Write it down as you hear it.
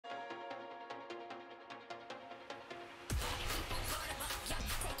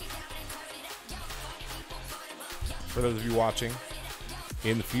for those of you watching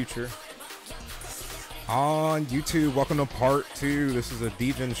in the future on YouTube. Welcome to part 2. This is a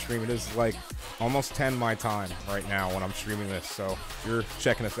DGen stream. It is like almost 10 my time right now when I'm streaming this. So if you're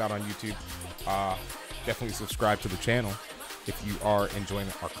checking us out on YouTube, definitely subscribe to the channel if you are enjoying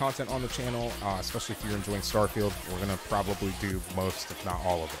our content on the channel, especially if you're enjoying Starfield. We're gonna probably do most, if not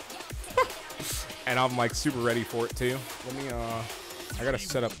all of it. And I'm like super ready for it too. Let me I gotta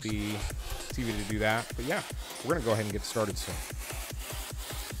set up the TV to do that. But yeah, we're gonna go ahead and get started soon.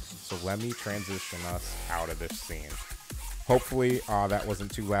 So let me transition us out of this scene. Hopefully that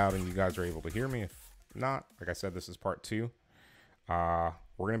wasn't too loud and you guys are able to hear me. If not, like I said, this is part 2. We're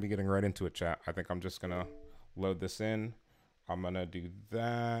gonna be getting right into it, chat. I think I'm just gonna load this in. I'm gonna do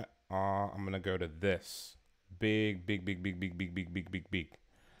that. I'm gonna go to this big.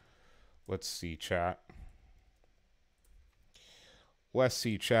 Let's see, chat. Let's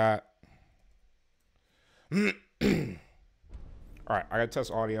see, chat. All right, I gotta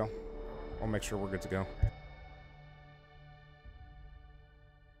test audio. I'll make sure we're good to go.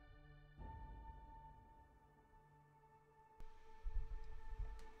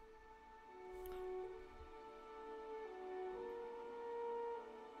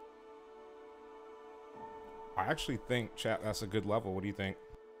 I actually think, chat, that's a good level. What do you think?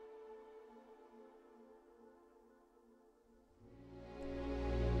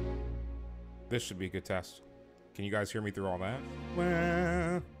 This should be a good test. Can you guys hear me through all that?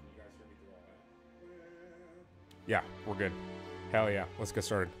 Well, yeah, we're good. Hell yeah. Let's get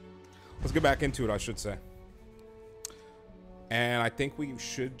started. Let's get back into it, I should say. And I think we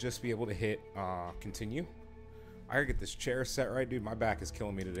should just be able to hit continue. I gotta get this chair set right, dude. My back is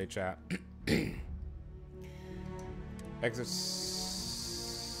killing me today, chat. Exit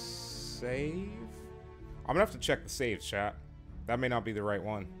save? I'm gonna have to check the saves, chat. That may not be the right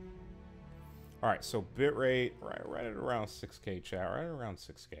one. All right, so bitrate right at around 6K, chat. Right at around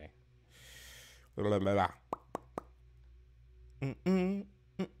 6K.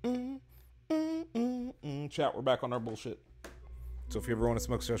 Chat, we're back on our bullshit. So if you ever want to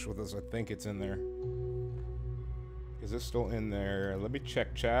smoke session with us, I think it's in there. Is this still in there? Let me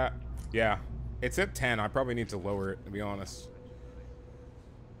check, chat. Yeah, it's at 10. I probably need to lower it, to be honest.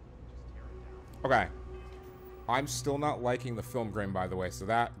 Okay. I'm still not liking the film grain, by the way, so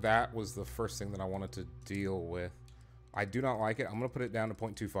that was the first thing that I wanted to deal with. I do not like it. I'm going to put it down to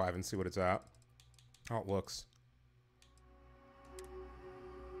 0.25 and see what it's at. How it looks.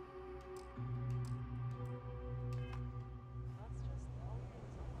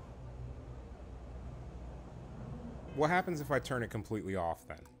 What happens if I turn it completely off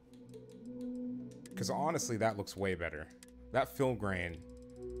then? Because honestly, that looks way better. That film grain...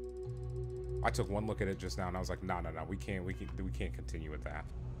 I took one look at it just now and I was like, no, we can't continue with that.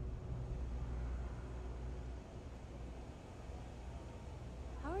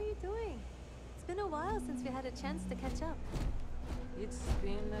 How are you doing? It's been a while since we had a chance to catch up. It's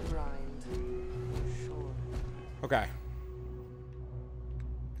been a grind, for sure. Okay.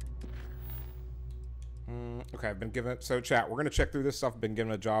 Okay, I've been given... So, chat, we're going to check through this stuff. I've been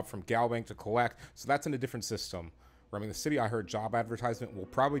given a job from Galbank to collect. So that's in a different system. Roaming the city, I heard job advertisement. We'll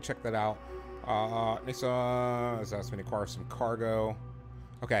probably check that out. Nisa is asking me to acquire some cargo.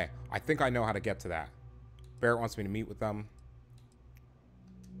 Okay, I think I know how to get to that. Barrett wants me to meet with them.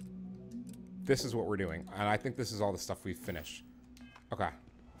 This is what we're doing, and I think this is all the stuff we've finished. Okay.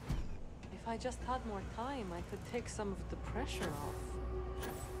 If I just had more time, I could take some of the pressure off.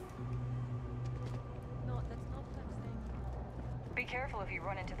 No, that's not what I'm saying. Be careful if you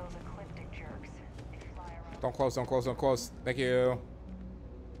run into those ecliptic jerks. If you fly around. Don't close, don't close, don't close. Thank you.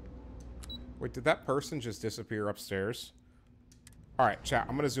 Wait, did that person just disappear upstairs? All right, chat,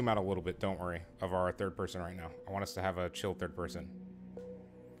 I'm going to zoom out a little bit, don't worry, of our third person right now. I want us to have a chill third person.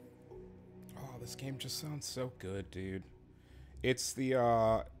 Oh, this game just sounds so good, dude. It's the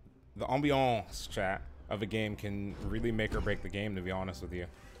ambiance, chat, of a game can really make or break the game, to be honest with you.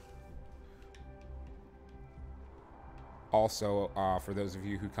 Also, for those of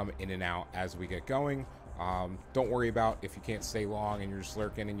you who come in and out as we get going, don't worry about if you can't stay long and you're just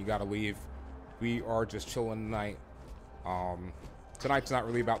lurking and you got to leave. We are just chilling tonight. Tonight's not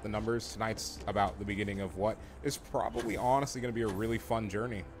really about the numbers. Tonight's about the beginning of what is probably honestly going to be a really fun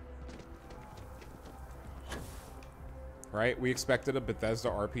journey. Right? We expected a Bethesda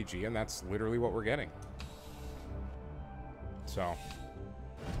RPG, and that's literally what we're getting. So,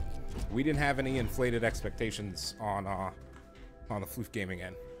 we didn't have any inflated expectations on the Floof Gaming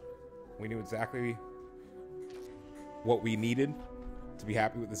end. We knew exactly what we needed to be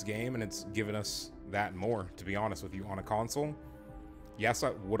happy with this game, and it's given us that and more, to be honest with you. On a console, yes,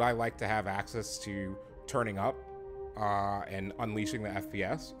 would I like to have access to turning up and unleashing the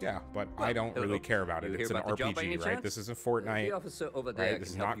FPS, yeah, but I don't hello. really care about it. You It's hear an about the job by any RPG, right? chance? This isn't The Fortnite, officer over there right? This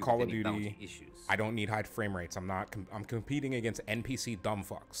is can help not you Call with of any Duty. bounty issues. I don't need high frame rates. I'm competing against NPC dumb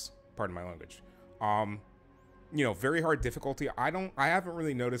fucks. Pardon my language. You know, very hard difficulty. I haven't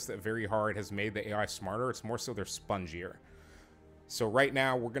really noticed that very hard has made the AI smarter. It's more so they're spongier. So right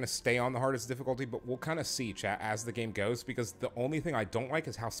now we're gonna stay on the hardest difficulty, but we'll kind of see, chat, as the game goes, because the only thing I don't like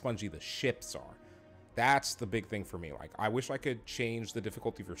is how spongy the ships are. That's the big thing for me. Like, I wish I could change the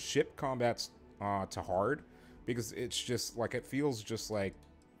difficulty for ship combats to hard, because it's just like, it feels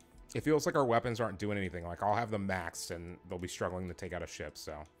like our weapons aren't doing anything. Like, I'll have them maxed and they'll be struggling to take out a ship.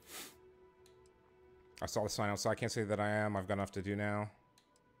 So I saw the sign outside. I can't say that I am. I've got enough to do now.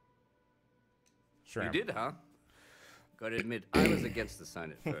 Sure. You did, huh? Gotta admit, I was against the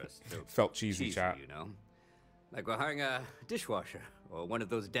sign at first. Felt cheesy, chat. You know? Like we're hiring a dishwasher or one of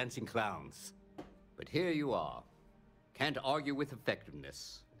those dancing clowns. But here you are. Can't argue with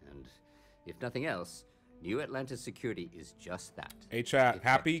effectiveness. And if nothing else, New Atlantis security is just that. Hey, chat.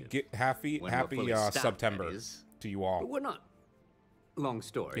 Effective. Happy When we're fully staffed, September that is. to you all. But we're not. Long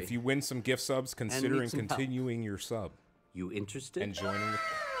story. If you win some gift subs, considering some help. continuing your sub You interested? and joining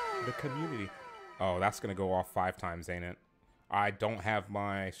the community. Oh, that's gonna go off 5 times, ain't it? I don't have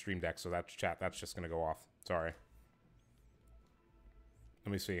my stream deck, so that's chat. That's just gonna go off. Sorry.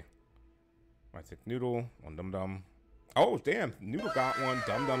 Let me see. I take Noodle, one Dum Dum. Oh, damn. Noodle got one.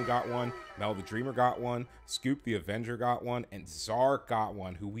 Dum Dum got one. Mel the Dreamer got one. Scoop the Avenger got one. And Zark got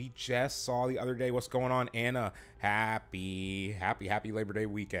one, who we just saw the other day. What's going on, Anna? Happy Labor Day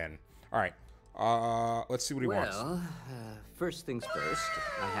weekend. All right. Let's see what he wants. Well, first things first,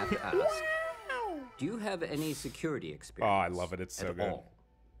 I have to ask. Do you have any security experience? Oh, I love it. It's so good. All?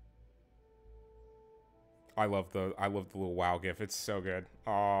 I love the little WoW gif. It's so good.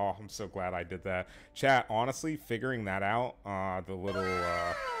 Oh, I'm so glad I did that. Chat, honestly, figuring that out, the little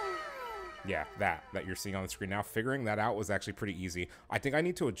yeah, that you're seeing on the screen now, figuring that out was actually pretty easy. I think I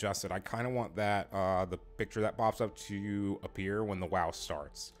need to adjust it. I kind of want that the picture that pops up to appear when the WoW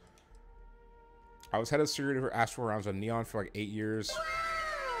starts. I was head of security for Astral Realms on Neon for like 8 years.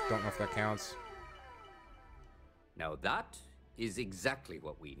 Don't know if that counts. Now that is exactly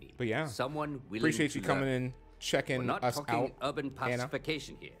what we need. But yeah, someone willing appreciate to you coming learn. in, checking We're not us talking out. urban Anna.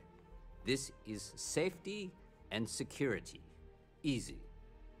 pacification here. This is safety and security. Easy.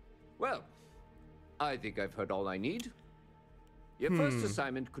 Well, I think I've heard all I need. Your first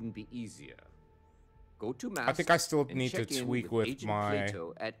assignment couldn't be easier. Go to Mass. I think I still and need to check in tweak with with Agent my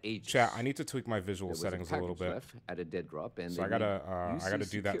Plato at Aegis. chat. I need to tweak my visual There was settings a little package bit. left at a dead drop, and So they I gotta need I gotta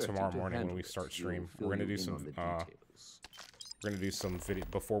UC do that security tomorrow to morning when handle we it. start You'll stream. fill We're gonna you do in some on the details. we're gonna do some video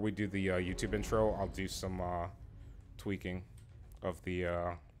before we do the YouTube intro. I'll do some tweaking of the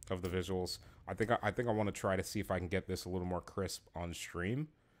visuals. I think I want to try to see if I can get this a little more crisp on stream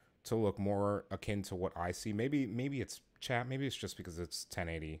to look more akin to what I see. Maybe it's chat. Maybe it's just because it's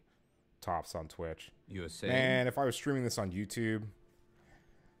 1080 tops on Twitch. You were saying? Man, if I was streaming this on YouTube,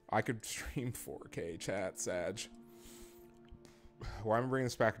 I could stream 4K chat, Sag. Why am I bringing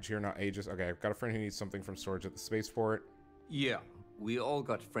this package here, not Aegis? Okay, I've got a friend who needs something from storage at the spaceport. Yeah, we all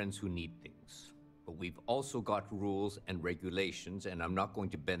got friends who need things. But we've also got rules and regulations, and I'm not going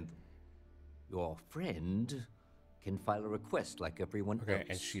to bend them. Your friend can file a request like everyone else. Okay,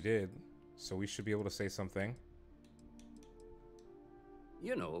 and she did. So we should be able to say something.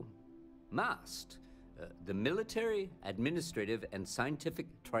 You know, MAST. The Military, Administrative, and Scientific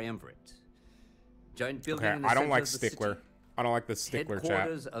Triumvirate. Giant building Okay, in the I don't center like of the Stickler. city. I don't like the Stickler chat.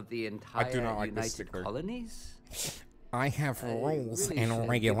 Headquarters of the entire not like the United Stickler. Colonies. I have I rules really should and have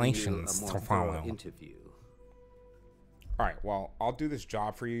regulations given you a to more follow. thorough interview. All right, well, I'll do this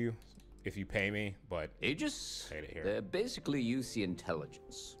job for you if you pay me, but Aegis? Say it here. They're basically UC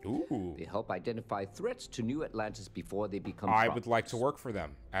intelligence. ooh, They help identify threats to New Atlantis before they become I would like to problems. work for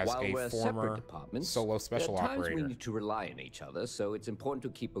them as While a we're former separate departments, solo special there are times operator. we need to rely on each other, so it's important to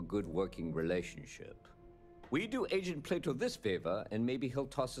keep a good working relationship. We do Agent Plato this favor, and maybe he'll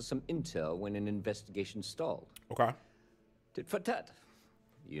toss us some intel when an investigation stalled. Okay. Tit for tat.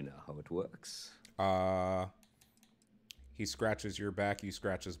 You know how it works. He scratches your back, you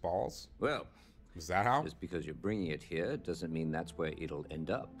scratch his balls. Well, Is that how? just because you're bringing it here doesn't mean that's where it'll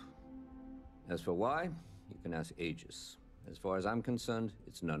end up. As for why, you can ask Aegis. As far as I'm concerned,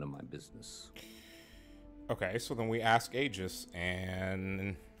 it's none of my business. Okay, so then we ask Aegis,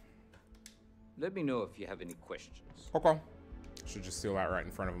 and Let me know if you have any questions. okay, should just steal that right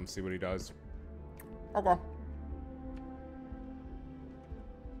in front of him, see what he does. Okay.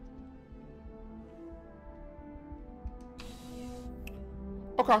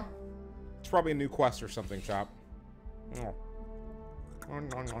 Okay. It's probably a new quest or something, Chop. Oh. Nom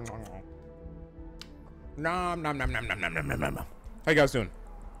nom nom nom nom nom nom nom nom. How you guys doing?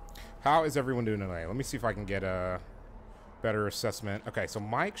 How is everyone doing tonight? Let me see if I can get a better assessment. Okay, so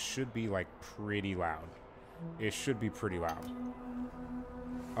mic should be like pretty loud. It should be pretty loud.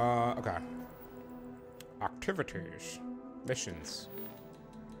 Okay. Activities. Missions.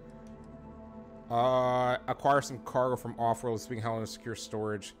 Acquire some cargo from off-world. It's being held in secure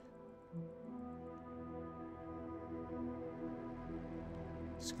storage.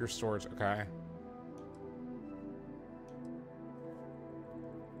 Secure storage, okay.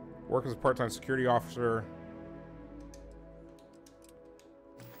 Work as a part-time security officer.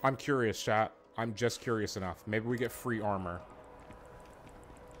 I'm curious, chat. I'm just curious enough. Maybe we get free armor.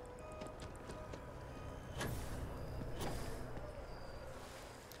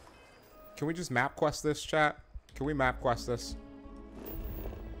 Can we just map quest this, chat? Can we map quest this?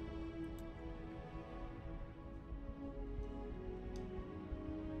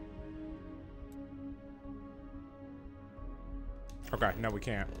 Okay, no, we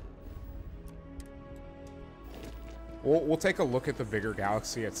can't. We'll take a look at the bigger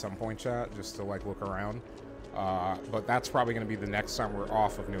galaxy at some point, chat, just to like look around. But that's probably going to be the next time we're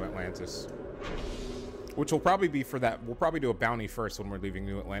off of New Atlantis. Which will probably be for that. We'll probably do a bounty first when we're leaving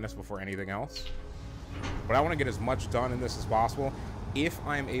New Atlantis before anything else. But I want to get as much done in this as possible. If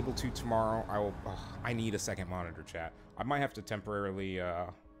I am able to tomorrow, I will. I need a second monitor, chat. I might have to temporarily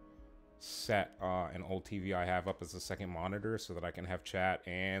set an old TV I have up as a second monitor so that I can have chat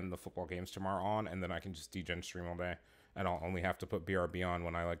and the football games tomorrow on, and then I can just degen stream all day. And I'll only have to put BRB on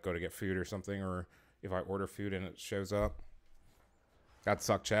when I like go to get food or something, or if I order food and it shows up. That'd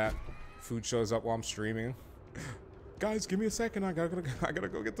suck, chat. Food shows up while I'm streaming. Guys, give me a second. I gotta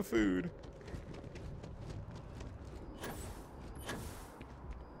go get the food.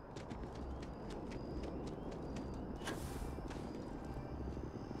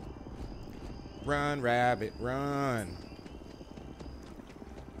 Run, rabbit, run.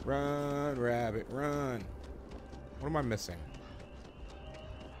 Run, rabbit, run. What am I missing?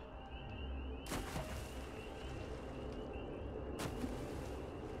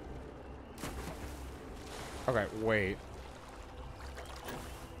 Okay, wait.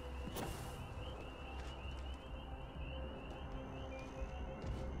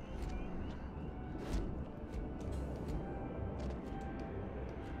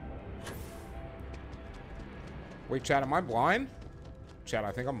 Wait, chat, am I blind? Chat,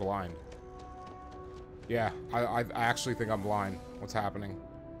 I think I'm blind. Yeah, I actually think I'm blind. What's happening?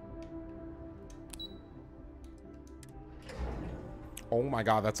 Oh my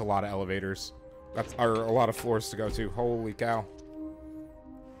god, that's a lot of elevators. That's a lot of floors to go to. Holy cow.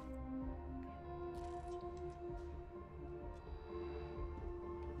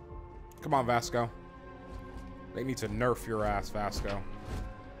 Come on, Vasco. They need to nerf your ass, Vasco.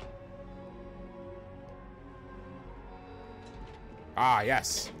 Ah,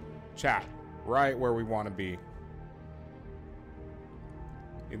 yes. Chat. Right where we want to be.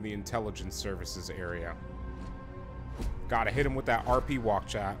 In the intelligence services area. Gotta hit him with that RP walk,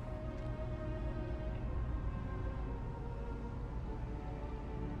 chat.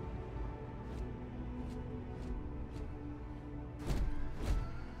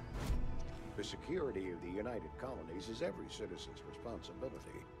 The security of the United Colonies is every citizen's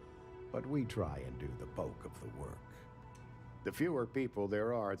responsibility, but we try and do the bulk of the work. The fewer people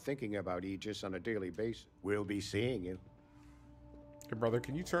there are thinking about Aegis on a daily basis, we'll be seeing you. Hey, brother,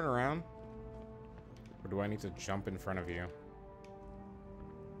 can you turn around? Or do I need to jump in front of you?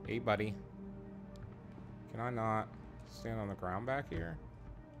 Hey, buddy. Can I not stand on the ground back here?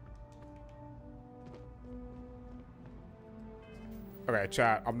 Okay,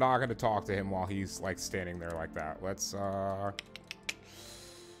 chat, I'm not gonna talk to him while he's like standing there like that. Let's I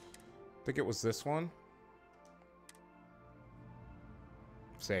think it was this one.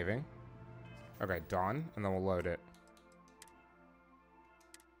 Saving. Okay, done, and then we'll load it.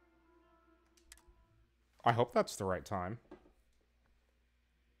 I hope that's the right time.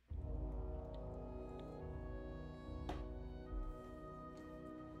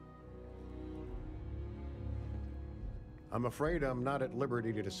 I'm afraid I'm not at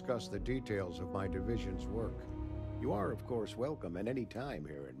liberty to discuss the details of my division's work. You are, of course, welcome at any time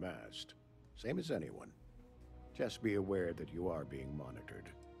here in Mast. Same as anyone. Just be aware that you are being monitored.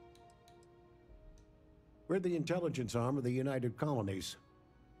 We're the intelligence arm of the United Colonies.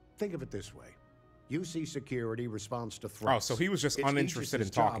 Think of it this way. UC security responds to threats. Oh, so he was just It's uninterested in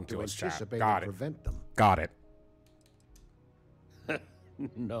Aegis's talking job to us, chat. anticipate Got and it. Prevent them. Got it.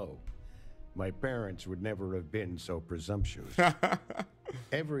 No. My parents would never have been so presumptuous.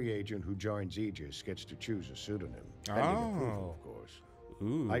 Every agent who joins Aegis gets to choose a pseudonym. Pending approval, of course.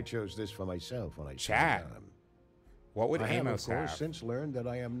 Ooh. I chose this for myself when I Chat. signed on. What would I have, of Amos course, have? since learned that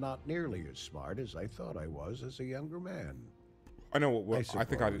I am not nearly as smart as I thought I was as a younger man. I know what. I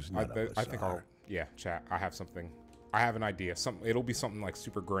think suppose none of us I think I'll. are. Yeah, chat. I have something. I have an idea. It'll be something like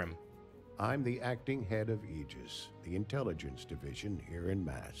super grim. I'm the acting head of Aegis, the intelligence division here in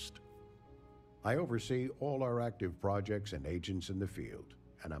Mast. I oversee all our active projects and agents in the field,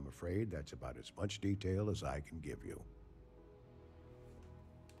 and I'm afraid that's about as much detail as I can give you.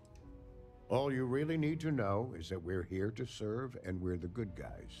 All you really need to know is that we're here to serve and we're the good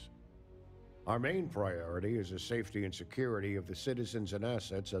guys. Our main priority is the safety and security of the citizens and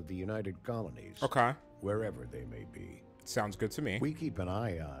assets of the United Colonies. Okay. Wherever they may be. Sounds good to me. We keep an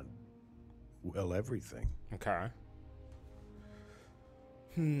eye on, well, everything. Okay.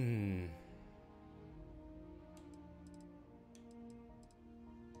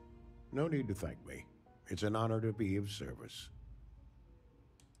 No need to thank me. It's an honor to be of service.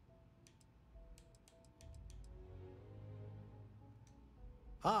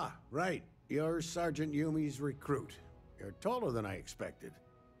 Ah, right. You're Sergeant Yumi's recruit. You're taller than I expected.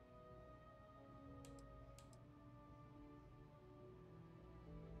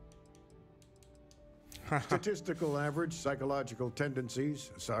 Statistical average, psychological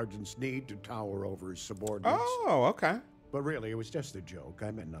tendencies, a sergeant's need to tower over his subordinates. Oh, okay. But really, it was just a joke.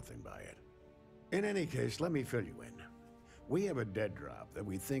 I meant nothing by it. In any case, let me fill you in. We have a dead drop that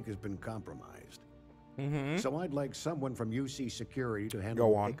we think has been compromised. So I'd like someone from UC Security to handle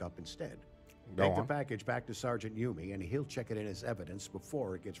Go the on. pickup instead. Go Take the on. package back to Sergeant Yumi, and he'll check it in as evidence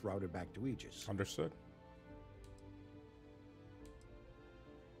before it gets routed back to Aegis. Understood.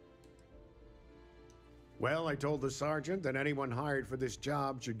 Well, I told the sergeant that anyone hired for this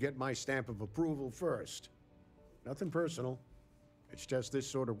job should get my stamp of approval first. Nothing personal. It's just this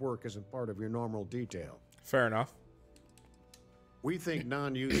sort of work isn't part of your normal detail. Fair enough. We think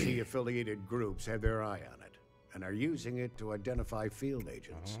non-UC affiliated groups have their eye on it and are using it to identify field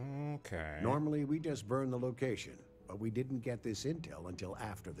agents. Okay. Normally, we just burn the location, but we didn't get this intel until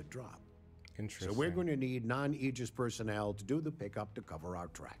after the drop. Interesting. So we're going to need non-Aegis personnel to do the pickup to cover our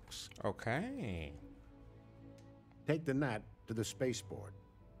tracks. Okay. Take the NAT to the spaceport.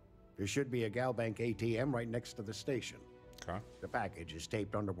 There should be a Galbank ATM right next to the station. Okay. The package is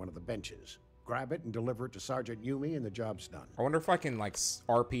taped under one of the benches. Grab it and deliver it to Sergeant Yumi and the job's done. I wonder if I can like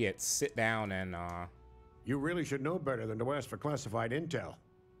RP it, sit down and You really should know better than to ask for classified intel.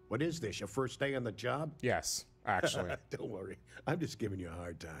 What is this, your first day on the job? yes, actually. Don't worry, I'm just giving you a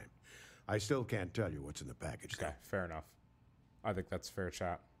hard time. I still can't tell you what's in the package. Okay, fair enough. I think that's fair,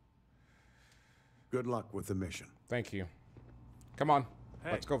 chat. Good luck with the mission. Thank you. Come on.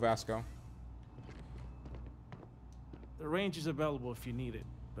 Hey. Let's go, Vasco. The range is available if you need it,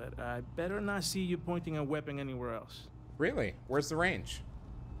 but I better not see you pointing a weapon anywhere else. Really? Where's the range?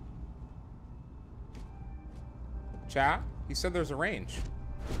 Chat? He said there's a range.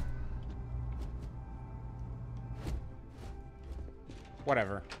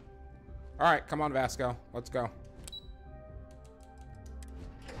 Whatever. Alright, come on, Vasco. Let's go.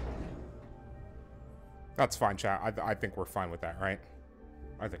 That's fine, chat. I think we're fine with that, right?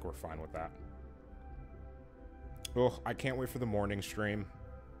 I think we're fine with that. Ugh, I can't wait for the morning stream.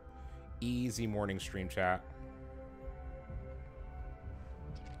 Easy morning stream, chat.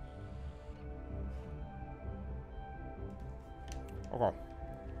 Okay.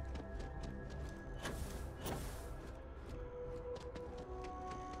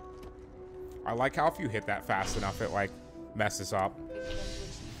 I like how if you hit that fast enough, it like messes up.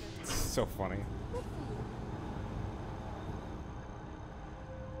 It's so funny.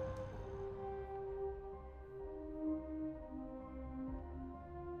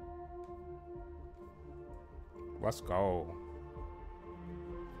 Let's go.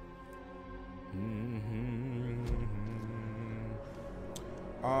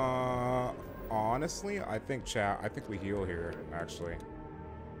 Honestly, I think I think we heal here, actually.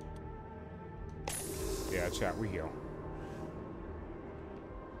 Yeah, chat, we heal.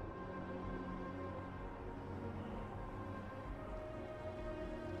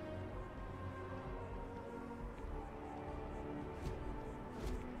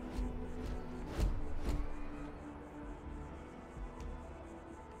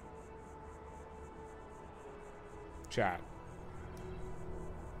 Chat.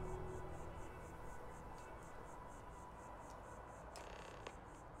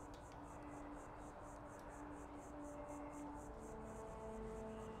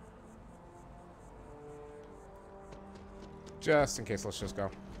 Just in case, let's just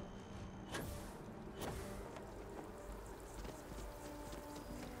go.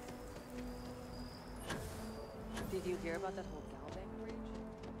 Did you hear about that whole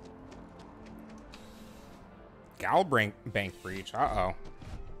Galbank breach? Bank breach. Uh-oh.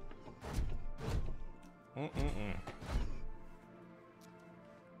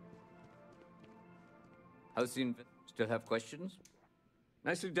 How's the still have questions?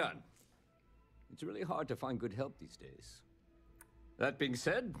 Nicely done. It's really hard to find good help these days. That being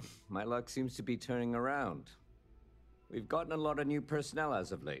said, my luck seems to be turning around. We've gotten a lot of new personnel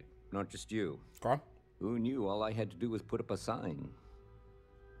as of late, not just you. Okay. Who knew all I had to do was put up a sign?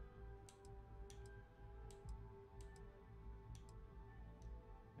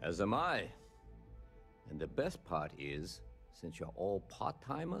 As am I. And the best part is, since you're all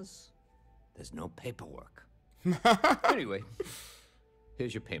part-timers, there's no paperwork. Anyway,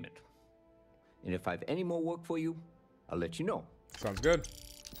 here's your payment. And if I have any more work for you, I'll let you know. Sounds good.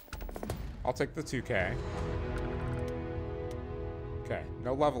 I'll take the 2K. Okay,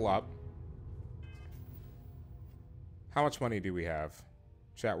 no level up. How much money do we have?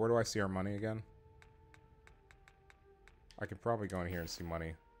 Chat, where do I see our money again? I could probably go in here and see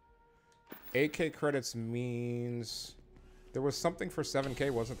money. 8K credits means there was something for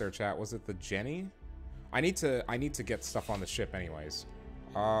 7K, wasn't there, chat? Was it the Jenny? I need to get stuff on the ship anyways.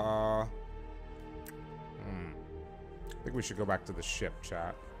 I think we should go back to the ship,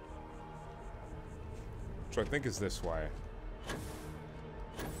 chat. Which I think is this way.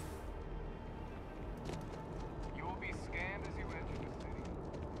 You will be scanned as you enter the city.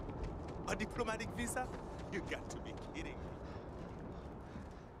 A diplomatic visa? You got to be kidding me.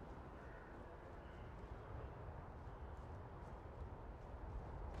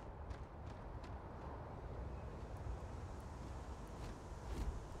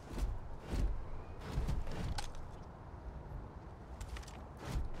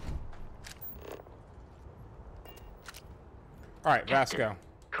 All right, Vasco.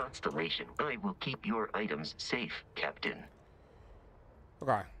 Constellation, I will keep your items safe, Captain.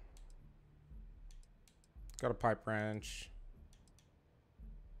 Okay. Got a pipe wrench.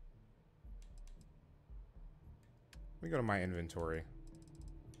 Let me go to my inventory.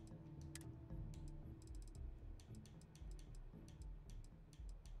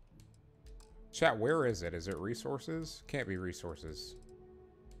 Chat, where is it? Is it resources? Can't be resources.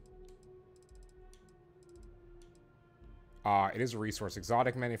 It is a resource.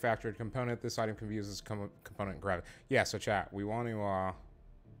 Exotic manufactured component. This item can be used as component and grab it. Yeah, so chat, we want to, how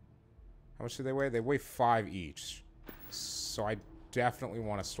much do they weigh? They weigh 5 each. So I definitely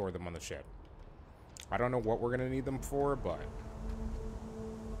want to store them on the ship. I don't know what we're going to need them for, but...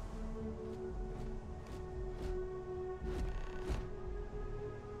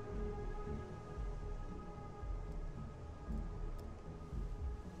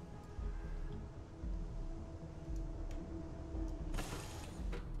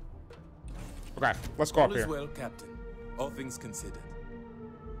 Okay, let's go up here. All is well, Captain. All things considered.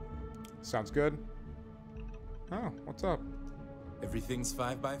 Sounds good. Oh, what's up? Everything's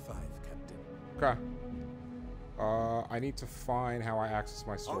 5 by 5, Captain. Okay. I need to find how I access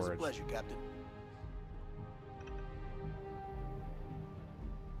my storage. Always a pleasure, Captain.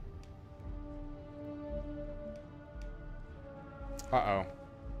 Uh-oh.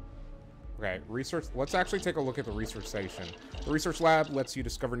 Okay, research. Let's actually take a look at the research station. The research lab lets you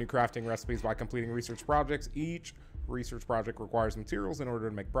discover new crafting recipes by completing research projects. Each research project requires materials in order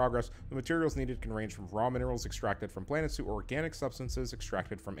to make progress. The materials needed can range from raw minerals extracted from planets to organic substances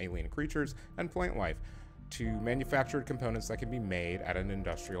extracted from alien creatures and plant life to manufactured components that can be made at an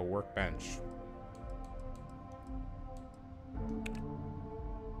industrial workbench.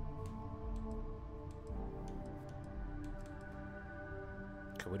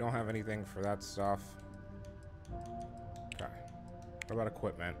 Okay, we don't have anything for that stuff. Okay. What about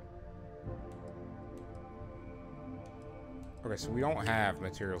equipment? Okay, so we don't have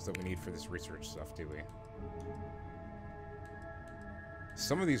materials that we need for this research stuff, do we?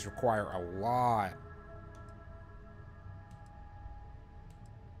 Some of these require a lot.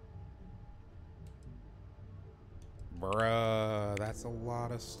 Bruh, that's a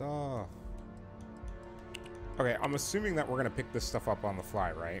lot of stuff. Okay, I'm assuming that we're going to pick this stuff up on the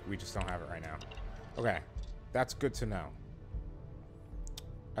fly, right? We just don't have it right now. Okay, that's good to know.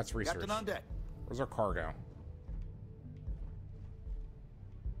 That's research. Captain on deck. Where's our cargo?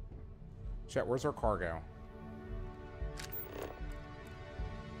 Chet, where's our cargo?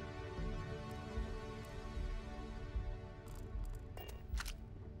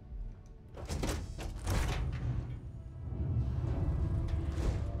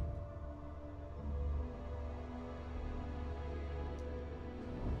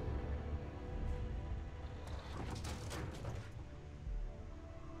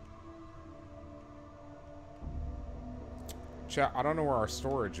 Chat, I don't know where our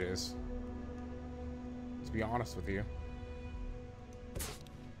storage is. To be honest with you.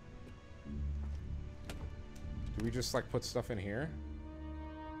 Do we just like put stuff in here?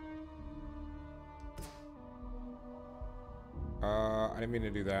 I didn't mean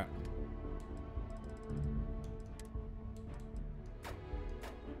to do that.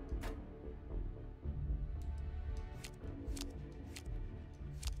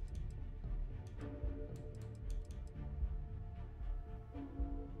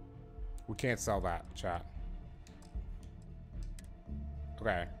 We can't sell that, chat.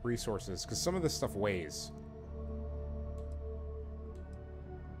 Okay, resources, because some of this stuff weighs.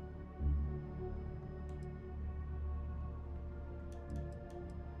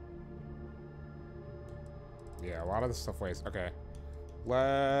 Yeah, a lot of this stuff weighs. Okay.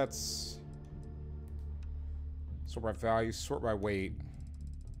 Let's sort by value, sort by weight.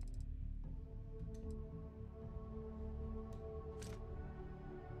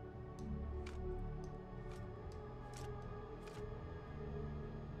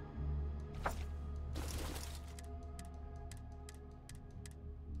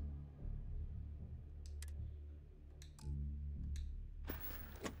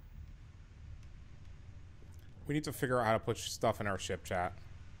 We need to figure out how to put stuff in our ship, chat.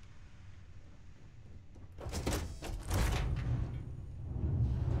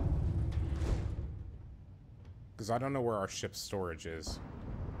 Because I don't know where our ship's storage is.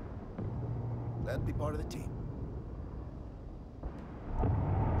 Glad to be part of the team.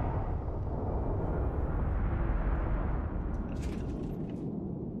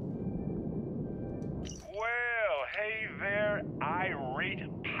 Well, hey there, irate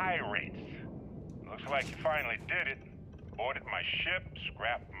pirates. Looks like you finally did it. Boarded my ship,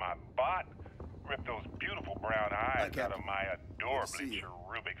 scrapped my bot, ripped those beautiful brown eyes out of my adorably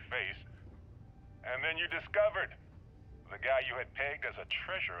cherubic face. And then you discovered the guy you had pegged as a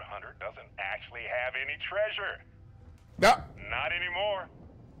treasure hunter doesn't actually have any treasure. No. Not anymore.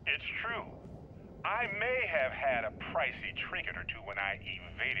 It's true. I may have had a pricey trinket or two when I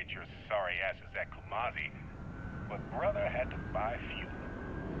evaded your sorry asses at Kumazi, but brother had to buy fuel.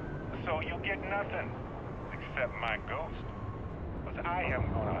 So you get nothing, except my ghost. Because I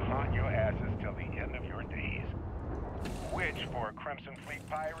am gonna haunt your asses till the end of your days. Which, for a Crimson Fleet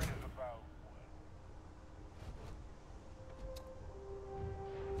pirate, is about...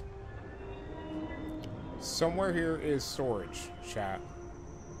 Somewhere here is storage, chat.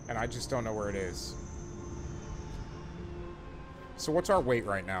 And I just don't know where it is. So what's our weight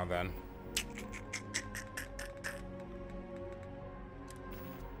right now, then?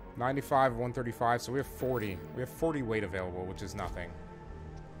 95, 135, so we have 40. We have 40 weight available, which is nothing.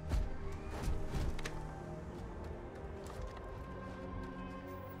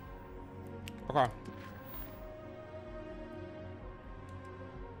 Okay.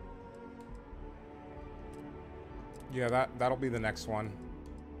 Yeah, that'll be the next one.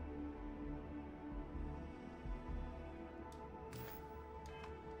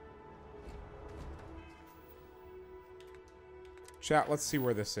 Chat, let's see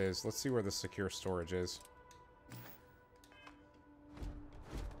where this is. Let's see where the secure storage is.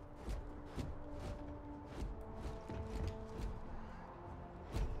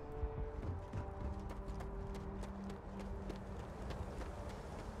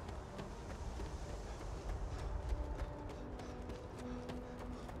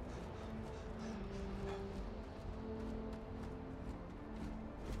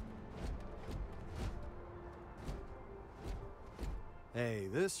 Hey,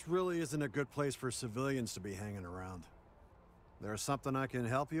 this really isn't a good place for civilians to be hanging around. There's something I can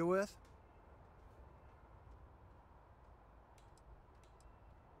help you with?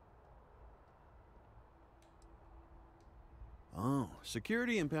 Oh,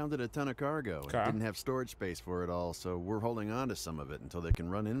 security impounded a ton of cargo and didn't have storage space for it all, so we're holding on to some of it until they can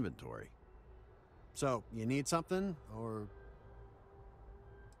run inventory. So, you need something, or...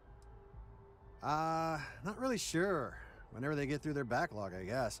 not really sure. Whenever they get through their backlog, I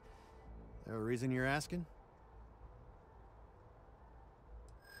guess. There a reason you're asking?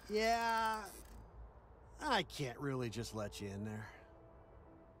 Yeah... I can't really just let you in there.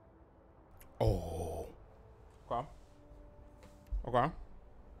 Oh. Okay. Okay.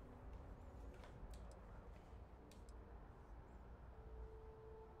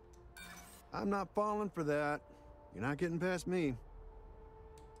 I'm not falling for that. You're not getting past me.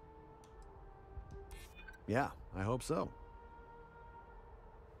 Yeah, I hope so.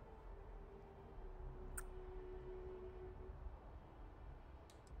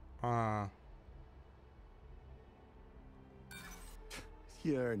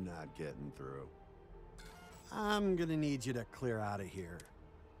 You're not getting through. I'm gonna need you to clear out of here.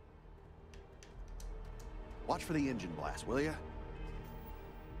 Watch for the engine blast, will ya?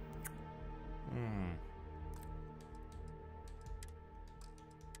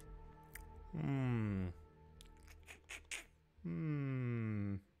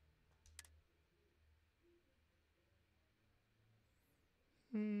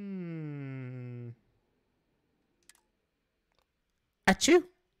 Achoo!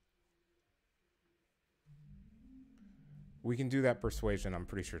 We can do that persuasion, I'm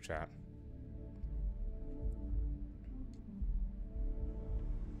pretty sure, chat.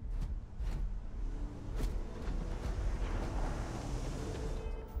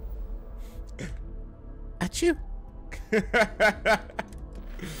 Achoo!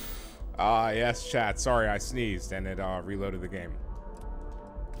 Yes, chat. Sorry, I sneezed and it reloaded the game.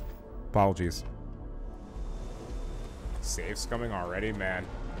 Apologies. Save's coming already, man.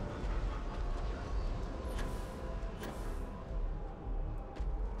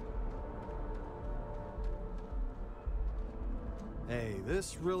 Hey,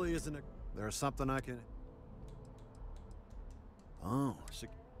 this really isn't a... There's something I can... Oh,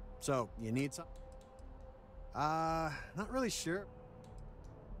 so you need some... not really sure.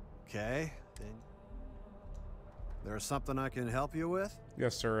 Okay, then... There's something I can help you with?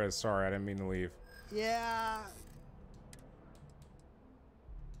 Yes, sir. Sorry, I didn't mean to leave. Yeah...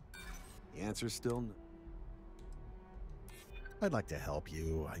 The answer's still no. I'd like to help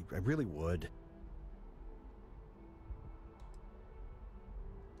you. I really would.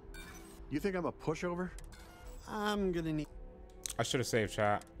 You think I'm a pushover? I'm gonna need... I should have saved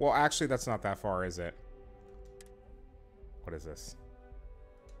chat. Well, actually, that's not that far, is it? What is this?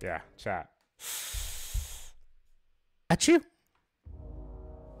 Yeah, chat. Achoo!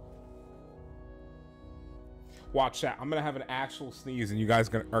 Watch chat. I'm gonna have an actual sneeze, and you guys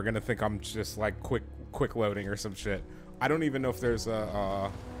are gonna think I'm just like quick loading or some shit. I don't even know if there's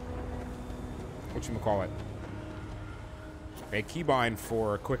a whatchamacallit, a keybind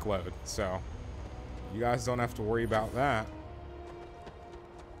for quick load, so you guys don't have to worry about that.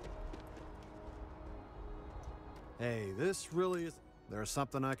 Hey, this really is... There's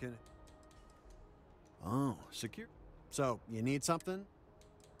something I can... Oh, secure. So, you need something?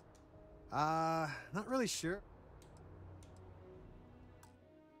 Not really sure.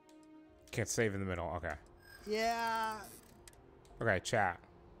 Can't save in the middle. Okay. Yeah. Okay, chat.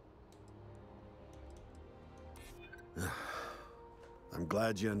 I'm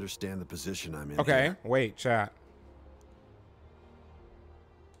glad you understand the position I'm in. Okay, here. wait, chat.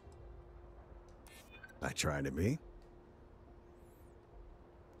 I try to be.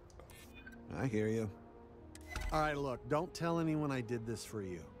 I hear you. All right, look, don't tell anyone I did this for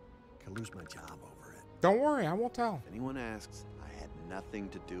you. I could lose my job over it. Don't worry, I won't tell. If anyone asks, I had nothing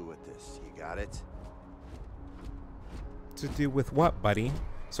to do with this. You got it? To do with what, buddy?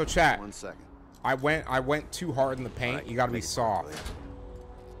 So chat. 1 second. I went too hard in the paint. Right, you gotta be soft.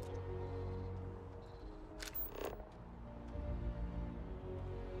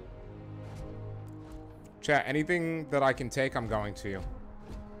 Chat, anything that I can take, I'm going to.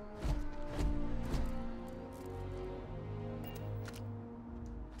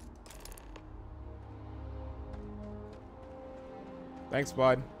 Thanks,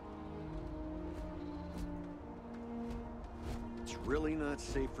 bud. It's really not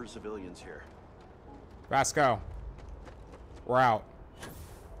safe for civilians here. Vasco. We're out.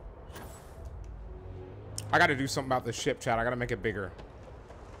 I gotta do something about this ship, chat. I gotta make it bigger.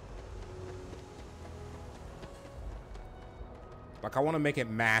 Like, I want to make it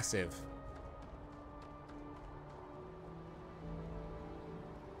massive.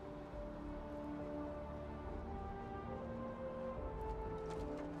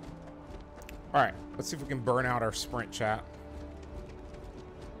 Alright, let's see if we can burn out our sprint, chat.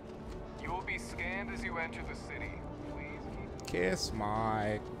 You will be scanned as you enter the city. Please keep... Kiss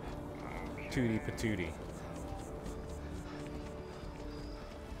my tootie patootie.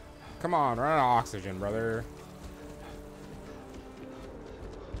 Come on, run out of oxygen, brother.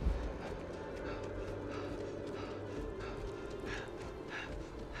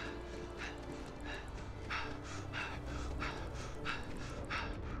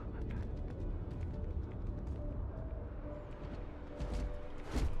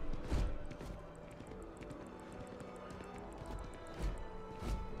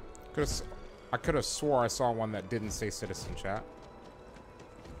 I could have swore I saw one that didn't say citizen, chat.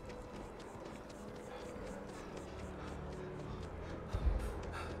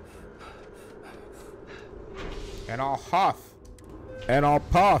 And I'll huff. And I'll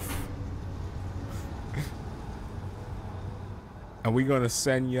puff. And we're gonna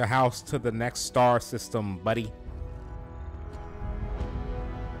send your house to the next star system, buddy.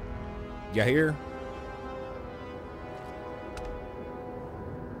 You hear?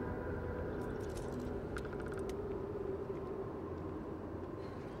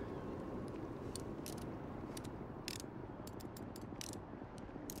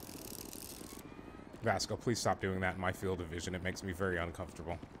 Vasco, please stop doing that in my field of vision. It makes me very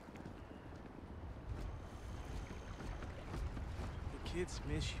uncomfortable. The kids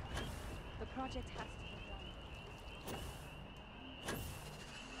miss you. The project has to be done.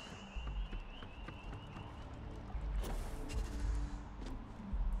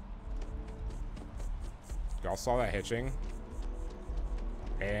 Y'all saw that hitching?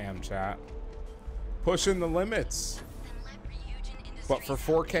 Damn, chat. Pushing the limits. But for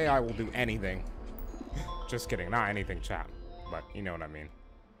 4K, I will do anything. Just kidding. Not anything, chat. But you know what I mean.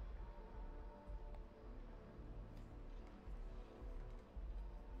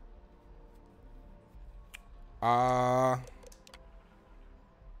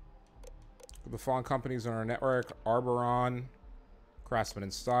 The following companies on our network: Arboron, Craftsman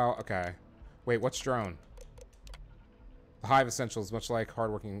and Style. Okay. Wait, what's drone? The Hive Essentials, much like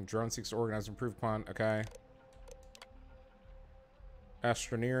hardworking drone, seeks to organize and improve upon. Okay.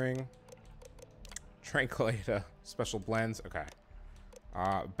 Astroneering. Tranquilata. Special blends. Okay.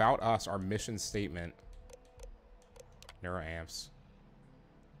 About us, our mission statement. Neuroamps.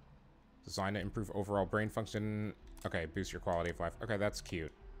 Designed to improve overall brain function. Okay, boost your quality of life. Okay, that's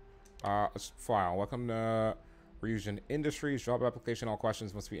cute. File. Welcome to Ryujin Industries. Job application. All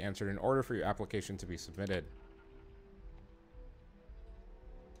questions must be answered in order for your application to be submitted.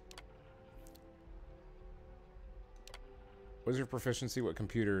 What is your proficiency with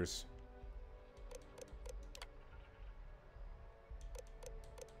computers?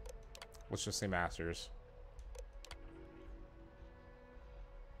 Let's just say masters.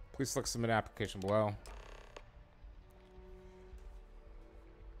 Please select submit application below.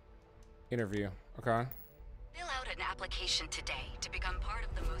 Interview. Okay. Fill out an application today to become part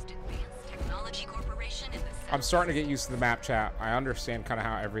of the most advanced technology corporation in the South. I'm starting to get used to the map chat. I understand kind of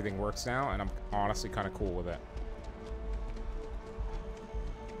how everything works now, and I'm honestly kind of cool with it.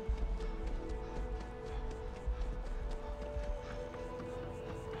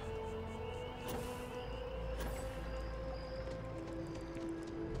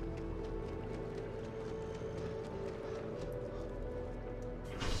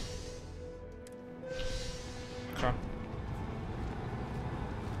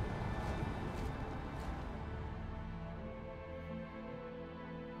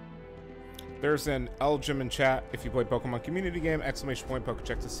 There's an Elgin in chat. If you play Pokemon community game, exclamation point Poke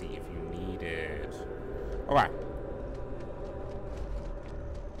check to see if you need it. Okay.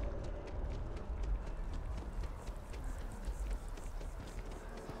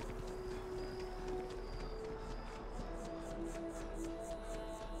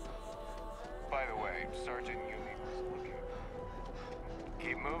 By the way, Sergeant Yumi was looking.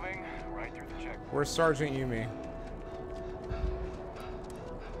 Keep moving, right through the checkpoint. Where's Sergeant Yumi?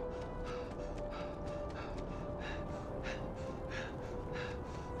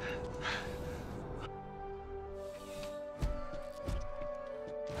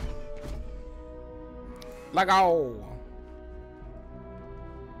 Let go.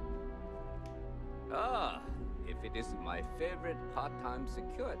 Ah, if it isn't my favorite part-time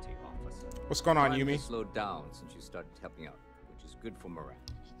security officer. What's going on, Time Yumi? to slowed down since you started helping out, which is good for morale.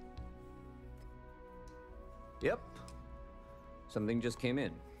 Yep. Something just came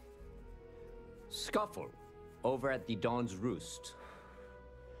in. Scuffle over at the Dawn's Roost.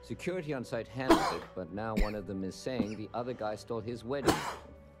 Security on site handled it, but now one of them is saying the other guy stole his wedding.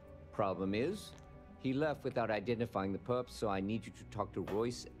 Problem is, he left without identifying the perp, so I need you to talk to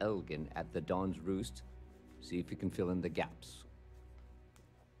Royce Elgin at the Dawn's Roost. See if you can fill in the gaps.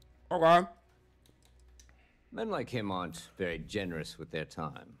 Okay. Men like him aren't very generous with their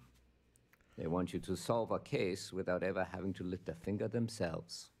time. They want you to solve a case without ever having to lift a finger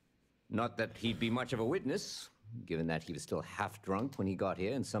themselves. Not that he'd be much of a witness, given that he was still half drunk when he got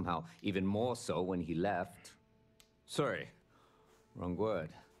here, and somehow even more so when he left. Sorry, wrong word.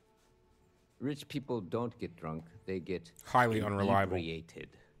 Rich people don't get drunk, they get highly unreliable. Inebriated,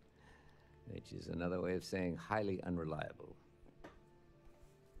 which is another way of saying highly unreliable.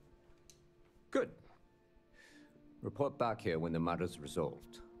 Good. Report back here when the matter's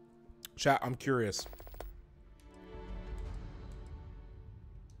resolved. Chat, I'm curious.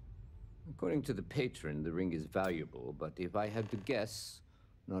 According to the patron, the ring is valuable, but if I had to guess,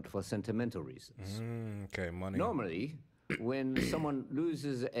 not for sentimental reasons. Okay, money. Normally, when someone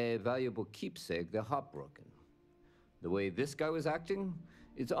loses a valuable keepsake, they're heartbroken. The way this guy was acting,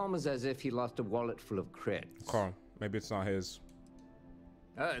 it's almost as if he lost a wallet full of creds. Okay, maybe it's not his.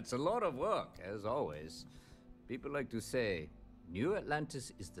 It's a lot of work, as always. People like to say, New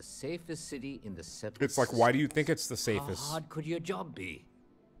Atlantis is the safest city in the settled. It's like, why do you think it's the safest? How hard could your job be?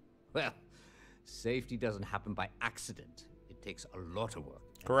 Well, safety doesn't happen by accident. It takes a lot of work.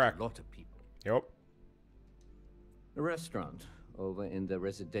 Correct. A lot of people. Yep. A restaurant over in the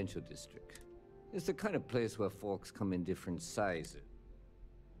residential district. It's the kind of place where folks come in different sizes.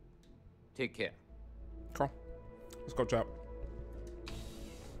 Take care. Cool. Let's go, chap.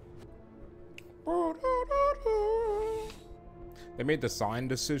 They made design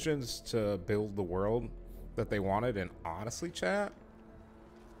decisions to build the world that they wanted, and honestly, chat,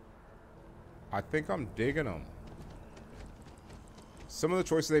 I think I'm digging them. Some of the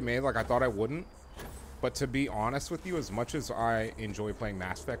choices they made, like, I thought I wouldn't. But to be honest with you, as much as I enjoy playing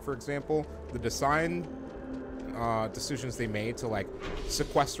Mass Effect, for example, the design decisions they made to, like,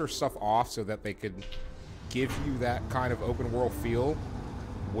 sequester stuff off so that they could give you that kind of open world feel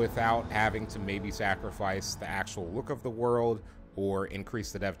without having to maybe sacrifice the actual look of the world or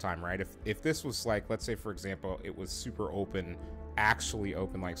increase the dev time, right? If this was like, let's say, for example, it was super open, actually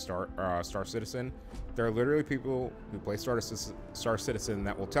open like Star Citizen, there are literally people who play Star Citizen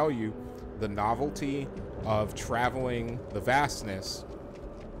that will tell you the novelty of traveling the vastness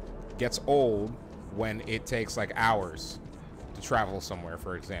gets old when it takes like hours to travel somewhere,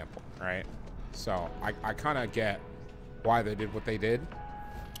 for example, right? So I kind of get why they did what they did.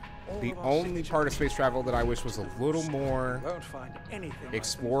 The only part of space travel that I wish was a little more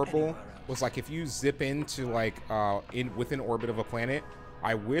explorable was like if you zip into like within orbit of a planet,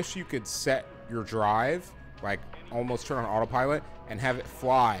 I wish you could set your drive, like almost turn on autopilot and have it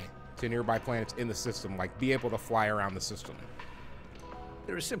fly to nearby planets in the system, like be able to fly around the system.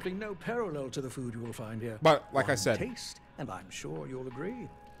 There is simply no parallel to the food you will find here. But like I One said, taste, and I'm sure you'll agree.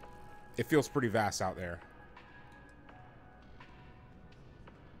 It feels pretty vast out there.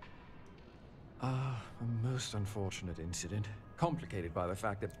 A most unfortunate incident, complicated by the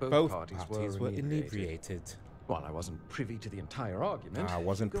fact that both parties were inebriated. While I wasn't privy to the entire argument, I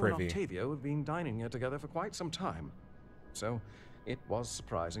wasn't Hugo and privy. Octavio have been dining here together for quite some time. So, it was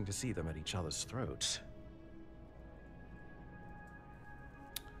surprising to see them at each other's throats.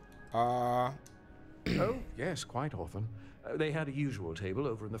 Oh, yes, quite often. They had a usual table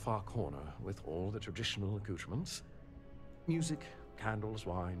over in the far corner with all the traditional accoutrements. Music, candles,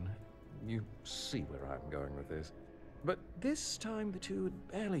 wine. You see where I'm going with this. But this time the two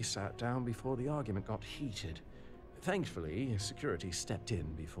had barely sat down before the argument got heated. Thankfully, security stepped in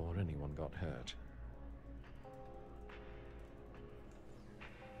before anyone got hurt.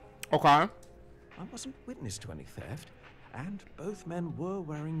 Okay. I wasn't witness to any theft, and both men were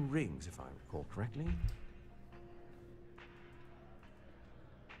wearing rings, if I recall correctly.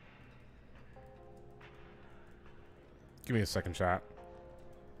 Give me a second, chat.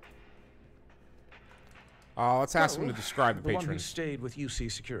 Let's ask him to describe the one who patron. stayed with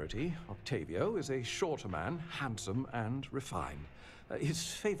UC Security, Octavio, is a shorter man, handsome and refined. His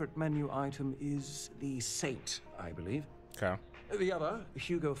favorite menu item is the Saint, I believe. Okay. The other,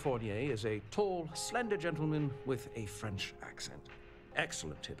 Hugo Fournier, is a tall, slender gentleman with a French accent.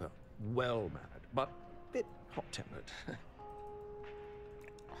 Excellent tipper, well-mannered, but a bit hot-tempered.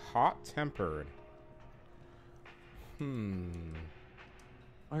 Hot-tempered.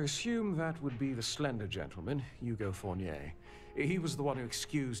 I assume that would be the slender gentleman, Hugo Fournier. He was the one who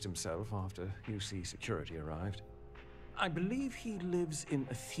excused himself after UC Security arrived. I believe he lives in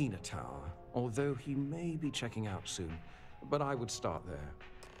Athena Tower, although he may be checking out soon. But I would start there.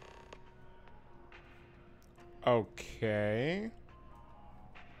 Okay.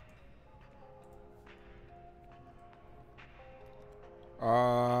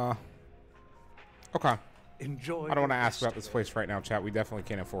 Okay. Enjoy. I don't want to ask about this place right now, chat. We definitely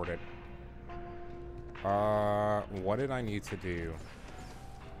can't afford it. What did I need to do?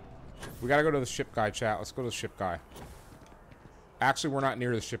 We gotta go to the ship guy, chat. Let's go to the ship guy. Actually, we're not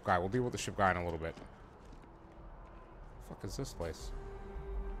near the ship guy. We'll deal with the ship guy in a little bit. The fuck is this place?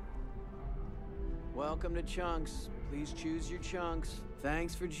 Welcome to Chunks. Please choose your chunks.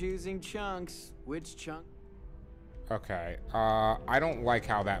 Thanks for choosing Chunks. Which chunk? Okay. I don't like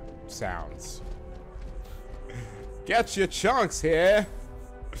how that sounds. Get your chunks here.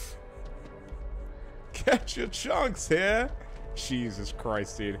 Get your chunks here. Jesus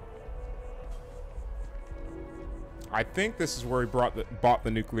Christ, dude. I think this is where he bought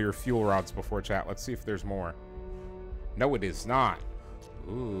the nuclear fuel rods before, chat. Let's see if there's more. No, it is not.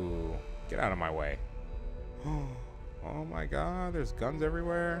 Ooh. Get out of my way. Oh my god, there's guns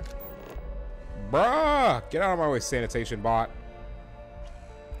everywhere. Bruh! Get out of my way, sanitation bot.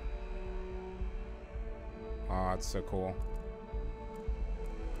 Oh, it's so cool.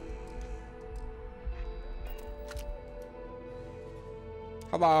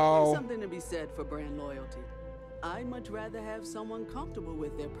 Hello. There's something to be said for brand loyalty. I'd much rather have someone comfortable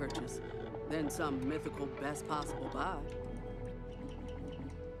with their purchase than some mythical best possible buy.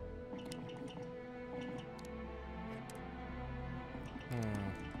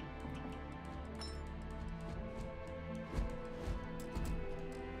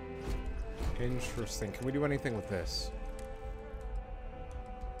 Interesting. Can we do anything with this?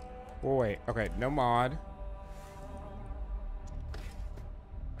 Oh, wait. Okay, no mod.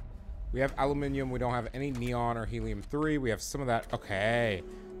 We have aluminum. We don't have any neon or helium-3. We have some of that. Okay.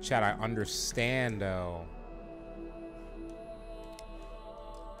 Chat, I understand, though.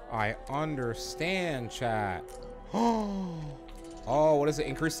 I understand, chat. Oh, what is it?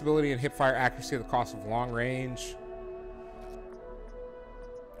 Increased stability and hip-fire accuracy at the cost of long range.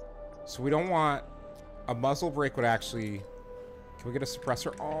 So we don't want... A muzzle brake would actually... Can we get a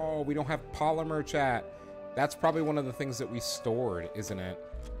suppressor? Oh, we don't have polymer, chat. That's probably one of the things that we stored, isn't it?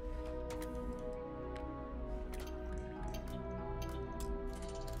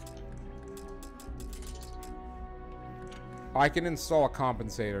 I can install a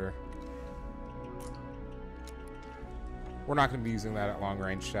compensator. We're not going to be using that at long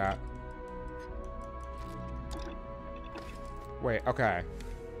range, chat. Wait, okay.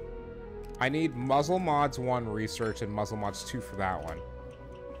 I need muzzle mods 1 research and muzzle mods 2 for that one.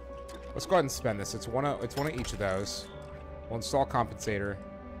 Let's go ahead and spend this. It's one of each of those. We'll install compensator.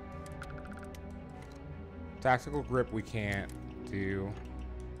 Tactical grip we can't do.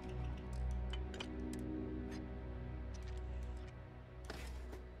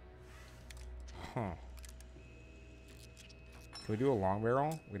 Huh. Can we do a long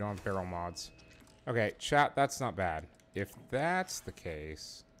barrel? We don't have barrel mods. Okay, chat, that's not bad. If that's the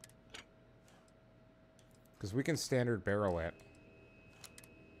case... Because we can standard barrel it.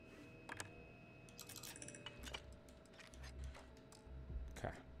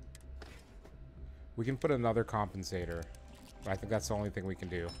 Okay. We can put another compensator. But I think that's the only thing we can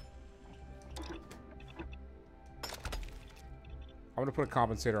do. I'm going to put a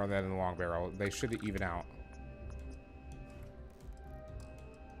compensator on that in the long barrel. They should even out.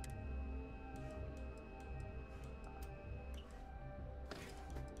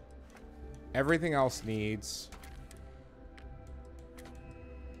 Everything else needs...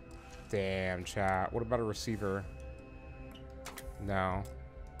 Damn, chat. What about a receiver? No.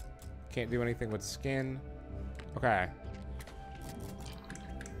 Can't do anything with skin. Okay.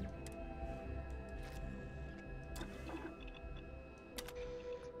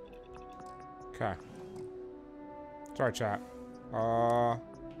 Okay. Sorry, chat. Do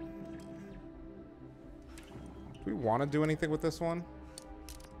we want to do anything with this one?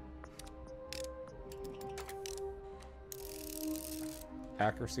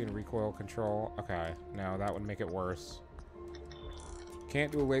 Accuracy and recoil control. Okay. No, that would make it worse.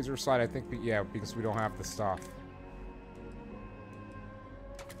 Can't do a laser sight, I think, but yeah, because we don't have the stuff.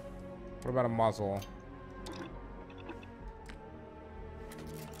 What about a muzzle?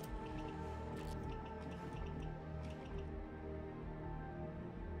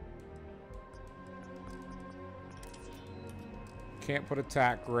 Can't put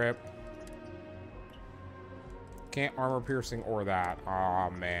attack grip. Can't armor piercing or that. Aw,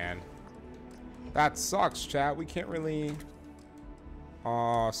 man. That sucks, chat. We can't really...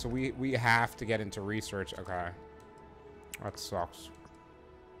 so we have to get into research. Okay. That sucks.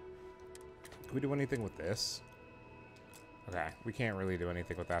 Can we do anything with this? Okay. We can't really do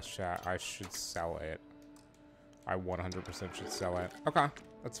anything with that, chat. I should sell it. I 100% should sell it. Okay.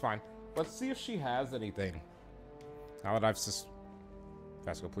 That's fine. Let's see if she has anything. Now that I've just...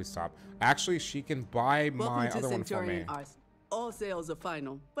 Vasco, please stop. Actually, she can buy my other one for me. All sales are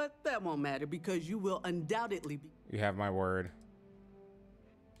final, but that won't matter because you will undoubtedly be... You have my word.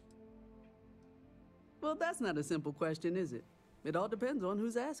 Well, that's not a simple question, is it? It all depends on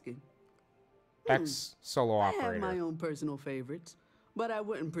who's asking. Ex-solo operator. I have my own personal favorites, but I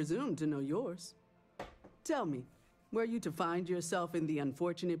wouldn't presume to know yours. Tell me, were you to find yourself in the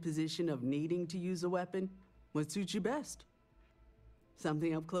unfortunate position of needing to use a weapon, what suits you best?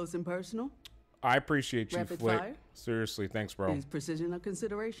 Something up close and personal? I appreciate you, Rapid Flick. fire? Seriously, thanks, bro. Is precision a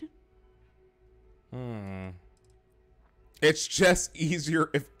consideration? It's just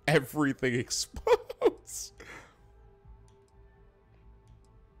easier if everything explodes.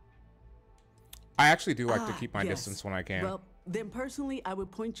 I actually do like to keep my distance when I can. Well, then personally, I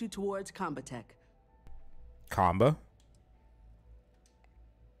would point you towards Combatech. Comba?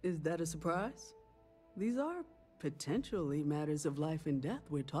 Is that a surprise? These are potentially matters of life and death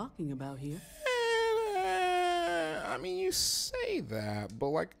we're talking about here. I mean, you say that, but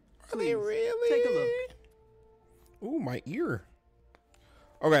like, are they really? Take a look. Ooh, my ear.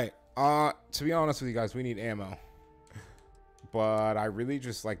 Okay, to be honest with you guys, we need ammo. But I really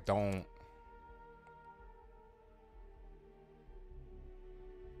just, like, don't.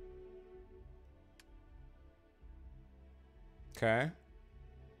 Okay.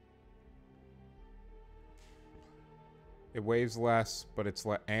 It weighs less, but it's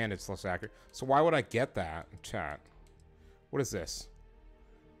it's less accurate. So why would I get that? Chat. What is this?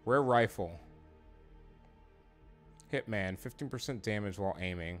 Rare rifle. Hitman, 15% damage while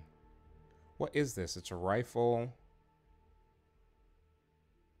aiming. What is this? It's a rifle.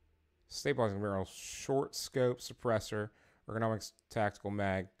 Stabilizing barrel, short scope suppressor, ergonomics tactical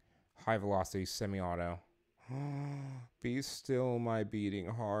mag, high velocity semi-auto. Be still my beating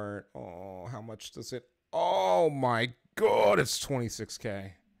heart. Oh, how much does it? Oh my God, it's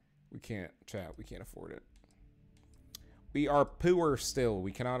 26K. We can't, chat. We can't afford it. We are poor still.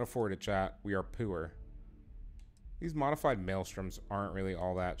 We cannot afford it, chat. We are poor. These modified maelstroms aren't really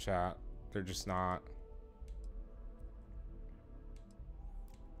all that, chat. They're just not.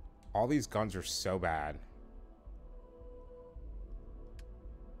 All these guns are so bad.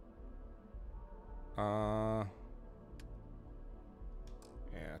 Yeah,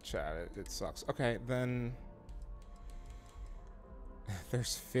 chat, it sucks. Okay, then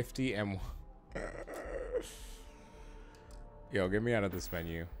there's 50 and yo, get me out of this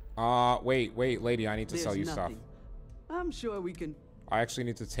menu. Wait, lady, I need to sell you stuff. I'm sure we can. I actually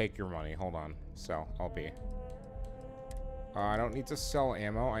need to take your money. Hold on. Sell. I'll be. I don't need to sell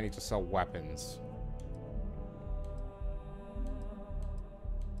ammo. I need to sell weapons.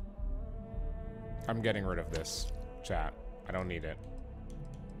 I'm getting rid of this, chat. I don't need it.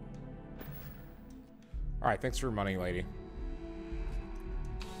 Alright, thanks for your money, lady.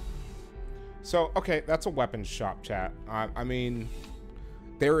 So, okay, that's a weapons shop, chat. I mean,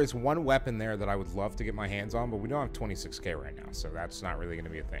 there is one weapon there that I would love to get my hands on, but we don't have 26K right now, so that's not really going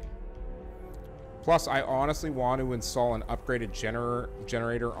to be a thing. Plus, I honestly want to install an upgraded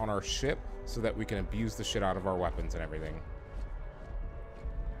generator on our ship so that we can abuse the shit out of our weapons and everything.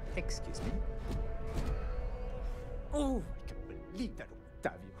 Excuse me? Oh, I can't believe that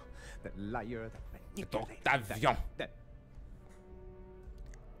Octavio. That liar, that manipulator. Octavio.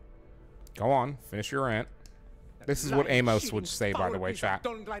 Go on, finish your rant. This is what Amos would say, by the way, chat.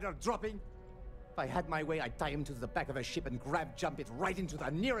 Dawn glider dropping. If I had my way, I'd tie him to the back of a ship and jump it right into the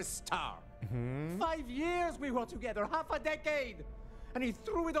nearest star. 5 years we were together, half a decade, and he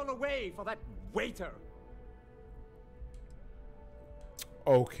threw it all away for that waiter.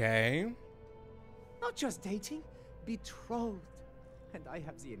 Okay. Not just dating, betrothed. And I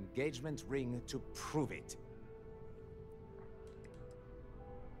have the engagement ring to prove it.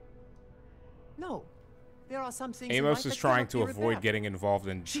 No, there are some things. Amos is trying to avoid getting involved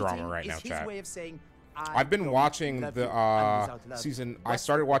in drama right now, chat. I've been watching the season. I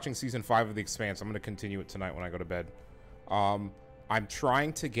started watching season 5 of The Expanse. I'm going to continue it tonight when I go to bed. I'm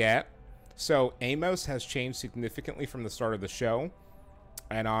trying to get. So Amos has changed significantly from the start of the show,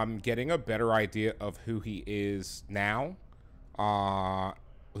 and I'm getting a better idea of who he is now.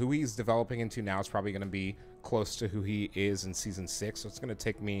 Who he's developing into now is probably going to be close to who he is in season 6. So it's going to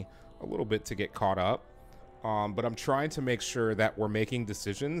take me a little bit to get caught up. But I'm trying to make sure that we're making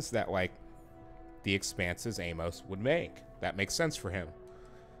decisions that, like, The Expanse's Amos would make. That makes sense for him.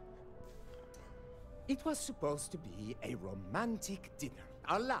 It was supposed to be a romantic dinner,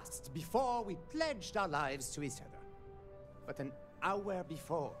 our last before we pledged our lives to each other. But an hour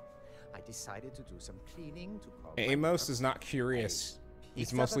before, I decided to do some cleaning to call Amos is not curious.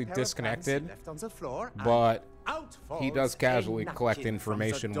 He's mostly disconnected, but he does casually collect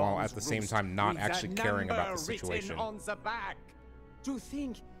information while at the same time not actually caring about the situation. On the back. To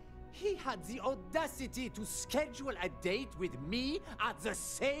think he had the audacity to schedule a date with me at the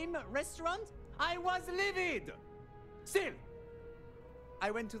same restaurant? I was livid! Still,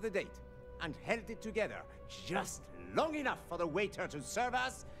 I went to the date and held it together just long enough for the waiter to serve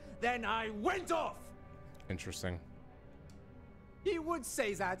us, then I went off! Interesting. He would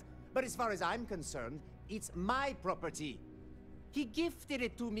say that, but as far as I'm concerned, it's my property. He gifted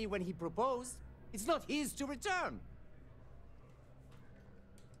it to me when he proposed. It's not his to return.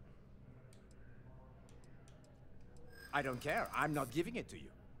 I don't care. I'm not giving it to you.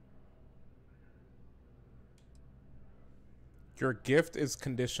 Your gift is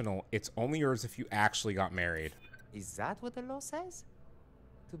conditional. It's only yours if you actually got married. Is that what the law says?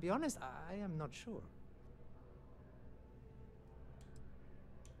 To be honest, I am not sure.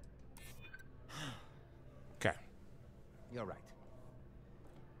 you're right.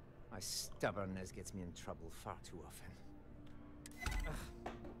 My stubbornness gets me in trouble far too often.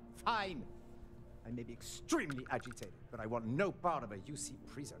 Ugh. Fine. I may be extremely agitated, but I want no part of a UC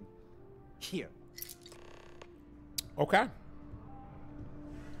prison. Here. Okay.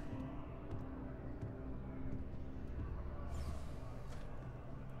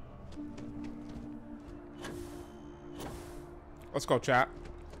 Let's go, chat.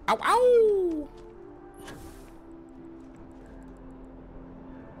 Ow, ow!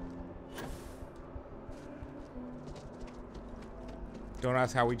 Don't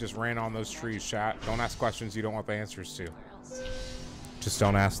ask how we just ran on those trees, chat. Don't ask questions you don't want the answers to. Just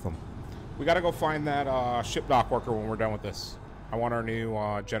don't ask them. We gotta go find that ship dock worker when we're done with this. I want our new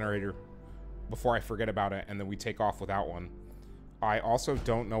generator before I forget about it, and then we take off without one. I also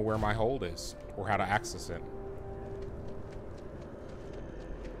don't know where my hold is or how to access it.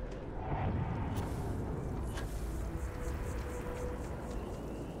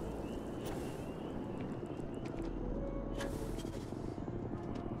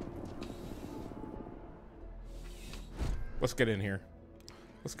 Let's get in here.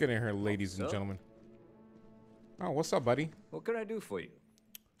 Let's get in here, ladies and gentlemen. Oh, what's up, buddy? What can I do for you?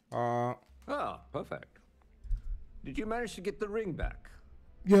 Ah, perfect. Did you manage to get the ring back?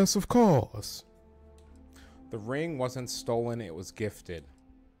 Yes, of course. The ring wasn't stolen, it was gifted.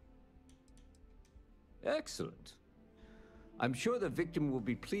 Excellent. I'm sure the victim will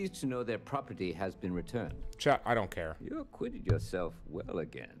be pleased to know their property has been returned. Chat, I don't care. You acquitted yourself well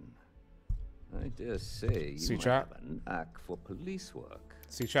again. I dare say you might have a knack for police work.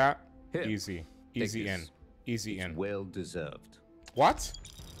 See, chat? Here, easy. Easy in. Easy in. Well deserved. What?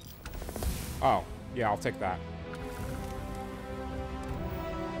 Oh, yeah, I'll take that.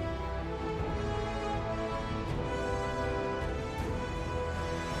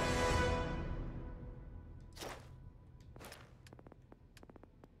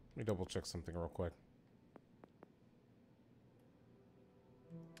 Let me double check something real quick.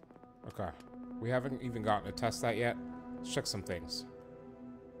 Okay. We haven't even gotten to test that yet. Let's check some things.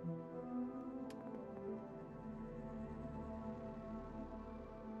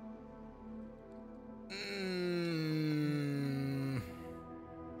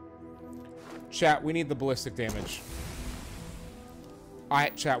 Chat, we need the ballistic damage.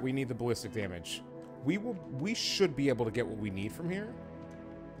 Chat, we need the ballistic damage. We should be able to get what we need from here.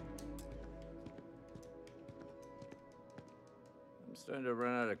 I'm starting to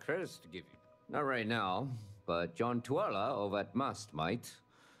run out of credits to give you. Not right now, but John Tuala over at Must might.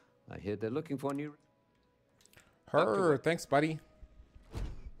 I hear they're looking for a new... Thanks, buddy.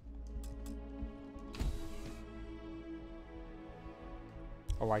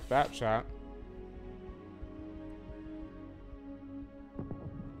 I like that, chat.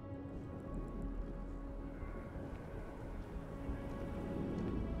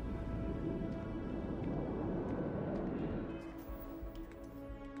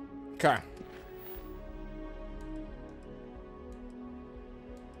 Okay.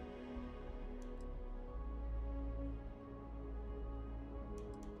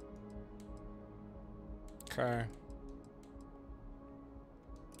 Okay.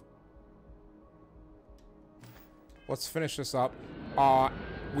 Let's finish this up.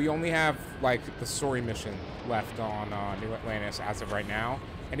 We only have, like, the story mission left on New Atlantis as of right now.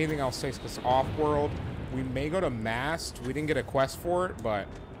 Anything else takes us off-world. We may go to Mast. We didn't get a quest for it, but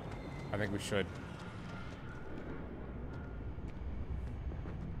I think we should.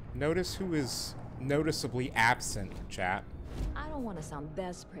 Notice who is noticeably absent, chat. I don't want to sound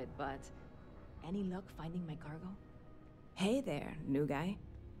desperate, but any luck finding my cargo? Hey there, new guy.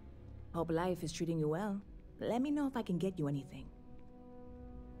 Hope life is treating you well. Let me know if I can get you anything.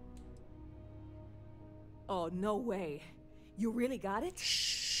 Oh, no way. You really got it?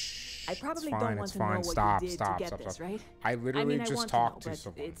 Shh. I probably don't want to know what you did to get this, right? I literally just talked to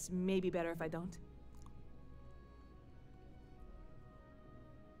someone. It's maybe better if I don't.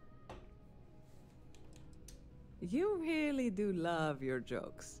 You really do love your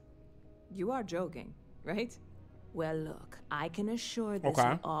jokes. You are joking, right? Well, look, I can assure this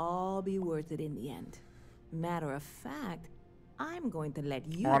will all be worth it in the end. Matter of fact, I'm going to let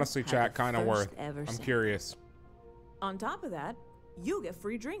you. Honestly, chat, kind of worth. I'm curious. On top of that, you get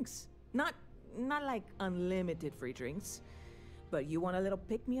free drinks. Not like unlimited free drinks, but you want a little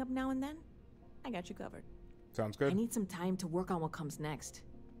pick-me-up now and then? I got you covered. Sounds good. I need some time to work on what comes next.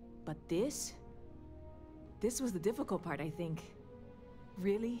 But this was the difficult part, I think.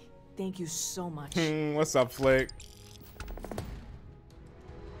 Really? Thank you so much. What's up, Flick?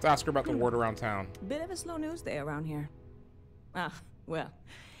 Let's ask her about the ward around town. Bit of a slow news day around here. Ah, well,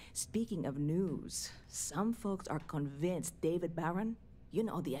 Speaking of news, some folks are convinced David Barron, you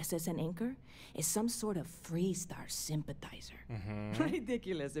know, the SSN anchor, is some sort of Freestar sympathizer.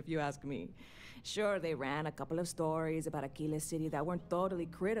 Ridiculous, if you ask me. Sure, they ran a couple of stories about Aquila City that weren't totally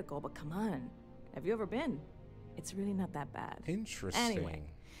critical, but come on. Have you ever been? It's really not that bad. Interesting. Anyway,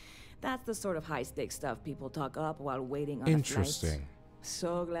 that's the sort of high-stakes stuff people talk up while waiting on a flight. Interesting.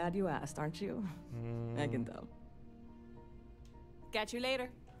 So glad you asked, aren't you? I can tell. Catch you later.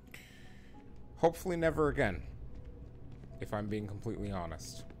 Hopefully never again, if I'm being completely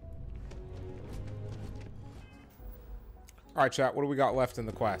honest. All right, chat, what do we got left in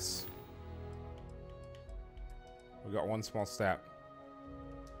the quest? We got one small step.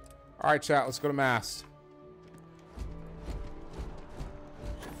 All right, chat, let's go to Mast.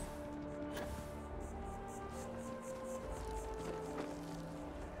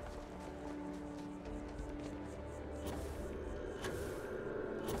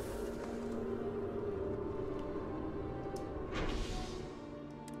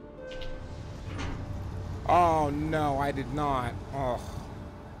 Oh, no, I did not. Oh.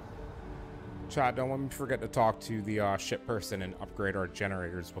 Chat, don't let me forget to talk to the ship person and upgrade our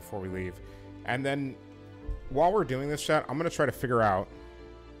generators before we leave. And then, while we're doing this, chat, I'm going to try to figure out...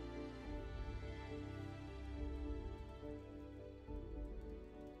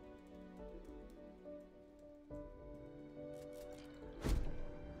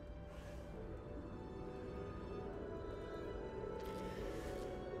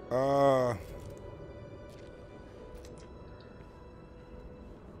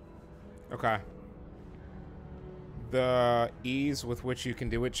 Okay. The ease with which you can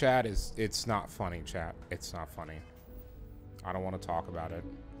do it, chat, it's not funny, chat. It's not funny. I don't want to talk about it.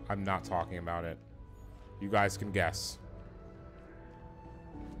 I'm not talking about it. You guys can guess.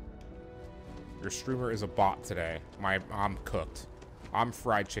 Your streamer is a bot today. I'm cooked. I'm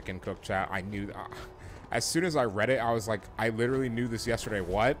fried chicken cooked, chat. I knew that. As soon as I read it, I was like, I literally knew this yesterday.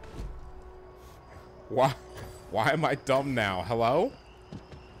 What? Why am I dumb now? Hello?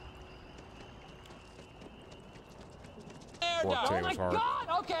 Oh my God!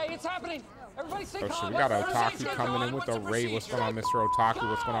 Okay, it's happening. Everybody stay calm. Shit, we got Otaku coming in with a raid. What's going on, Mr. Otaku?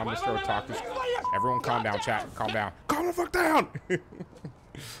 What's going on, Mr. Otaku? Everyone calm down, chat. Calm down. Calm the fuck down!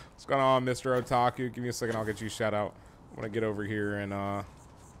 What's going on, Mr. Otaku? Give me a second, I'll get you shout out. I'm gonna get over here and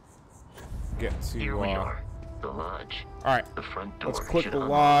get to Here we are, the lodge. Alright, the front door let's click the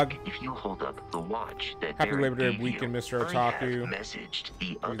log. If you hold up the watch that Happy Labor Day weekend, Mr. Otaku. Messaged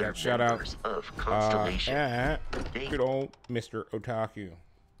the other shout out members of Constellation. Good old Mr. Otaku.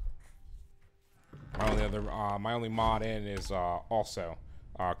 My only mod in is also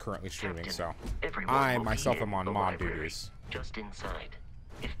currently streaming, so I myself am on mod duties. Just inside.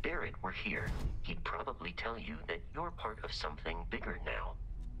 If Barrett were here, he'd probably tell you that you're part of something bigger now,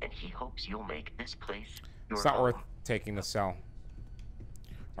 and he hopes you'll make this place your It's not home. worth taking the cell.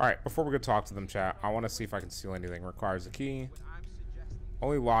 Alright, before we go talk to them, chat, I want to see if I can steal anything. Requires a key.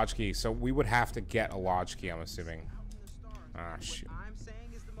 Only lodge key, so we would have to get a lodge key, I'm assuming. Ah, shit. I'm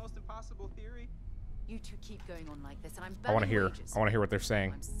saying is the most impossible theory. You two keep going on like this, and I'm I want to hear what they're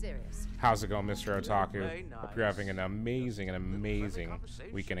saying. I'm serious. How's it going, Mr. Otaku? Hope you're having an amazing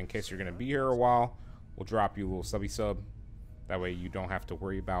weekend. In case you're going to be here a while, we'll drop you a little subby sub. That way you don't have to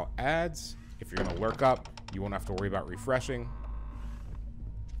worry about ads. If you're going to lurk up, you won't have to worry about refreshing.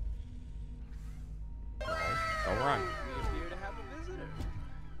 All right.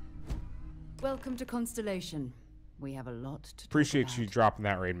 Welcome to Constellation. We have a lot to Appreciate you dropping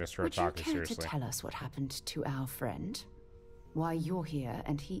that raid, Mr. Would Otaku, you care seriously. to tell us what happened to our friend? Why you're here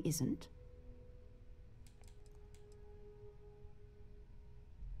and he isn't?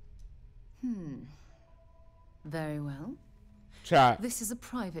 Very well. Chat. This is a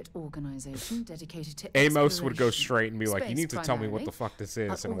private organization dedicated to Amos would go exploration, straight and be like, you space need to tell me what primarily, the fuck this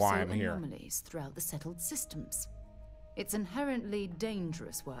but is and why also I'm here. anomalies throughout the settled systems. It's inherently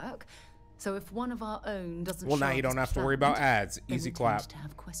dangerous work, so if one of our own doesn't Well, show now up you don't as have to worry about planned, ads. then Easy we clap. tend to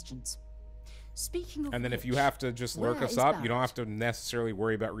have questions. Speaking of And then if you which, have to just lurk where us is up, you don't Barrett? have to necessarily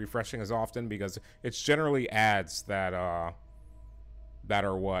worry about refreshing as often because it's generally ads that are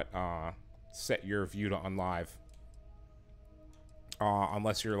what set your view to unlive.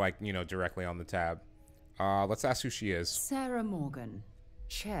 Unless you're like, you know, directly on the tab. Let's ask who she is. Sarah Morgan,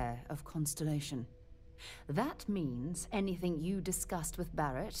 chair of Constellation. That means anything you discussed with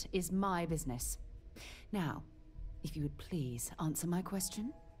Barrett is my business. Now, if you would please answer my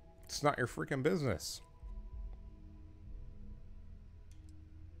question. It's not your freaking business.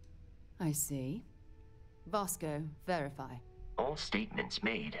 I see. Vasco, verify. All statements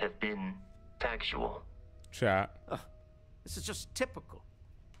made have been factual. Chat. This is just typical.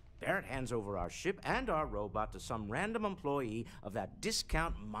 Barrett hands over our ship and our robot to some random employee of that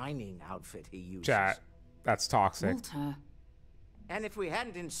discount mining outfit he uses. Chat, that's toxic. Walter. And if we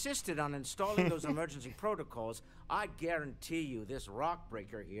hadn't insisted on installing those emergency protocols, I guarantee you this rock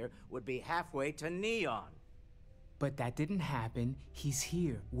breaker here would be halfway to Neon. But that didn't happen. He's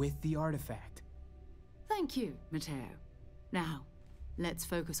here with the artifact. Thank you, Matteo. Now, let's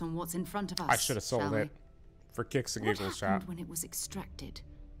focus on what's in front of us. I should have sold it for kicks and giggles, What happened when it was extracted?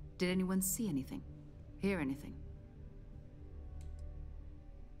 Did anyone see anything? Hear anything?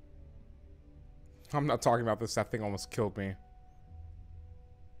 I'm not talking about this. That thing almost killed me.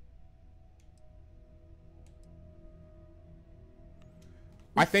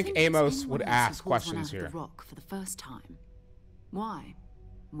 I think Amos would ask questions here. The rock for the first time. Why?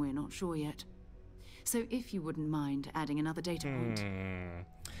 We're not sure yet. So if you wouldn't mind adding another data point.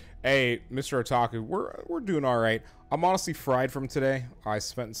 Hey, Mr. Otaku, we're doing all right. I'm honestly fried from today. I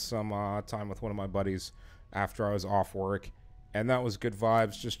spent some time with one of my buddies after I was off work, and that was good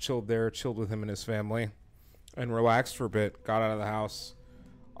vibes. Just chilled there, chilled with him and his family, and relaxed for a bit. Got out of the house,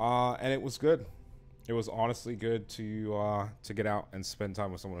 and it was good. It was honestly good to get out and spend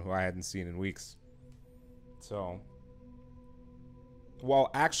time with someone who I hadn't seen in weeks. So, well,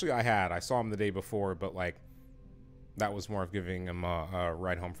 actually, I saw him the day before, but like, that was more of giving him a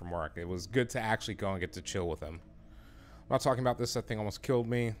ride home from work. It was good to actually go and get to chill with him. I'm not talking about this. That thing almost killed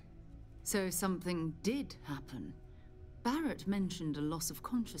me. So something did happen. Barrett mentioned a loss of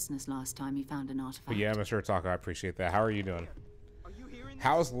consciousness last time he found an artifact. But yeah, Mr. Otaku, I appreciate that. How are you doing?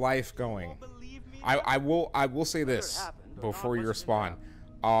 How's life going? I will say this before you respond.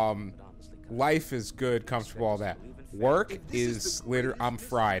 Life is good, comfortable, all that. Work is literally, I'm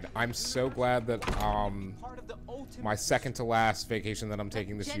fried. I'm so glad that my second to last vacation that I'm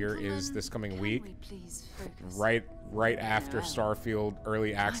taking this year is this coming week, right after Starfield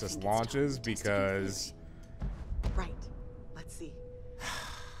early access launches, because let's see.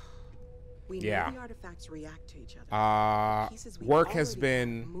 We know the artifacts react to each other. Work has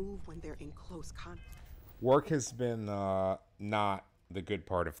been move when they're in close contact. Work has been not the good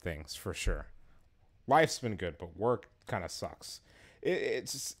part of things, for sure. Life's been good, but work kind of sucks.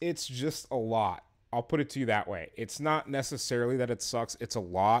 It's just a lot. I'll put it to you that way. It's not necessarily that it sucks. It's a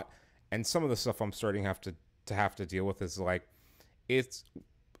lot, and some of the stuff I'm starting to have to deal with is like, it's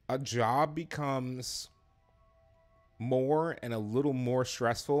a job becomes more and a little more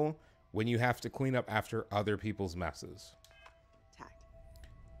stressful when you have to clean up after other people's messes.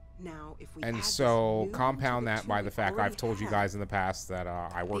 Now, if we and so compound that by the fact I've told you guys in the past that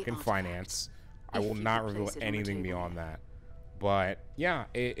I work in finance. I will not reveal anything beyond that. But yeah,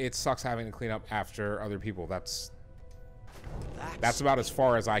 it sucks having to clean up after other people. That's about as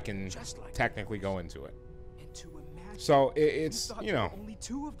far as I can technically go into it. So it's, you know,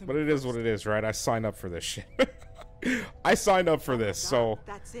 but it is what it is, right? I signed up for this shit. I signed up for this, so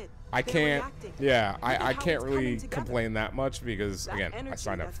I can't. Yeah, I can't really complain that much because again, I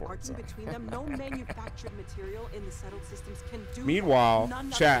signed up for it. So. Meanwhile,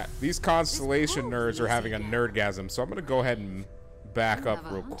 chat, these Constellation nerds are having a nerdgasm, so I'm gonna go ahead and back up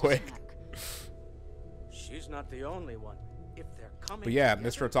real quick. She's not the only one. If they're coming. But yeah,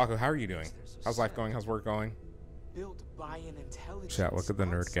 Mr. Otaku, how are you doing? How's life going? How's work going? Chat, look at the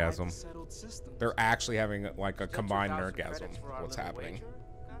nerdgasm. They're actually having like a combined nerdgasm. What's happening?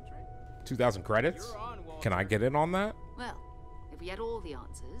 2,000 credits? Can I get in on that? Well, if we had all the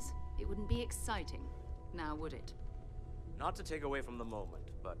answers, it wouldn't be exciting, now would it? Not to take away from the moment,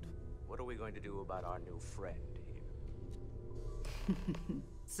 but what are we going to do about our new friend here?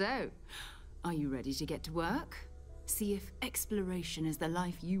 So, are you ready to get to work? See if exploration is the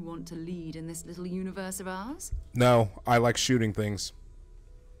life you want to lead in this little universe of ours? No, I like shooting things.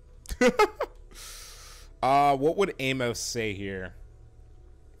 What would Amos say here?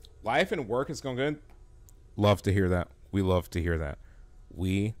 Life and work is going good. Love to hear that. We love to hear that.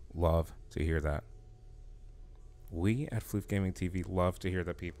 We love to hear that. We at Floof Gaming TV love to hear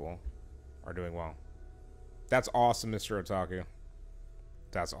that people are doing well. That's awesome, Mr. Otaku.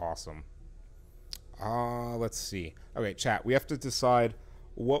 That's awesome. Let's see. Okay, chat. We have to decide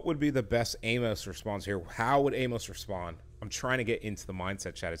what would be the best Amos response here. How would Amos respond? I'm trying to get into the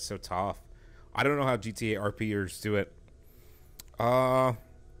mindset, chat. It's so tough. I don't know how GTA RPers do it.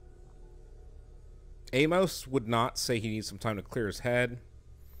 Amos would not say he needs some time to clear his head.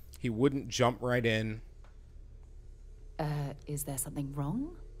 He wouldn't jump right in. Is there something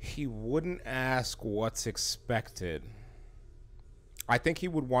wrong? He wouldn't ask what's expected. I think he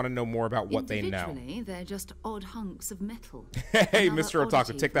would want to know more about what they know. Individually, they're just odd hunks of metal. Hey, Mr.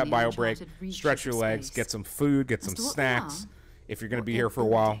 Otaku, take that bio break, stretch your legs, get some food, get some snacks. if you're going to be here for a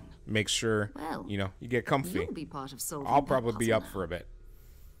while, make sure, well, you know, you get comfy. You'll be part of solving I'll that probably be up puzzle for a bit.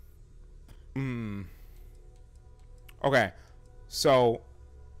 Okay. So,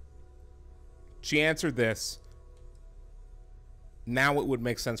 she answered this. Now it would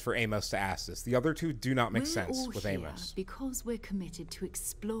make sense for Amos to ask this. The other two do not make sense with Amos. Because we're committed to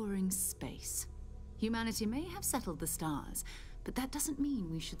exploring space. Humanity may have settled the stars, but that doesn't mean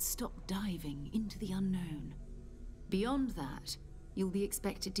we should stop diving into the unknown. Beyond that, you'll be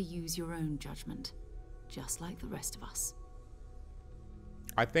expected to use your own judgment, just like the rest of us.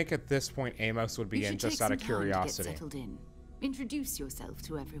 I think at this point Amos would be in just out of curiosity. Get settled in. Introduce yourself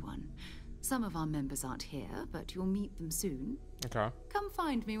to everyone. Some of our members aren't here, but you'll meet them soon. Okay. Come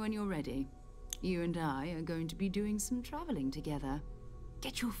find me when you're ready. You and I are going to be doing some traveling together.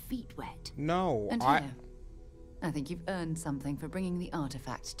 Get your feet wet. No, and here, I think you've earned something for bringing the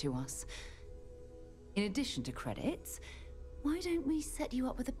artifact to us. In addition to credits, why don't we set you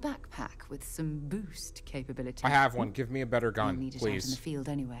up with a backpack with some boost capability? I have one. Give me a better gun, need it please. Out in the field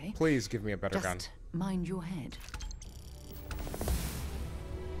anyway. Please give me a better gun. Just mind your head.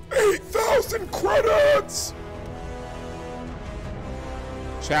 8,000 credits!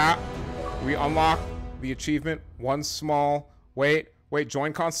 Chat, we unlock the achievement. One small... Wait,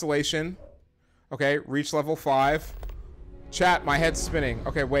 join Constellation. Okay, reach level 5. Chat, my head's spinning.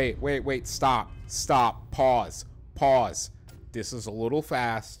 Okay, wait, stop. Pause. This is a little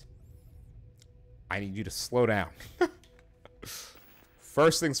fast. I need you to slow down.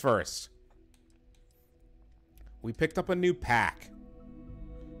 First things first. We picked up a new pack.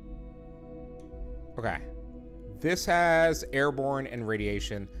 Okay. This has airborne and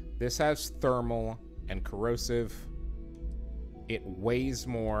radiation. This has thermal and corrosive. It weighs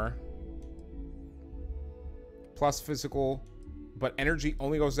more. Plus physical. But energy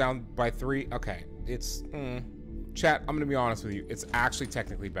only goes down by 3. Okay. It's... Chat, I'm going to be honest with you. It's actually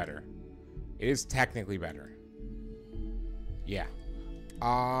technically better. It is technically better. Yeah.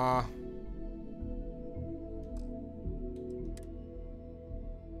 I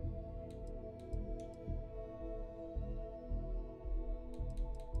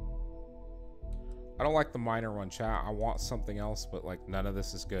don't like the minor one, chat. I want something else, but like none of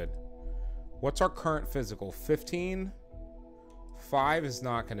this is good. What's our current physical? 15? 5 is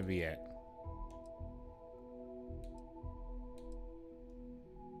not going to be it.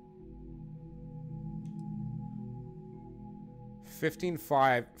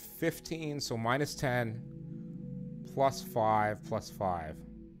 $15, so minus 10, plus 5, plus 5.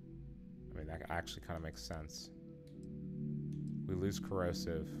 I mean, that actually kind of makes sense. We lose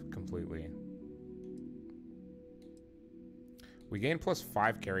corrosive completely. We gain plus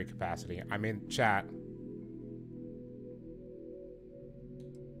 5 carry capacity. I mean, chat.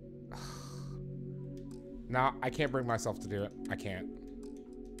 Nah, I can't bring myself to do it. I can't.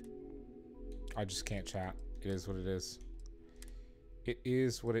 I just can't, chat. It is what it is. It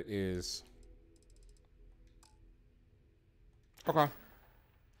is what it is. Okay.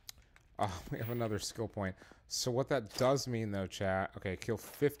 We have another skill point. So what that does mean, though, chat... Okay, kill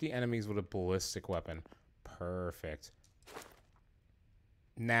 50 enemies with a ballistic weapon. Perfect.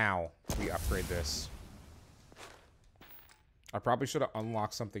 Now, we upgrade this. I probably should have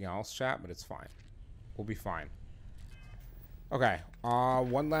unlocked something else, chat, but it's fine. We'll be fine. Okay,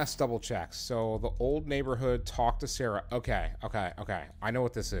 one last double check. So, the old neighborhood, talk to Sarah. Okay. I know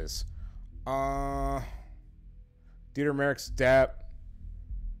what this is. Dieter Merrick's Dep.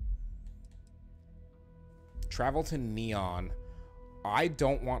 Travel to Neon. I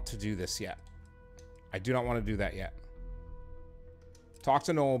don't want to do this yet. I do not want to do that yet. Talk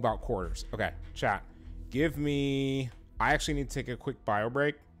to Noel about quarters. Okay, chat. Give me... I actually need to take a quick bio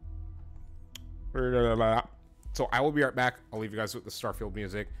break. So I will be right back. I'll leave you guys with the Starfield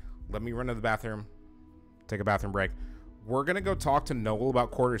music. Let me run to the bathroom. Take a bathroom break. We're going to go talk to Noel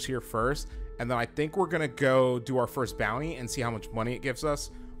about quarters here first. And then I think we're going to go do our first bounty and see how much money it gives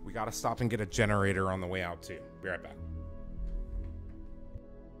us. We got to stop and get a generator on the way out too. Be right back.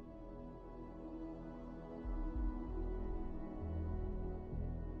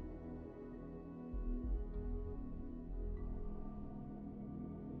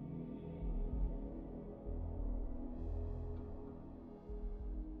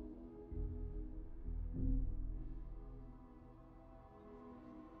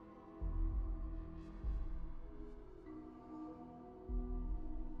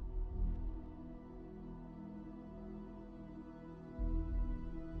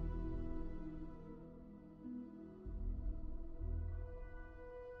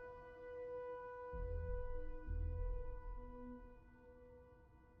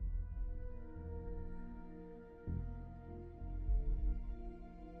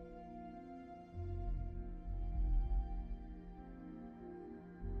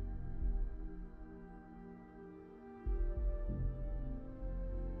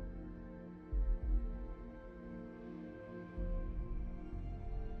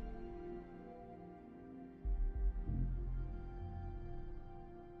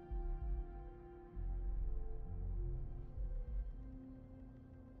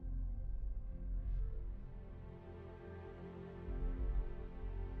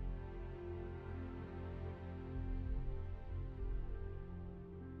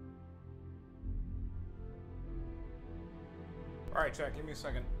 All right, chat. Give me a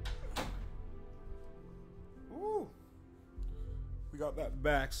second. Ooh. We got that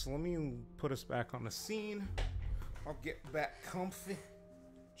back, so let me put us back on the scene. I'll get back comfy.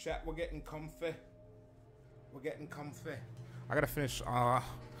 Chat, we're getting comfy. We're getting comfy. I gotta finish the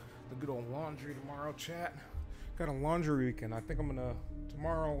good old laundry tomorrow, chat. Got a laundry weekend. I think I'm gonna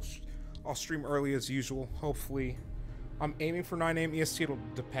tomorrow. I'll stream early as usual. Hopefully, I'm aiming for 9 a.m. EST. It'll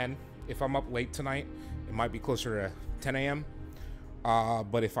depend. If I'm up late tonight, it might be closer to 10 a.m.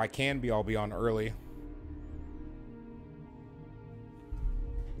 But if I can be, I'll be on early.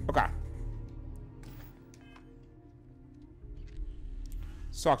 Okay.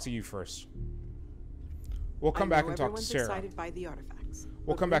 Let's talk to you first. We'll come back and talk to Sarah. Excited by the artifacts,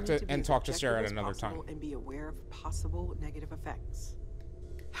 we'll come back to and talk to Sarah at another time. And be aware of possible negative effects.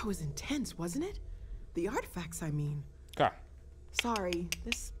 That was intense, wasn't it? The artifacts, I mean. Okay. Sorry,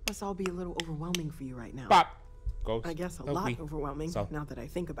 this must all be a little overwhelming for you right now. Pop. Ghost. I guess a lot overwhelming, now that I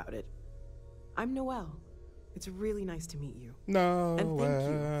think about it. I'm Noelle. It's really nice to meet you. No, and thank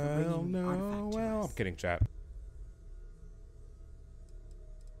you for bringing the artifact to us. I'm kidding, chat.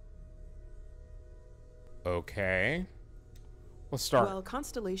 Okay. Let's start. Well,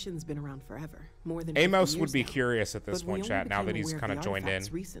 Constellation's been around forever, more than Amos 50 would be years now. curious at this point, chat, now that he's kind of joined in.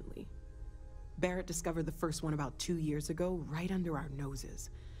 Recently. Barrett discovered the first one about 2 years ago, right under our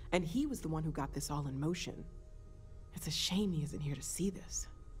noses. And he was the one who got this all in motion. It's a shame he isn't here to see this.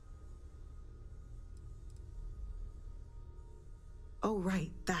 Oh,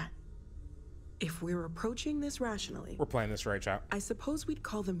 right, that. If we're approaching this rationally... We're playing this right, chat. I suppose we'd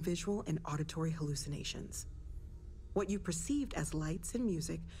call them visual and auditory hallucinations. What you perceived as lights and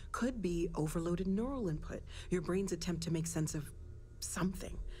music could be overloaded neural input, your brain's attempt to make sense of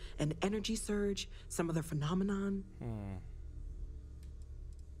something. An energy surge, some other phenomenon.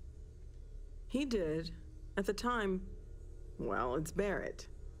 He did. At the time, well, it's Barrett.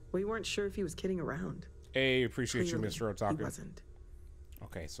 We weren't sure if he was kidding around. Hey, appreciate you, Mr. Otaku. He wasn't.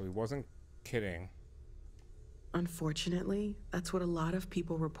 Okay, so he wasn't kidding. Unfortunately, that's what a lot of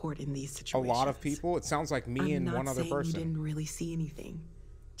people report in these situations. A lot of people? It sounds like me and one other person. You didn't really see anything.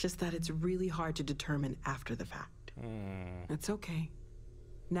 Just that it's really hard to determine after the fact. It's okay.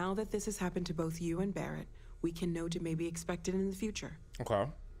 Now that this has happened to both you and Barrett, we can know to maybe expect it in the future. Okay.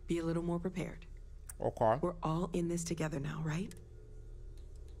 Be a little more prepared. Okay. We're all in this together now, right?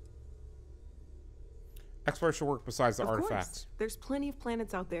 Exploration work besides the Of artifacts. course. There's plenty of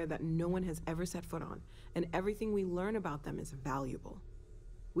planets out there that no one has ever set foot on, and everything we learn about them is valuable.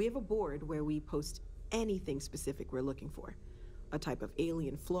 We have a board where we post anything specific we're looking for. A type of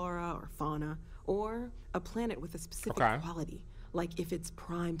alien flora or fauna, or a planet with a specific quality, like if it's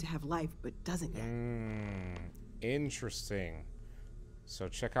primed to have life but doesn't yet. Interesting. So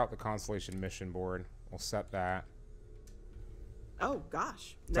check out the Constellation mission board. We'll set that. Oh,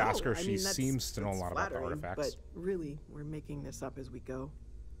 gosh. To ask her if she seems to know a lot about the artifacts. But really, we're making this up as we go.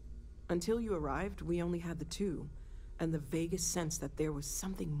 Until you arrived, we only had the two, and the vaguest sense that there was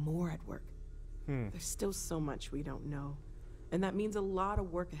something more at work. There's still so much we don't know, and that means a lot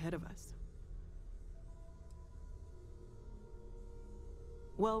of work ahead of us.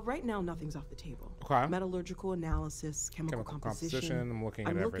 Well, right now, nothing's off the table. Okay. Metallurgical analysis, chemical composition. I'm looking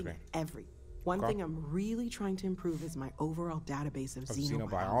at everything. One thing I'm really trying to improve is my overall database of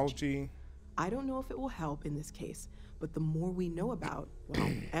xenobiology. I don't know if it will help in this case, but the more we know about,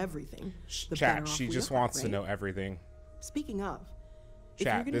 well, everything, the Chat, she just wants to know everything. Speaking of,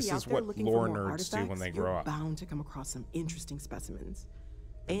 Chat, this is what lore nerds do when they grow up. You're bound to come across some interesting specimens.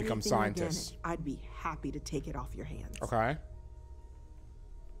 They become scientists. Organic, I'd be happy to take it off your hands. Okay.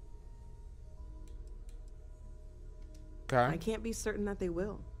 I can't be certain that they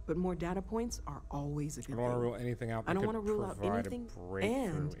will, but more data points are always a good thing. I don't want to rule anything out. I don't want to rule out anything,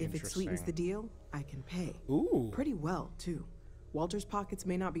 and if it sweetens the deal, I can pay. Ooh. Pretty well, too. Walter's pockets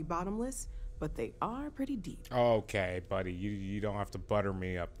may not be bottomless, but they are pretty deep. Okay, buddy, you don't have to butter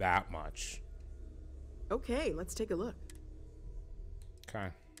me up that much. Okay, let's take a look. Okay.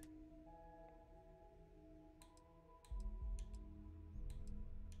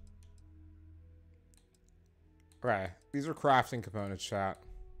 Right. These are crafting components, chat.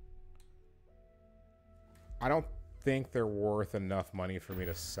 I don't think they're worth enough money for me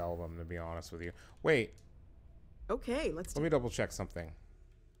to sell them, to be honest with you. Wait. Okay, let me double check something. What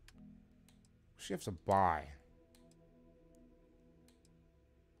does she have to buy?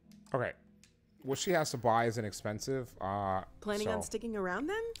 Okay. What she has to buy is inexpensive. Planning on sticking around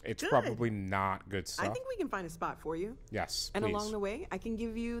then? It's probably not good stuff. I think we can find a spot for you. Yes, And please. along the way, I can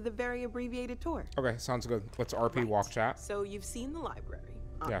give you the very abbreviated tour. Okay, sounds good. Let's RP walk chat. So you've seen the library,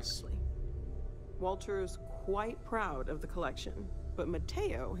 obviously. Yes. Walter's quite proud of the collection, but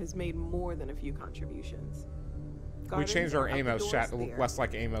Mateo has made more than a few contributions. We changed our Amos chat to look less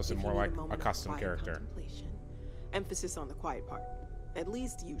like Amos and more like a custom character. Emphasis on the quiet part, at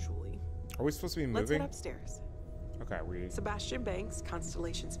least usually. Are we supposed to be moving? Let's head upstairs. Okay, we. Sebastian Banks,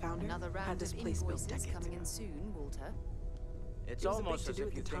 Constellation's founder, had this place built decades coming ago. in soon, Walter. It's It was a big almost as to-do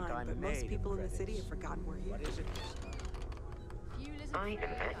if at you the think time, I'm but made most people of in the city credits. have forgotten we're here. What is it this time? I am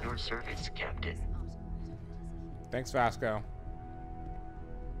at your service, Captain. Thanks, Vasco.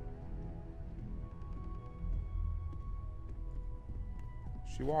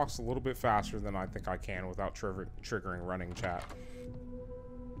 She walks a little bit faster than I think I can without triggering running chat.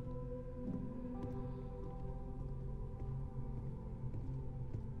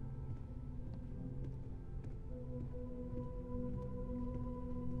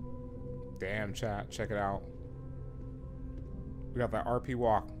 Damn, chat. Check it out. We got that RP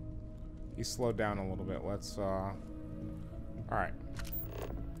walk. He slowed down a little bit. Let's, alright.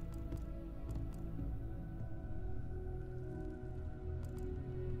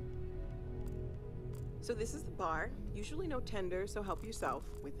 So this is the bar. Usually no tender, so help yourself.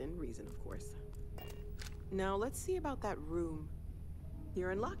 Within reason, of course. Now let's see about that room.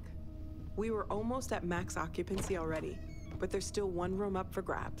 You're in luck. We were almost at max occupancy already, but there's still one room up for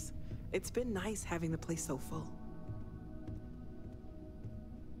grabs. It's been nice having the place so full.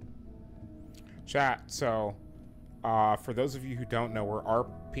 Chat, so for those of you who don't know, we're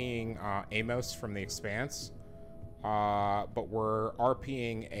RPing Amos from The Expanse, but we're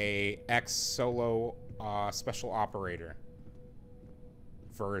RPing a ex-solo special operator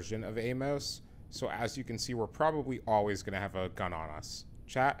version of Amos. So as you can see, we're probably always going to have a gun on us.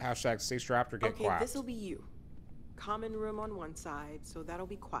 Chat, hashtag stay strapped or get Okay, clapped. this'll be you. Common room on one side, so that'll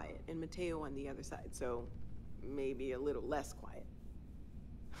be quiet, and Mateo on the other side, so maybe a little less quiet.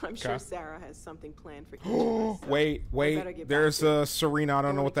 I'm sure Sarah has something planned for each of us. So Wait, there's a Serena. I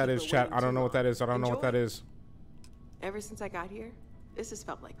don't know what that is, chat. I don't know what that is. I don't know what that is. Ever since I got here, this has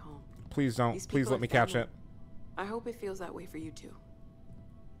felt like home. Please don't. These Please people let are me catch family. it. I hope it feels that way for you too.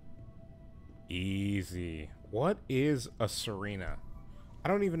 Easy. What is a Serena? I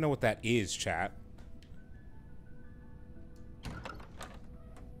don't even know what that is, chat.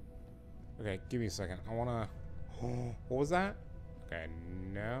 Okay, give me a second. I wanna... What was that? Okay,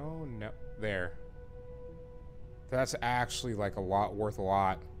 no. There. That's actually like a lot, worth a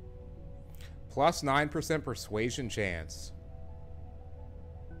lot. Plus 9% persuasion chance.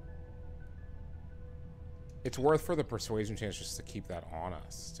 It's worth for the persuasion chance just to keep that on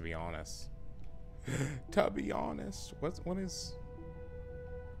us, to be honest. To be honest. What is...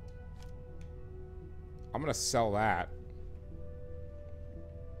 I'm gonna sell that.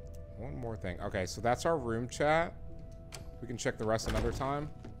 One more thing. Okay, so that's our room, chat. We can check the rest another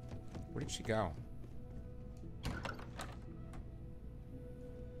time. Where did she go?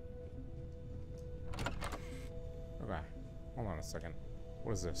 Okay. Hold on a second.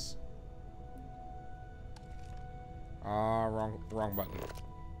 What is this? Wrong button.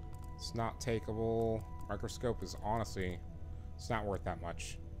 It's not takeable. Microscope is honestly, it's not worth that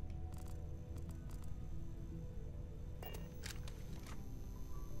much.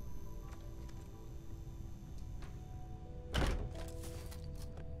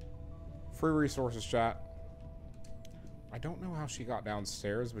 Free resources, chat. I don't know how she got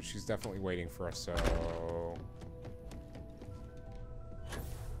downstairs, but she's definitely waiting for us, so...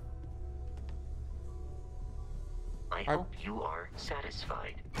 I hope you are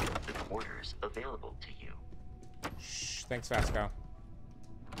satisfied with the quarters available to you. Shh, thanks, Vasco.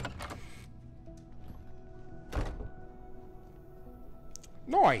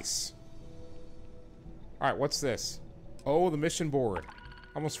 Nice! Alright, what's this? Oh, the mission board.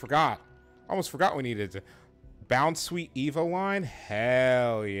 Almost forgot. Almost forgot we needed to. Bound Sweet Evo line?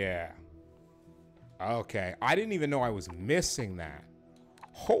 Hell yeah. Okay, I didn't even know I was missing that.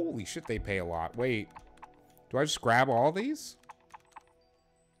 Holy shit, they pay a lot. Wait, do I just grab all these?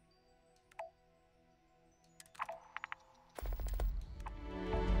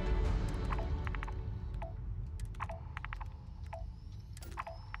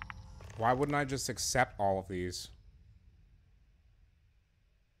 Why wouldn't I just accept all of these?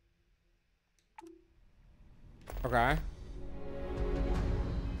 Okay.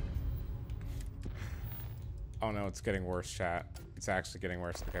 Oh no, it's getting worse, chat. It's actually getting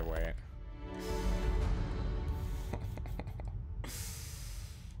worse. Okay, wait.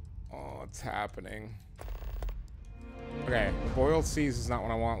 Oh, it's happening. Okay, boiled seas is not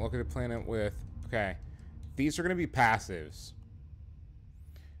what I want. Look at the planet with... Okay. These are going to be passives.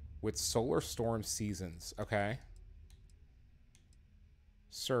 With solar storm seasons. Okay.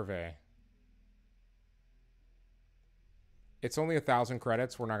 Survey. It's only 1,000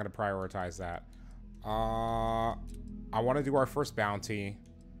 credits. We're not going to prioritize that. I want to do our first bounty.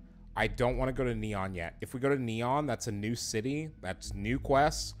 I don't want to go to Neon yet. If we go to Neon, that's a new city. That's new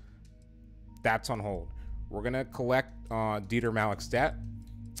quests. That's on hold. We're going to collect Dieter Malik's debt.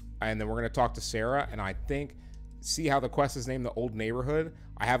 And then we're going to talk to Sarah. And I think, see how the quest is named The Old Neighborhood?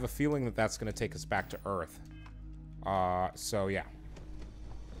 I have a feeling that that's going to take us back to Earth. So, yeah.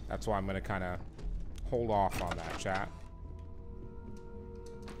 That's why I'm going to kind of hold off on that, chat.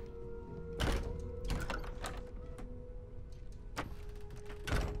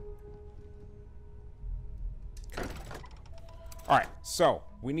 All right, so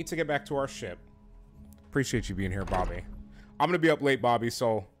we need to get back to our ship. Appreciate you being here, Bobby. I'm gonna be up late, Bobby.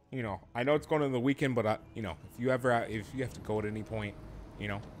 So you know, I know it's going into the weekend, but you know, if you have to go at any point, you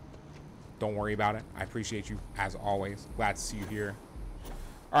know, don't worry about it. I appreciate you as always. Glad to see you here.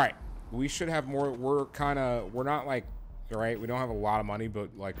 All right, we should have more. We're not like, all right, we don't have a lot of money, but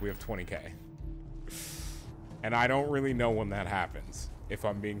like we have 20K, and I don't really know when that happens. If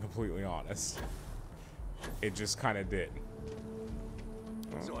I'm being completely honest, it just kind of did.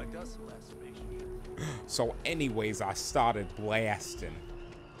 So I done some masturbation. So anyways, I started blasting.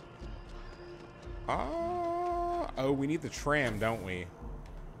 Oh, we need the tram, don't we?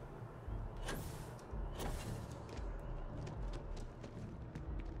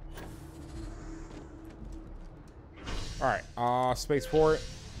 Alright, spaceport.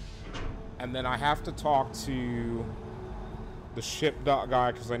 And then I have to talk to the ship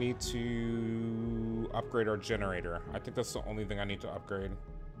guy because I need to upgrade our generator. I think that's the only thing I need to upgrade.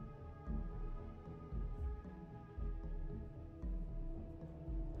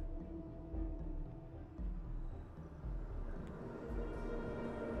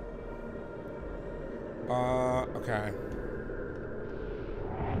 Okay.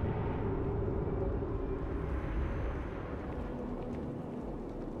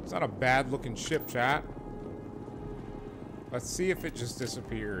 It's not a bad looking ship, chat. Let's see if it just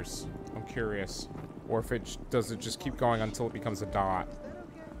disappears. I'm curious. Or if it does it just keep going until it becomes a dot.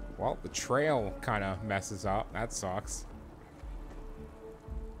 Well, the trail kind of messes up. That sucks.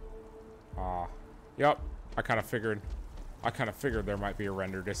 Yep. I kind of figured there might be a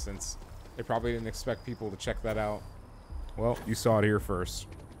render distance. They probably didn't expect people to check that out. Well, you saw it here first.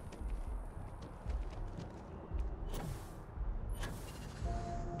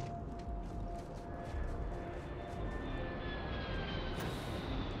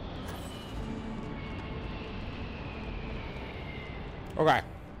 Okay,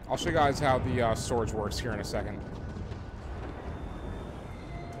 I'll show you guys how the storage works here in a second.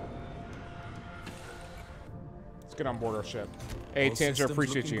 Let's get on board our ship. Hey, Tanzer,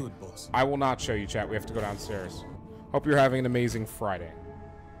 appreciate you. Good, I will not show you, chat. We have to go downstairs. Hope you're having an amazing Friday.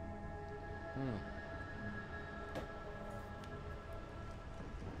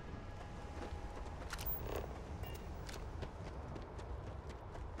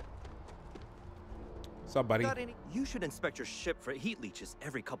 What's up, buddy? You should inspect your ship for heat leeches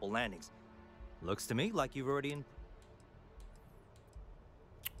every couple landings. Looks to me like you've already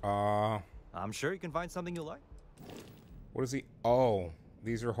I'm sure you can find something you like. What is he? Oh,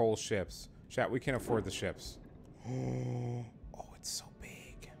 these are whole ships. Chat, we can't afford the ships. Oh, it's so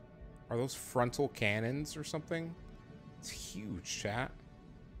big. Are those frontal cannons or something? It's huge, chat.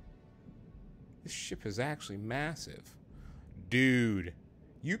 This ship is actually massive. Dude.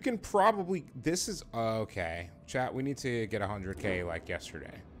 You can probably... This is... okay. Chat, we need to get 100K like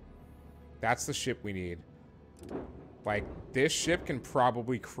yesterday. That's the ship we need. Like, this ship can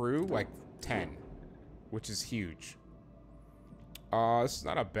probably crew like 10. Which is huge. This is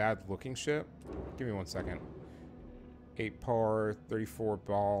not a bad looking ship. Give me 1 second. 8 power, 34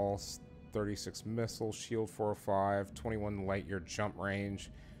 balls, 36 missiles, shield 405, 21 light year jump range.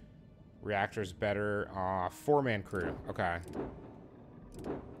 Reactors better. 4-man crew. Okay.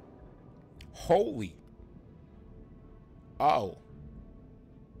 Holy. Oh.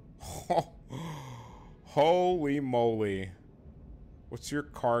 Holy moly. What's your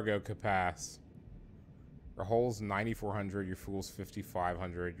cargo capacity? Your hull's 9,400. Your fuel's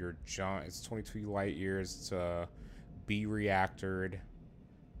 5,500. Your jump is 22 light years to be reactored.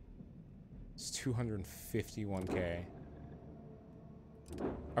 It's 251K.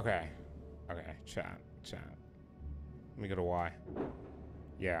 Okay. Okay. Chat. Let me go to Y.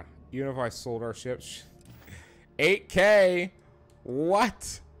 Yeah. Even if I sold our ships. 8K?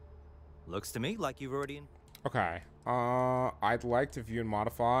 What? Looks to me like you've already... Okay. I'd like to view and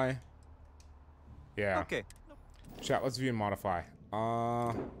modify. Yeah. Okay. Chat, let's view and modify.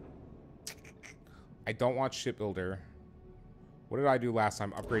 I don't want shipbuilder. What did I do last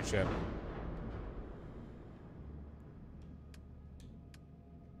time? Upgrade ship.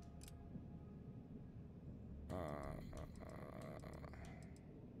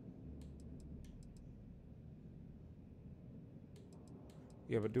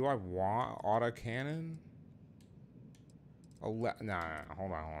 Yeah, but do I want autocannon? Nah,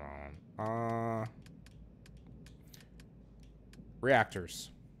 hold on.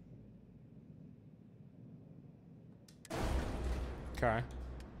 Reactors. Okay.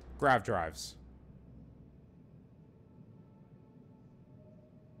 Grav drives.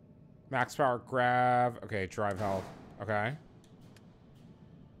 Max power grav. Okay, drive health. Okay.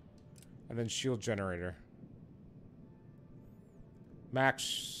 And then shield generator.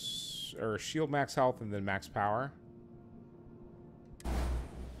 Max, or shield max health and then max power.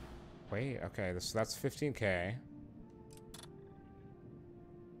 Wait, okay, so that's 15k.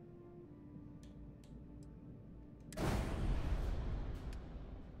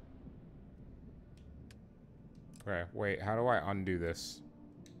 Okay, wait, how do I undo this?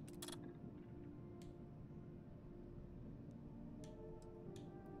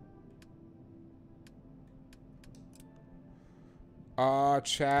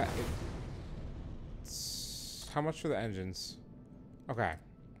 Chat. How much for the engines? Okay.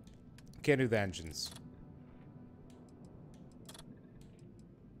 Can't do the engines.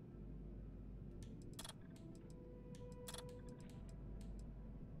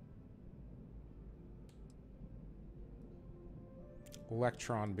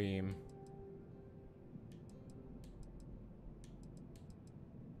 Electron beam.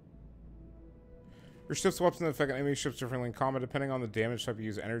 Your ship's weapons affect enemy ships differently in combat depending on the damage type you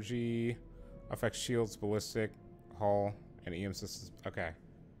use. Energy affects shields, ballistic, hull, and EM systems. Okay.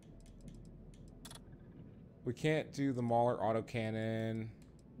 We can't do the Mauler autocannon.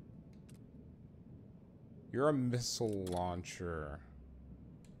 You're a missile launcher.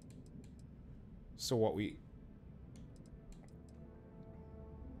 So what we...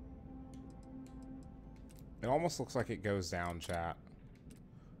 It almost looks like it goes down, chat.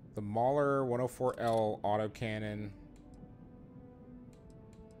 The Mauler 104L autocannon.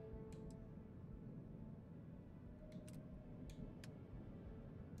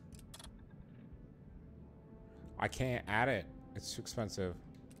 I can't add it. It's too expensive.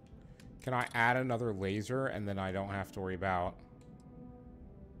 Can I add another laser and then I don't have to worry about...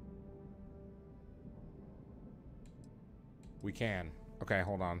 We can. Okay,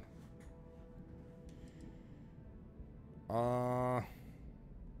 hold on.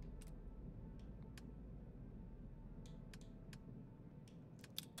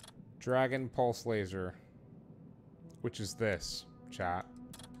 Dragon Pulse Laser. Which is this, chat.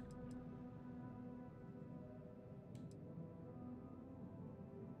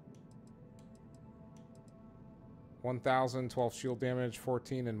 $1,000, 12 shield damage,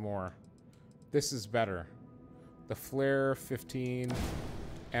 14 and more. This is better. The Flare 15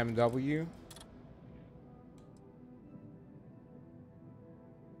 MW.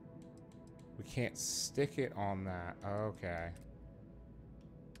 We can't stick it on that. Okay.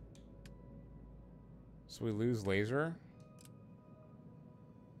 So we lose laser.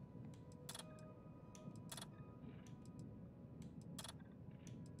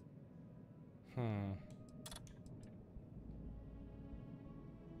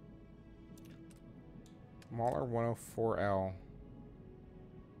 Mauler 104L.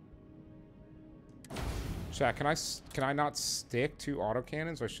 Chat, can I not stick two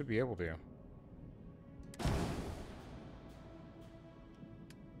autocannons? I should be able to.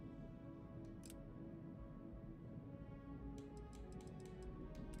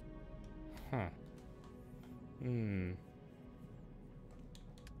 Huh.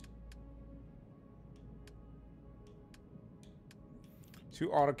 Two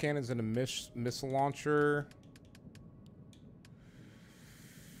autocannons and a missile launcher.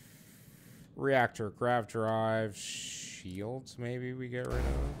 Reactor, grav drive, shields maybe we get rid of.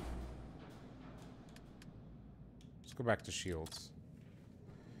 Let's go back to shields.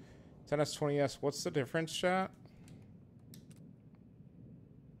 10S, 20S, what's the difference, chat?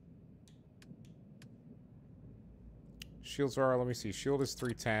 Shields are, let me see, shield is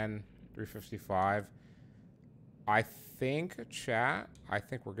 310, 355. I think, chat, I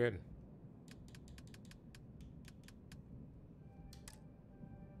think we're good.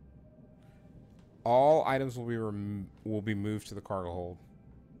 All items will be moved to the cargo hold.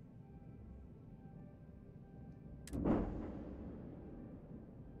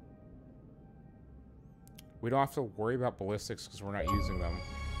 We don't have to worry about ballistics because we're not using them.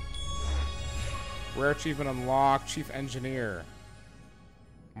 Rare achievement unlocked. Chief engineer.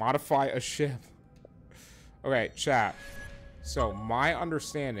 Modify a ship. Okay, chat. So my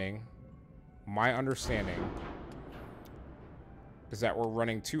understanding is that we're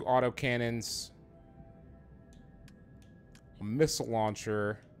running two autocannons, a missile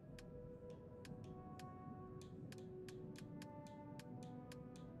launcher,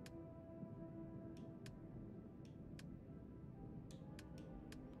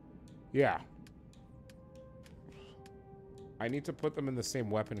 Yeah. I need to put them in the same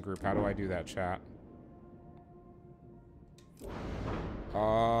weapon group. How do I do that, chat?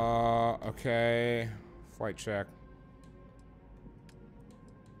 Okay. Flight check.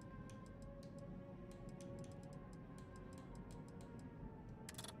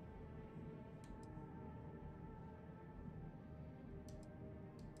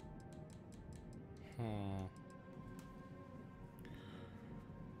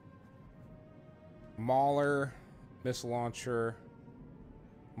 Mauler, missile launcher,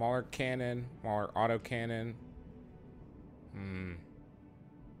 Mauler cannon, Mauler autocannon.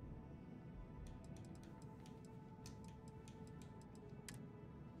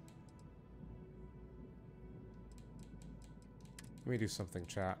 Let me do something,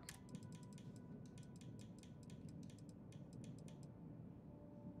 chat.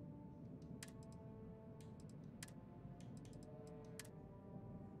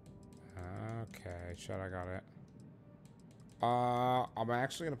 Okay, chat, I got it. I'm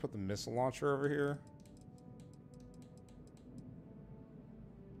actually gonna put the missile launcher over here.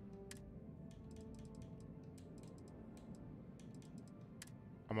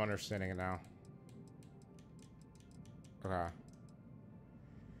 I'm understanding it now. Okay.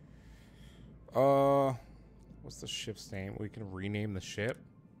 What's the ship's name? We can rename the ship.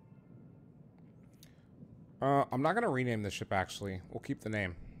 I'm not gonna rename the ship, actually. We'll keep the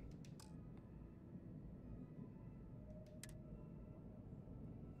name.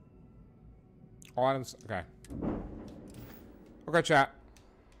 All items, okay. Okay, chat.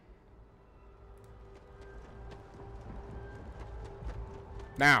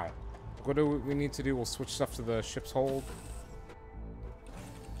 Now, what do we need to do? We'll switch stuff to the ship's hold.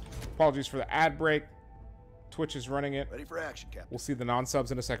 Apologies for the ad break. Twitch is running it. Ready for action, Captain. We'll see the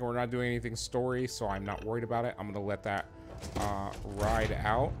non-subs in a second. We're not doing anything story, so I'm not worried about it. I'm going to let that ride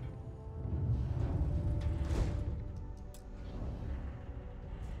out.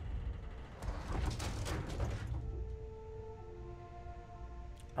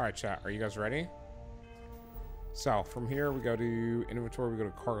 All right, chat. Are you guys ready? So, from here, we go to inventory. We go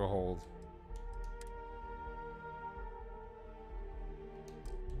to cargo hold.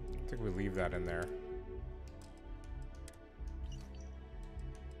 I think we leave that in there.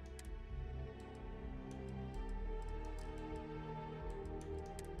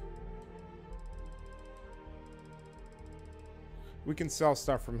 We can sell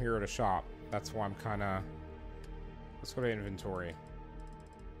stuff from here at a shop. That's why I'm kind of... Let's go to inventory.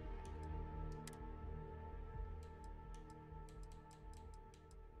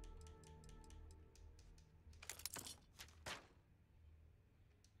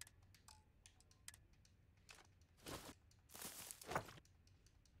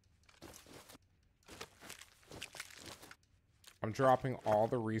 I'm dropping all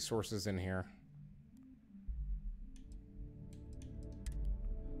the resources in here.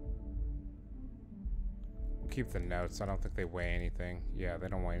 Keep the notes. I don't think they weigh anything. Yeah, they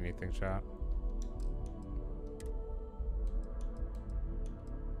don't weigh anything, chat.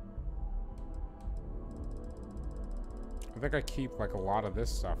 I think I keep like a lot of this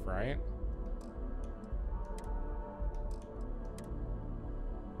stuff, right?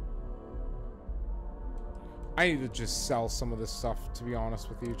 I need to just sell some of this stuff, to be honest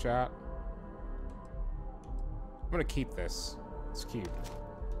with you, chat. I'm gonna keep this. It's cute.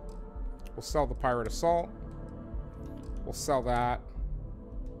 We'll sell the Pirate Assault. We'll sell that.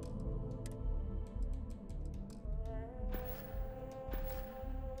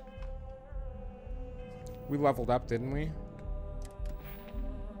 We leveled up, didn't we?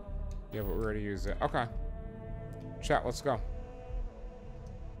 Yeah, but we already used it. Okay. Chat, let's go.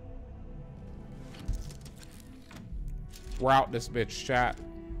 We're out this bitch, chat.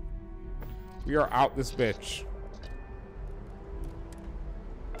 We are out this bitch.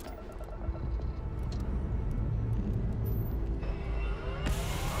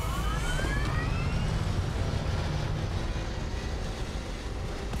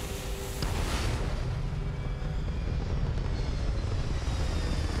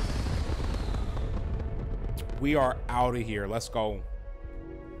 We are out of here. Let's go.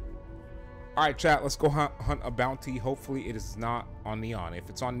 All right, chat. Let's go hunt a bounty. Hopefully, it is not on Neon. If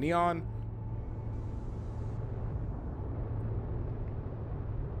it's on Neon,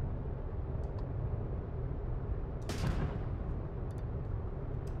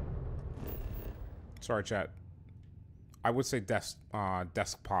 sorry, chat. I would say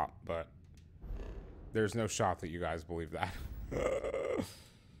desktop, but there's no shot that you guys believe that.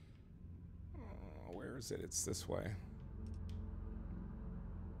 Where is it? It's this way.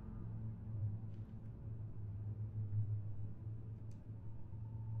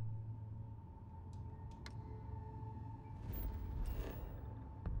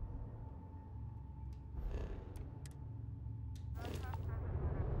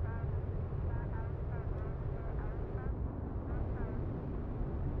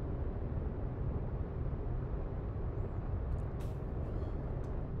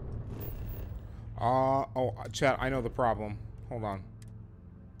 Oh, chat, I know the problem. Hold on.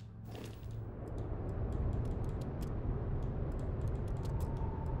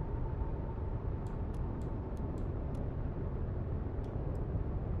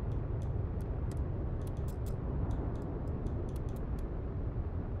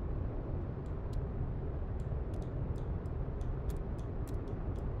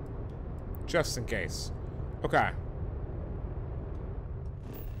 Just in case. Okay.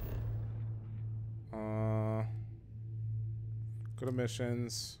 Go to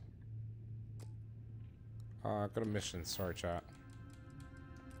missions. Go to missions. Sorry, chat.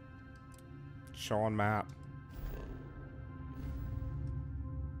 Show on map.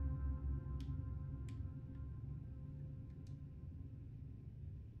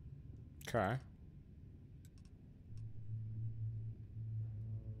 Okay.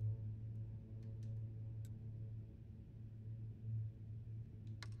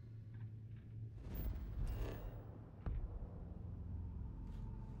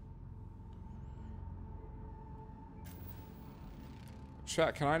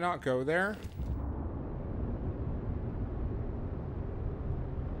 Chat, can I not go there?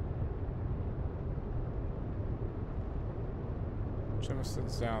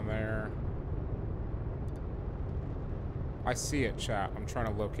 Jamison's down there. I see it, chat. I'm trying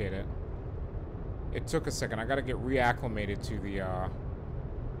to locate it. It took a second. I gotta get reacclimated to the,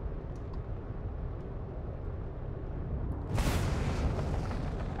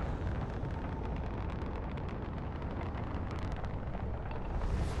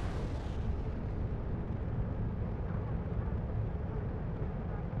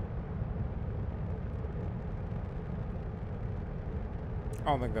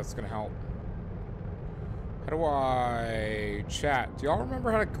 I don't think that's gonna help. How do I chat? Do y'all remember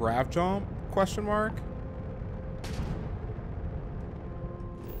how to grav jump? Question mark.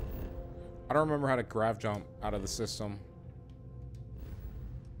 I don't remember how to grav jump out of the system.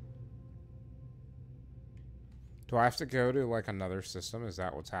 Do I have to go to like another system? Is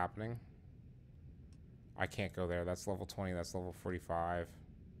that what's happening? I can't go there. That's level 20. That's level 45.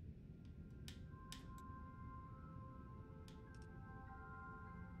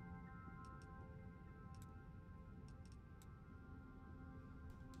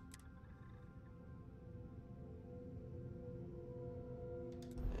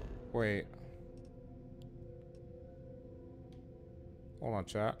 Wait. Hold on,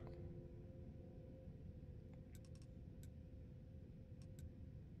 chat.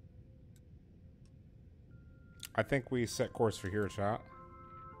 I think we set course for here, chat.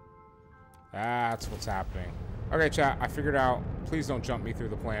 That's what's happening. Okay, chat, I figured out. Please don't jump me through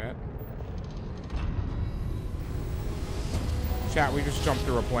the planet. Chat, we just jumped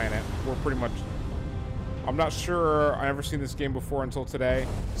through a planet. We're pretty much... I'm not sure. I've never seen this game before until today.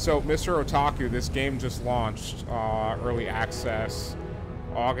 So, Mr. Otaku, this game just launched early access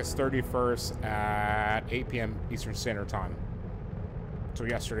August 31st at 8 p.m. Eastern Standard Time. So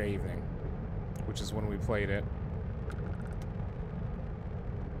yesterday evening, which is when we played it.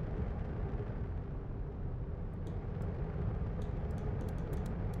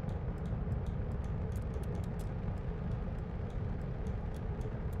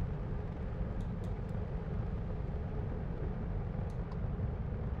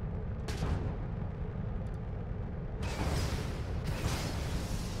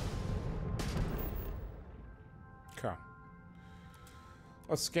 Okay.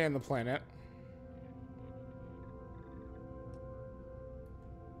 Let's scan the planet.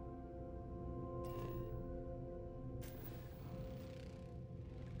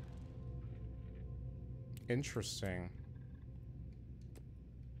 Interesting.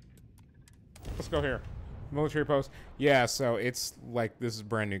 Let's go here. Military post. Yeah, so it's like, this is a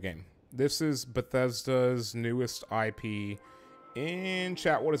brand new game. This is Bethesda's newest IP in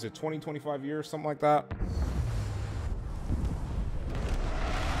chat. What is it? 20, 25 years? Something like that.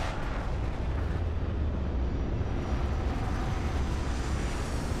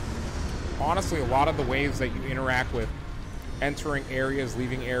 Honestly, a lot of the ways that you interact with entering areas,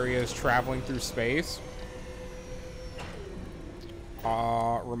 leaving areas, traveling through space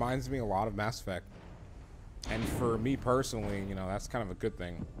reminds me a lot of Mass Effect. And for me personally, you know, that's kind of a good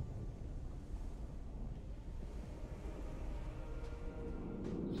thing.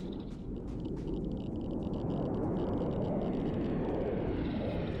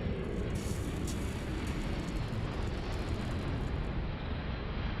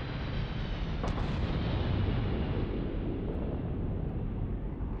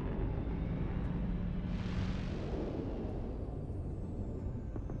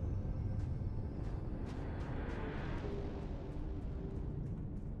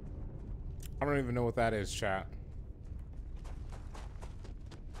 I don't even know what that is, chat.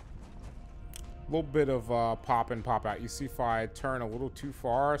 A little bit of pop in, pop out. You see if I turn a little too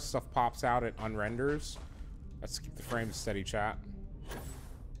far, stuff pops out, it unrenders. Let's keep the frames steady, chat.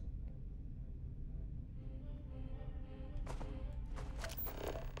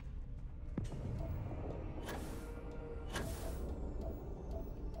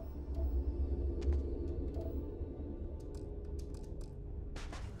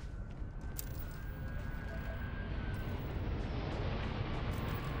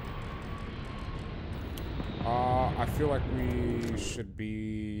 I feel like we should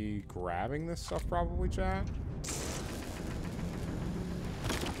be grabbing this stuff probably, chat.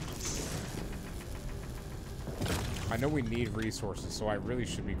 I know we need resources, so I really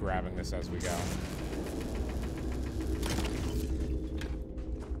should be grabbing this as we go.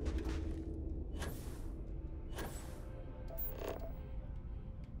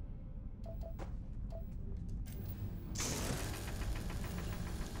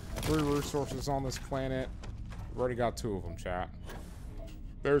 Three resources on this planet. We've already got 2 of them, chat.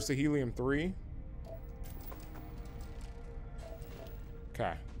 There's the helium-3.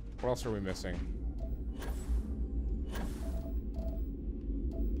 Okay. What else are we missing?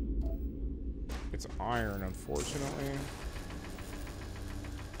 It's iron, unfortunately.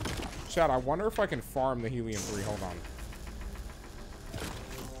 Chat, I wonder if I can farm the helium-3. Hold on.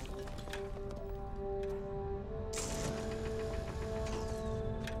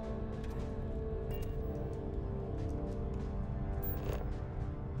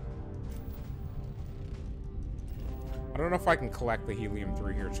 I don't know if I can collect the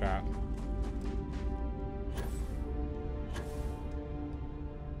helium-3 here, chat.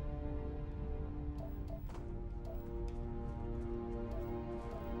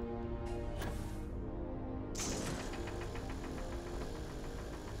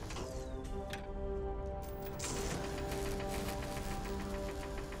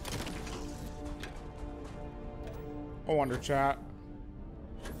 I wonder, chat.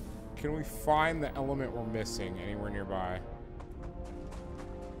 Can we find the element we're missing anywhere nearby?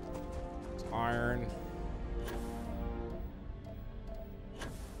 It's iron.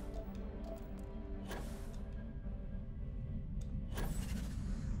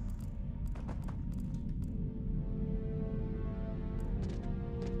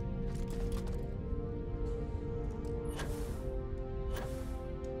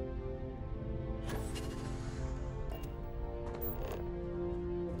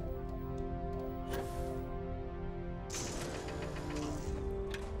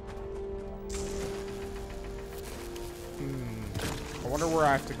 I wonder where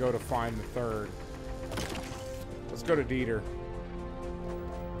I have to go to find the third. Let's go to Dieter.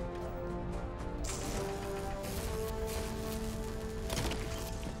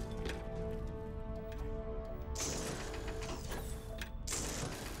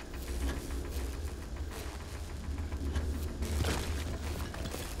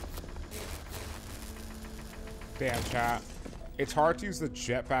 Damn, chat. It's hard to use the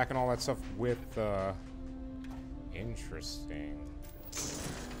jetpack and all that stuff with the... Interesting.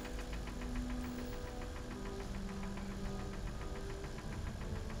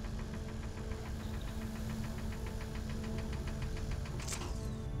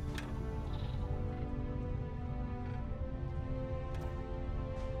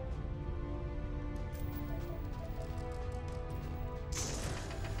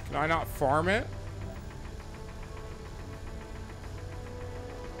 Can I not farm it?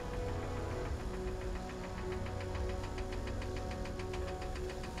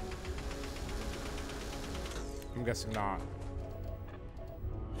 I'm guessing not.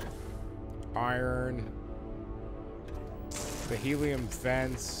 Iron. The helium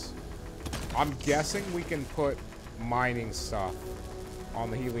vents. I'm guessing we can put mining stuff on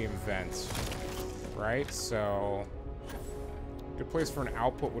the helium vents. Right? So... good place for an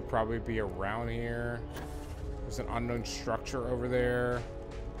output would probably be around here. There's an unknown structure over there.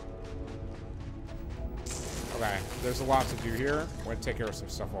 Okay, there's a lot to do here. I'm gonna take care of some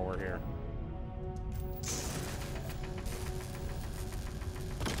stuff while we're here.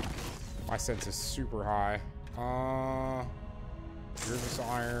 My sense is super high. Here's this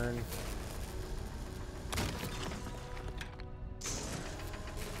iron.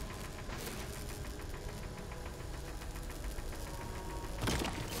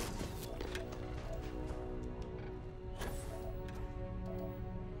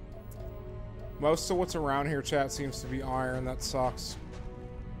 Most of what's around here, chat, seems to be iron. That sucks.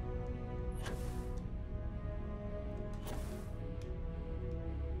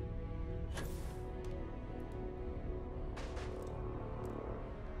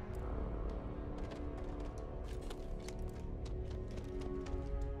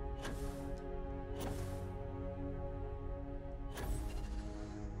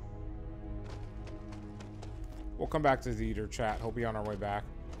 come back to Dieter, chat. He'll be on our way back.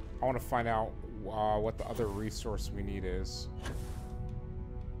 I want to find out what the other resource we need is.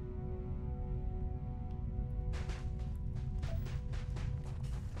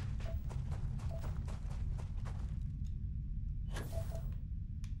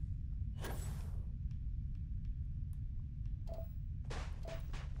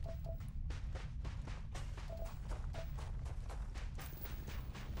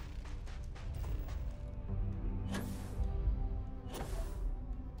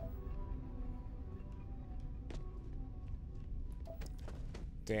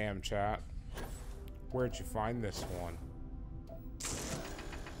 Damn, chat. Where'd you find this one?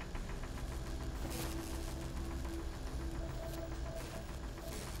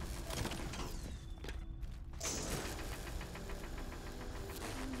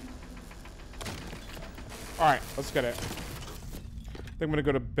 Alright, let's get it. I think I'm gonna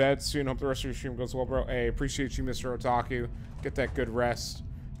go to bed soon. Hope the rest of your stream goes well, bro. Hey, appreciate you, Mr. Otaku. Get that good rest.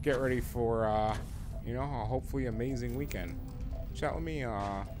 Get ready for, you know, a hopefully amazing weekend. Chat with me,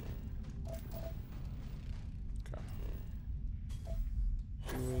 okay.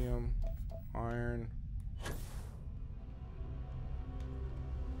 Helium, iron.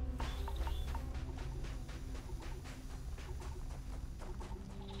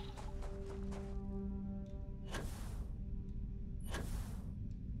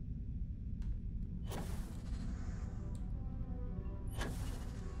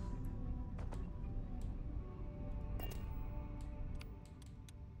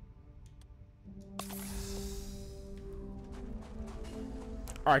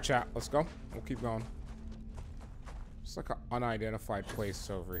 Alright, chat, let's go. We'll keep going. It's like an unidentified place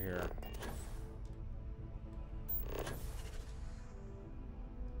over here.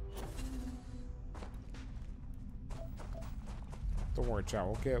 Don't worry, chat.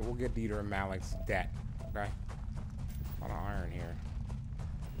 We'll get Dieter and Malik's debt. Okay? A lot of iron here.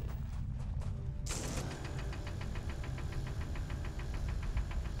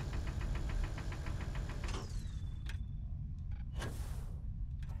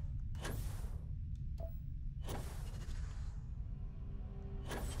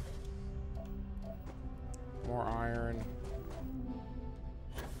 More iron.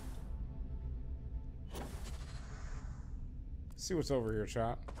 See what's over here,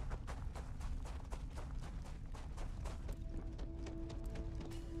 chat.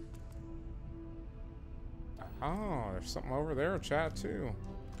 Oh, there's something over there, chat, too.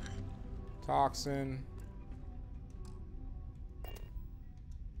 Toxin.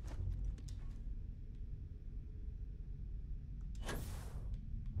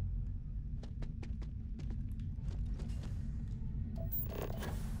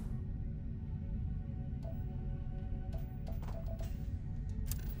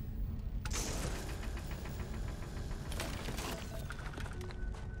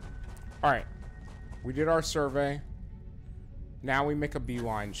 Alright, we did our survey. Now we make a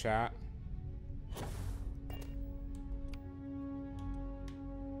beeline, chat.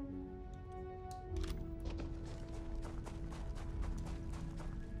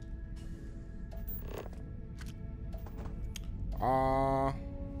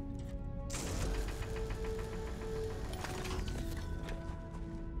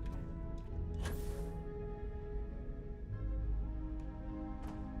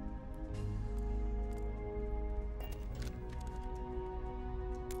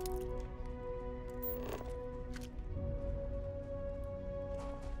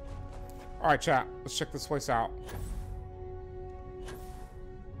 Alright, chat. Let's check this place out.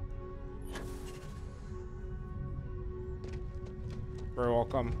 Very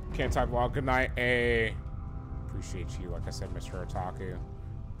welcome. Can't type vlog. Good night. Hey. Appreciate you, like I said, Mr. Otaku.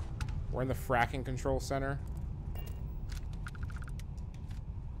 We're in the fracking control center.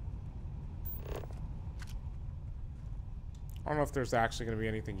 I don't know if there's actually going to be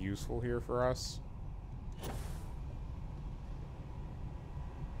anything useful here for us.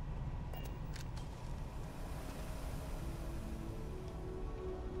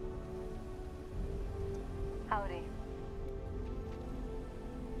 Howdy.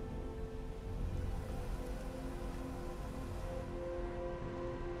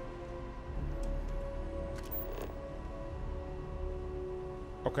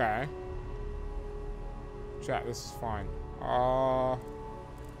 Okay. Chat, this is fine.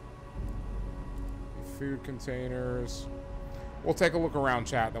 Food containers. We'll take a look around,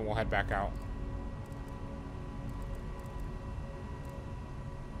 chat, then we'll head back out.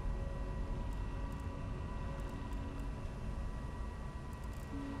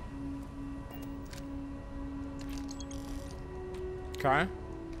 Okay.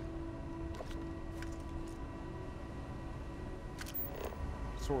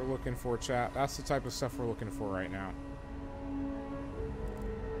 what we're looking for, chat. That's the type of stuff we're looking for right now.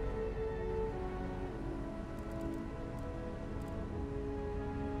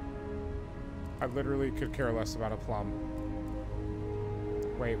 I literally could care less about a plum.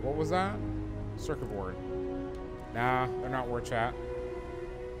 Wait, what was that? Circuit board. Nah, they're not worth chat.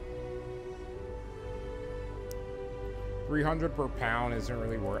 300 per pound isn't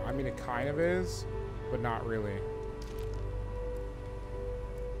really worth. I mean, it kind of is, but not really.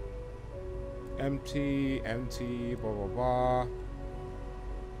 Empty, blah, blah, blah.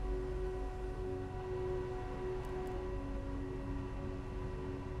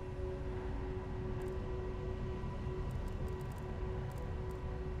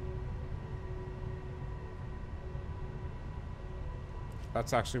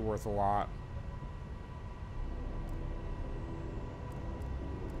 That's actually worth a lot.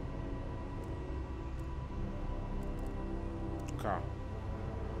 Okay.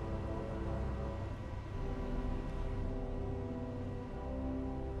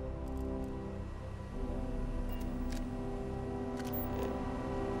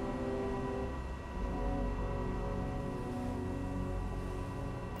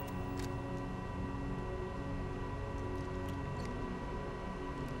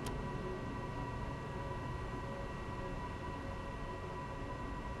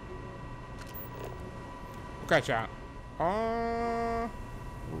 Okay, chat.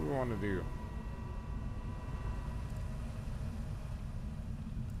 What do we want to do?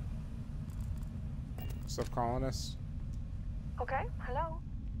 What's up, colonists? Okay, hello.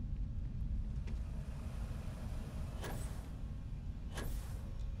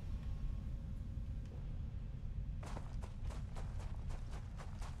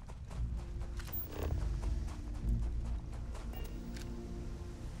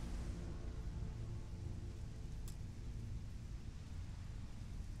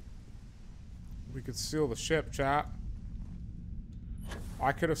 We could steal the ship, chat.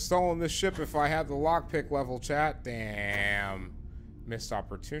 I could have stolen this ship if I had the lockpick level, chat. Damn. Missed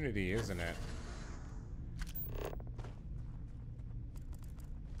opportunity, isn't it?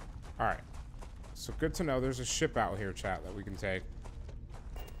 Alright. So good to know there's a ship out here, chat, that we can take.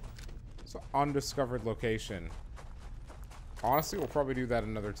 It's an undiscovered location. Honestly, we'll probably do that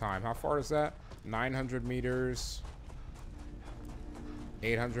another time. How far is that? 900 meters.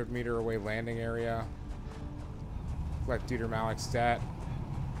 800 meter away landing area. Collect Dieter Malik's stat.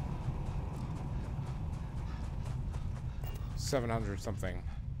 700 something.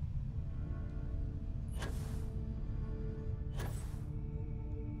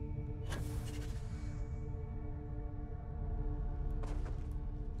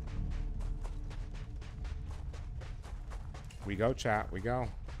 We go, chat. We go.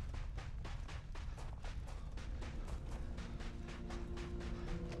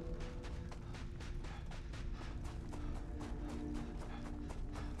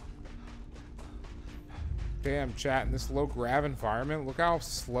 Damn, chat, in this low grav environment, look how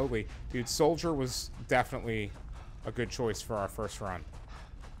slowly. Dude, Soldier was definitely a good choice for our first run.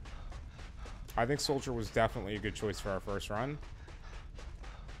 I think Soldier was definitely a good choice for our first run.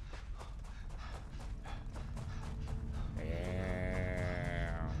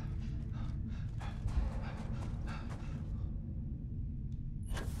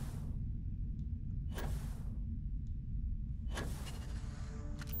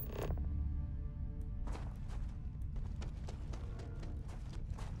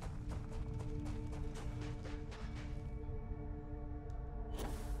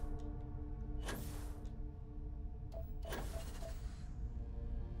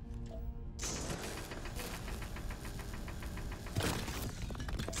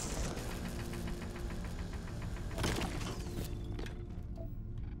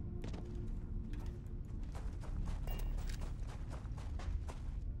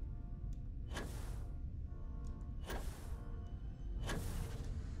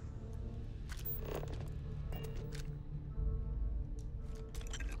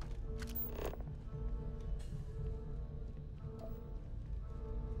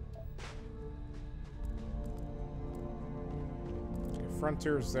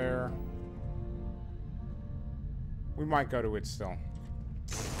 Frontier's there. We might go to it still.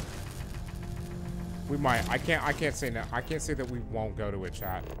 We might. I can't say no. I can't say that we won't go to it,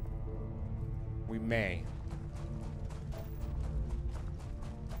 chat. We may.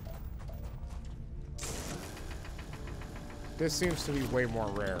 This seems to be way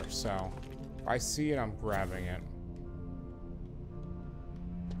more rare, so if I see it, I'm grabbing it.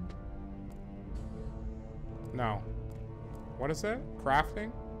 No. What is it?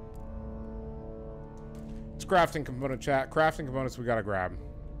 Crafting? It's crafting component, chat. Crafting components we gotta grab.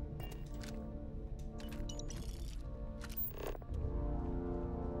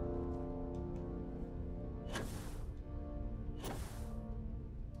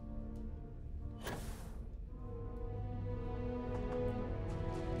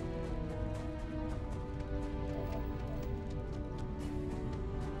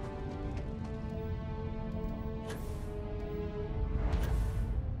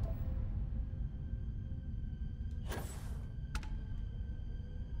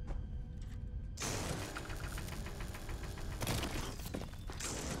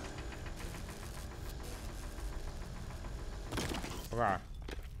 Okay.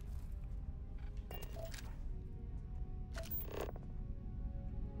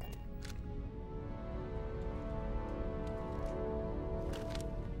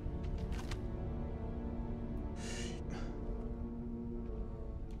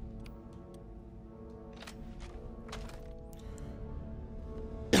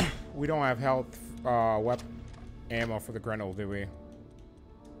 We don't have health, weapon ammo for the Grenell, do we?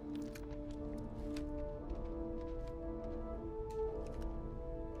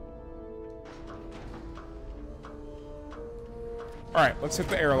 Alright, let's hit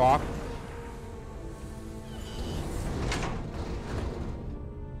the airlock.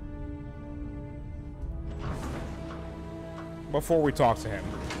 Before we talk to him.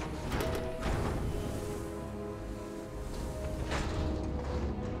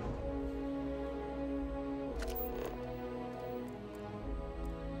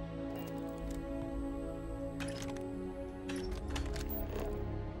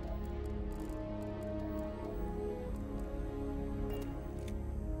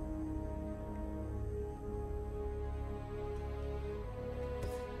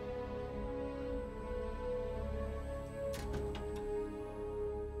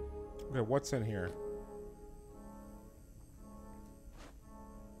 Okay, what's in here?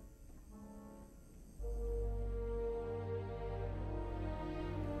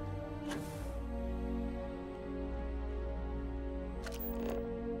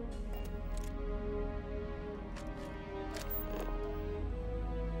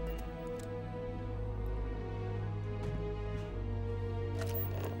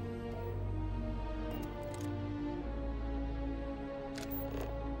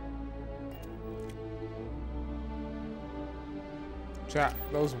 Chat,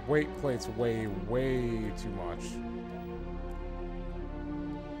 those weight plates weigh way too much.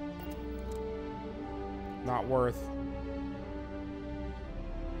 Not worth.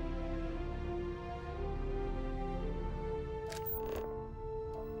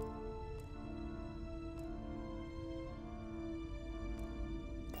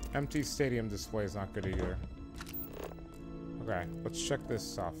 Empty stadium display is not good either. Okay, let's check this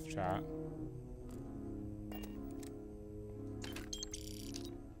stuff, chat.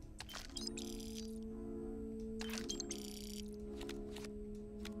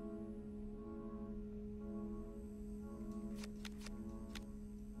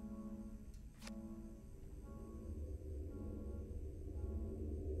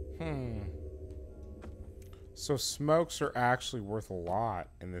 So smokes are actually worth a lot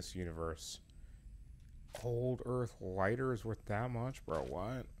in this universe. Cold Earth lighter is worth that much? Bro,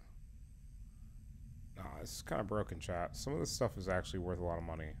 what? Nah, this is kind of broken, chat. Some of this stuff is actually worth a lot of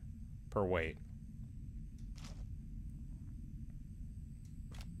money per weight.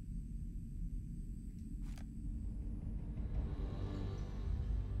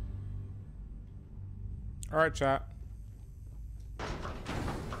 Alright, chat.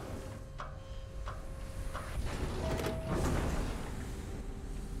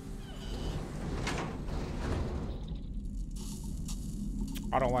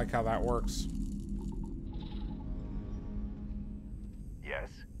 I don't like how that works. Yes?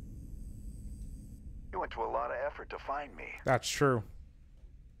 You went to a lot of effort to find me. That's true.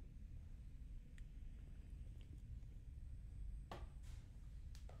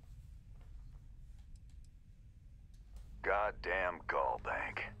 Goddamn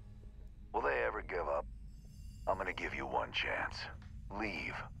Gallbank. Will they ever give up? I'm gonna give you one chance.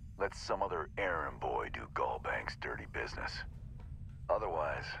 Leave. Let some other errand boy do Gallbank's dirty business.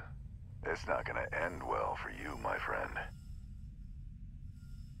 Otherwise, it's not gonna end well for you, my friend.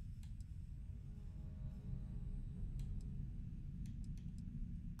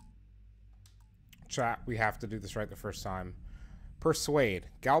 Chat, we have to do this right the first time. Persuade.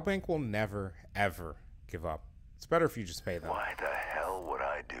 Gallbank will never, ever give up. It's better if you just pay them. Why the hell would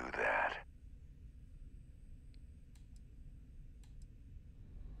I do that?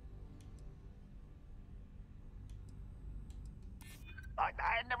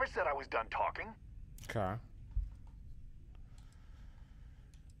 I never said I was done talking. Okay.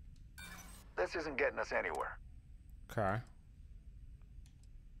 This isn't getting us anywhere. Okay.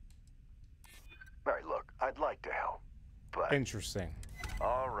 Alright, look, I'd like to help, but... Interesting.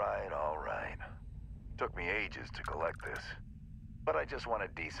 Alright, alright. Took me ages to collect this. But I just want a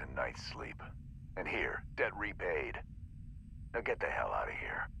decent night's sleep. And here, debt repaid. Now get the hell out of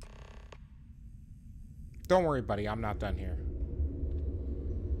here. Don't worry, buddy. I'm not done here.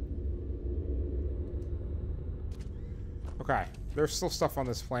 Okay. There's still stuff on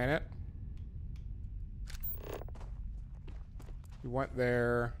this planet. We went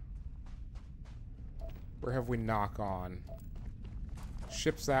there. Where have we knock on?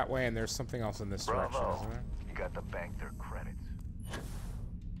 Ship's that way, and there's something else in this direction, isn't there? You got to bank their credits.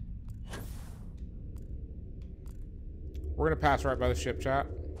 We're gonna pass right by the ship, chat.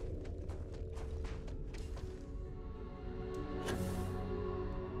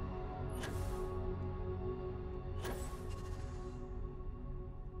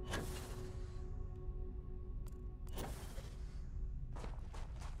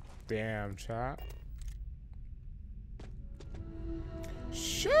 Damn, chat.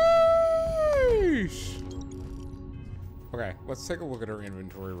 Sheesh! Okay, let's take a look at our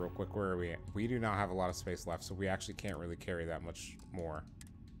inventory real quick. Where are we at? We do not have a lot of space left, so we actually can't really carry that much more.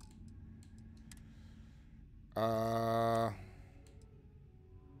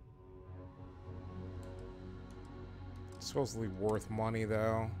 Supposedly worth money,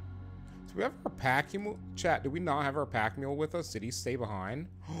 though. Do we have our pack mule? Chat, do we not have our pack mule with us? Did he stay behind?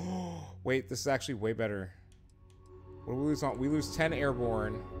 Wait, this is actually way better. What do we lose on? We lose 10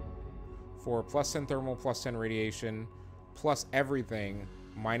 airborne for plus 10 thermal, plus 10 radiation, plus everything,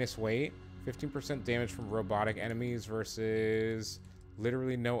 minus weight. 15% damage from robotic enemies versus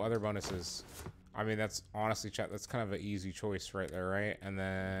literally no other bonuses. I mean, that's honestly, chat, that's kind of an easy choice right there, right? And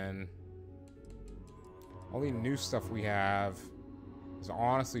then only new stuff we have is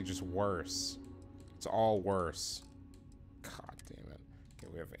honestly just worse. It's all worse. God damn it. Okay,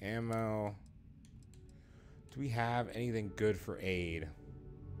 we have ammo. Do we have anything good for aid?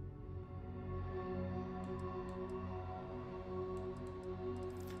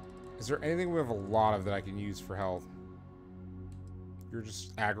 Is there anything we have a lot of that I can use for health? You're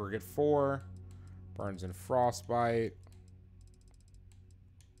just aggregate 4. Burns and frostbite.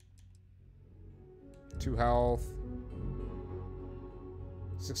 2 health.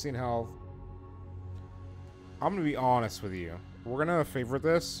 16 health. I'm gonna be honest with you. We're gonna favorite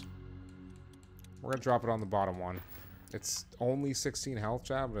this. We're gonna drop it on the bottom one. It's only 16 health,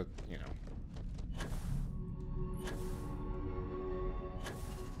 chat, but you know.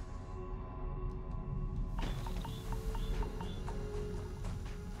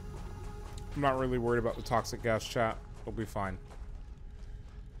 I'm not really worried about the toxic gas, chat. We'll be fine.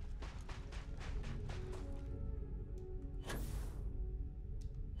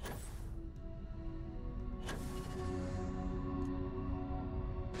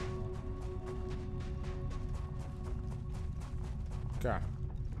 Okay.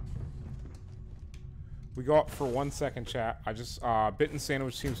 We go up for 1 second, chat. I just bitten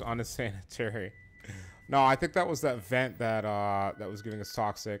sandwich seems unsanitary. No, I think that was that vent that that was giving us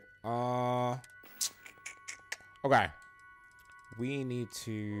toxic. Okay. We need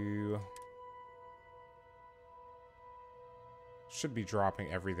to should be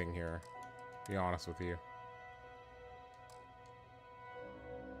dropping everything here, to be honest with you.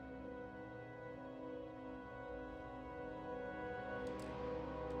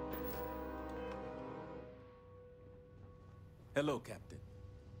 Hello, Captain.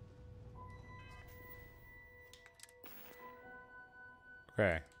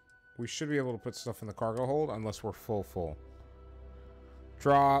 Okay. We should be able to put stuff in the cargo hold unless we're full.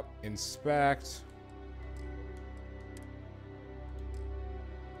 Drop, inspect.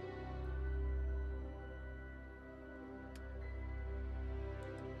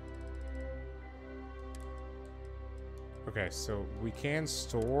 Okay, so we can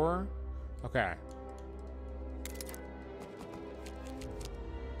store. Okay.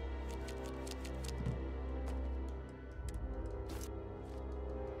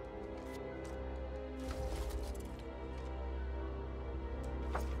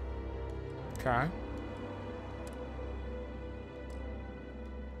 Okay.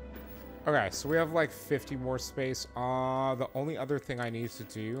 Okay, so we have like 50 more space. The only other thing I need to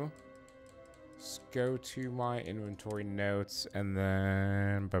do is go to my inventory notes and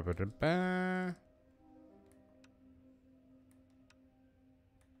then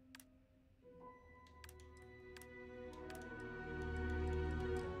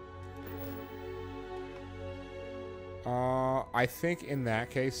I think in that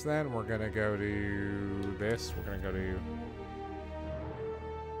case then we're gonna go to this. We're gonna go to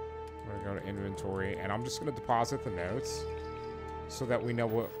inventory, and I'm just gonna deposit the notes so that we know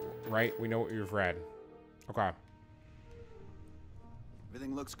what, right? We know what you've read. Okay.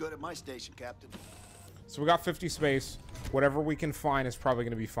 Everything looks good at my station, Captain. So we got 50 space. Whatever we can find is probably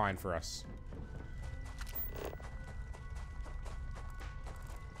gonna be fine for us.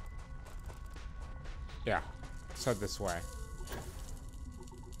 Yeah. Let's head this way.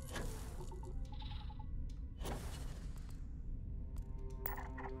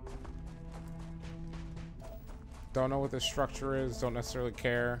 Don't know what this structure is. Don't necessarily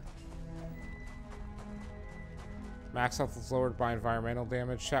care. Max health is lowered by environmental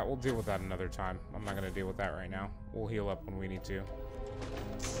damage. Chat, we'll deal with that another time. I'm not going to deal with that right now. We'll heal up when we need to.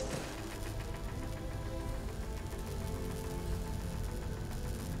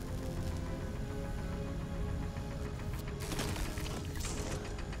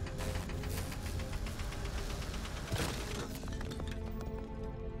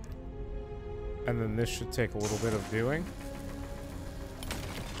 And then this should take a little bit of doing.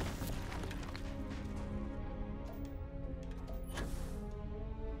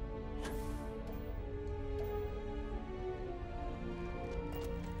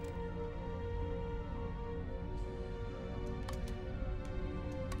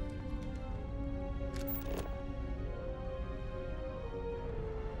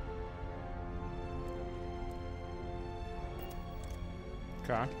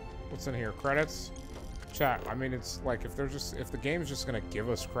 Okay. What's in here? Credits? Chat, I mean, it's like if the game's just gonna give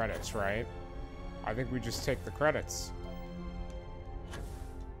us credits, right? I think we just take the credits.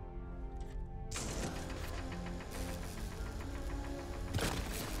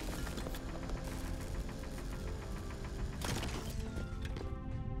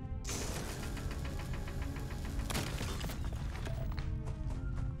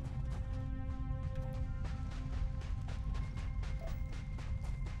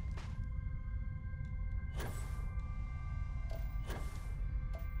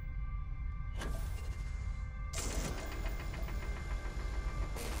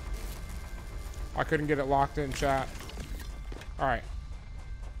 I couldn't get it locked in, chat. Alright.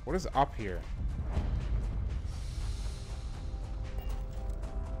 What is up here?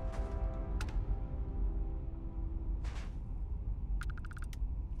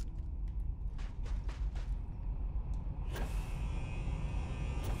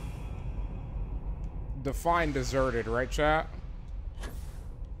 Define deserted, right, chat?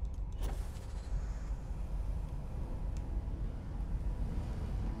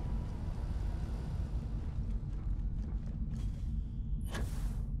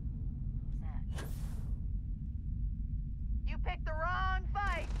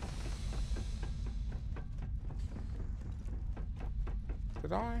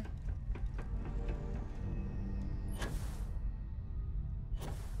 Did I?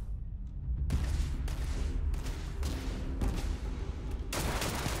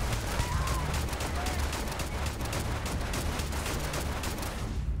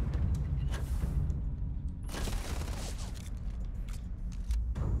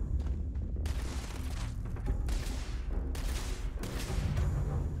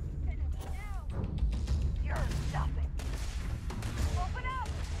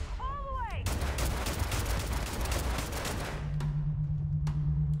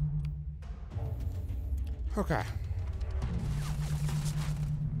 Okay.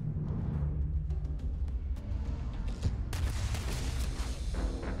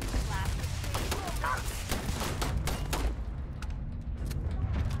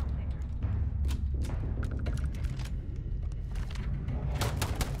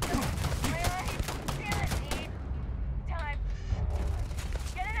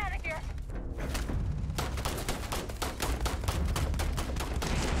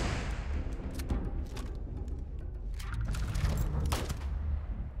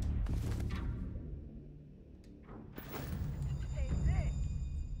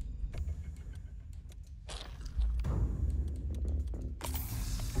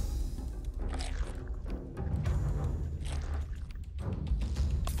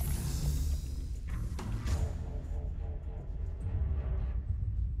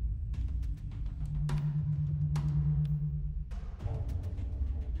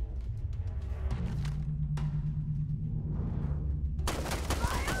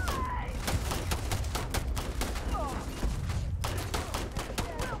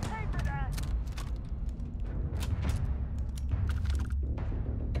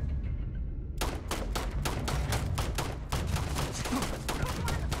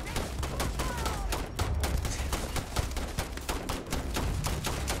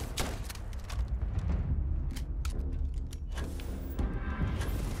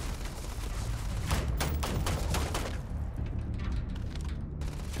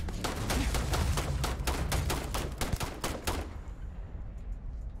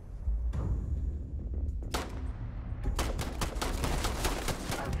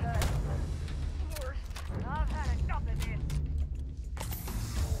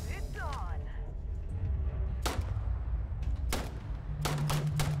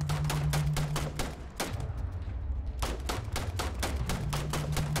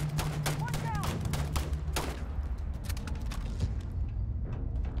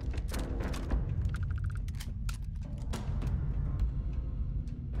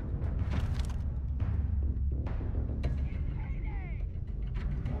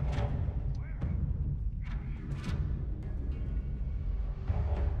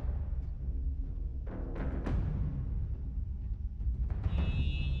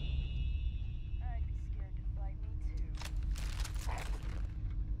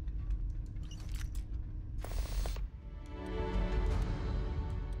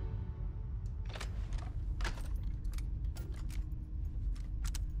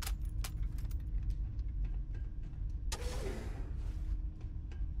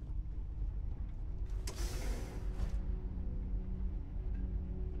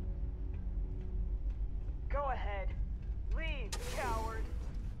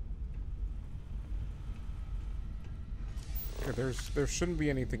 there shouldn't be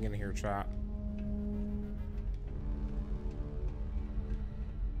anything in here, chat.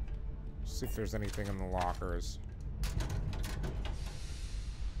 See if there's anything in the lockers.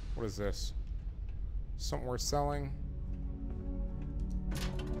 What is this? Something we're selling?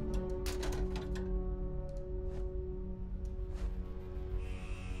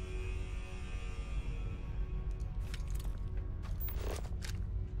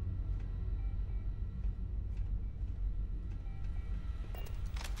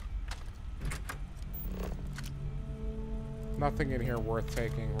 Nothing in here worth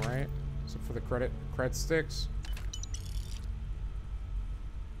taking, right? Except for the cred sticks.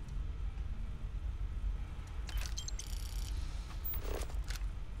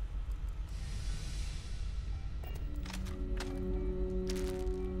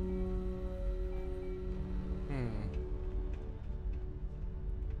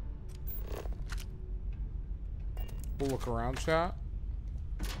 We'll look around, chat.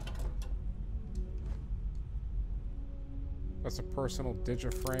 That's a personal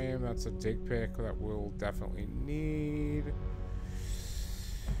digiframe. That's a dick pic that we'll definitely need.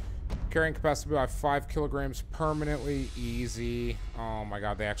 Carrying capacity by 5 kilograms permanently. Easy. Oh my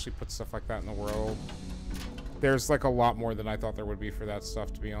god, they actually put stuff like that in the world. There's like a lot more than I thought there would be for that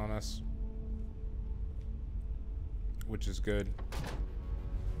stuff, to be honest. Which is good.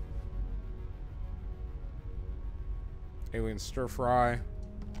 Alien stir fry.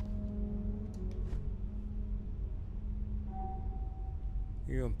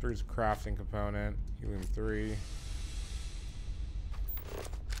 Helium 3 is a crafting component. Helium 3.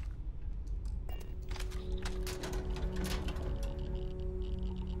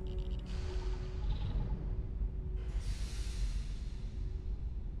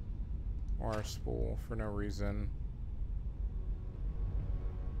 Wire spool for no reason.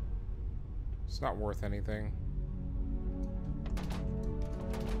 It's not worth anything.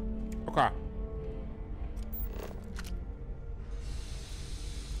 Okay.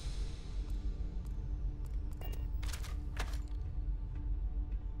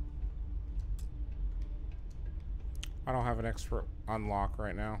 I don't have an expert unlock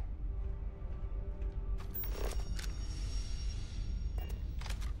right now.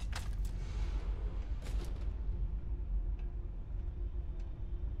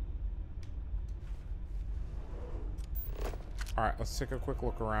 All right, let's take a quick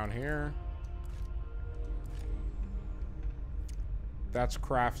look around here. That's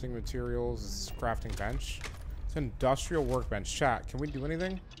crafting materials. This is crafting bench. It's an industrial workbench. Chat, can we do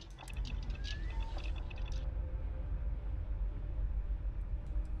anything?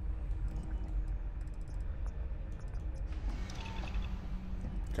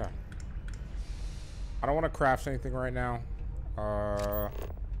 Okay. I don't want to craft anything right now.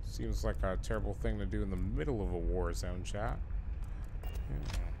 Seems like a terrible thing to do in the middle of a war zone, chat.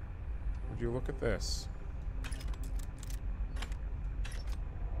 Would you look at this?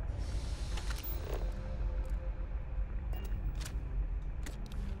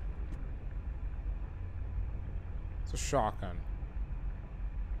 It's a shotgun.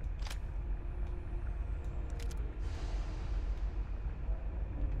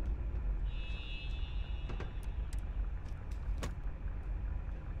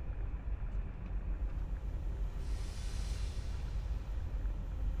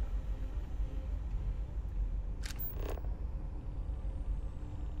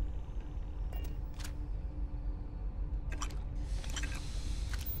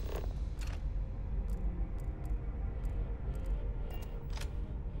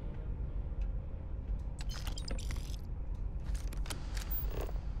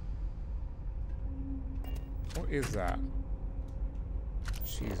 What is that?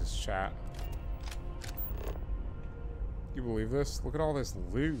 Jesus, chat. You believe this? Look at all this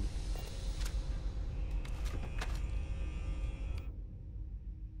loot.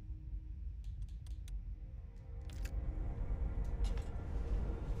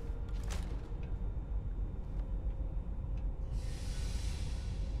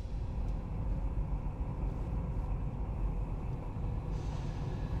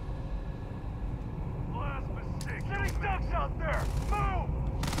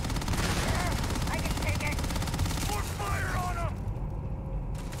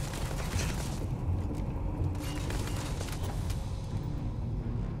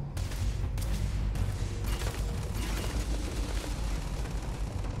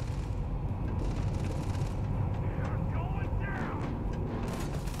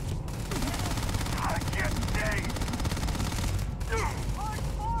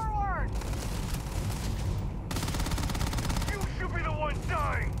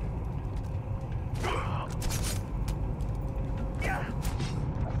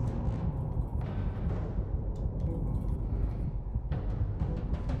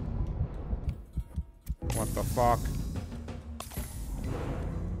 What the fuck?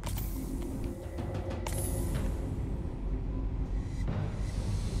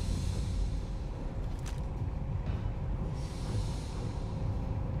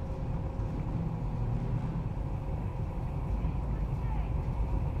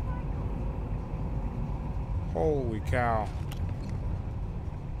 Holy cow.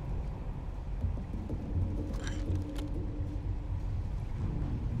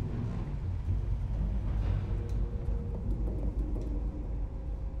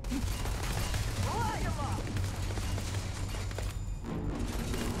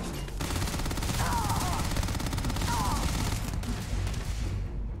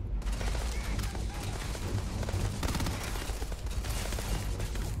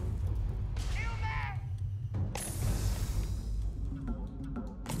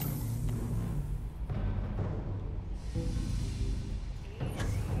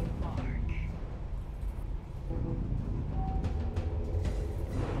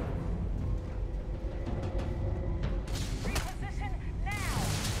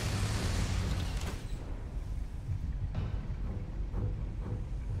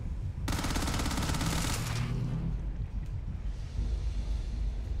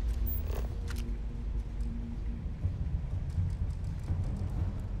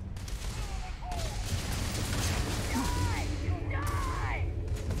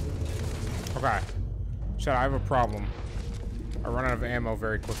 Okay. Shit, I have a problem. I run out of ammo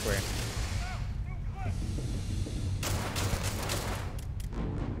very quickly.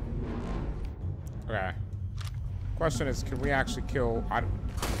 Okay. Question is, can we actually kill...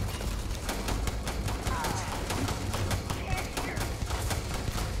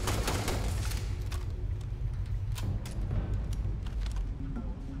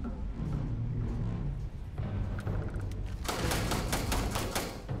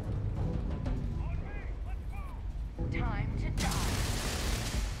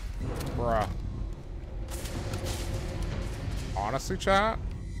 Bruh. Honestly, chat?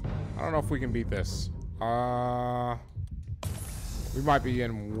 I don't know if we can beat this. We might be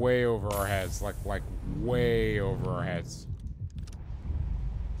in way over our heads. Like way over our heads.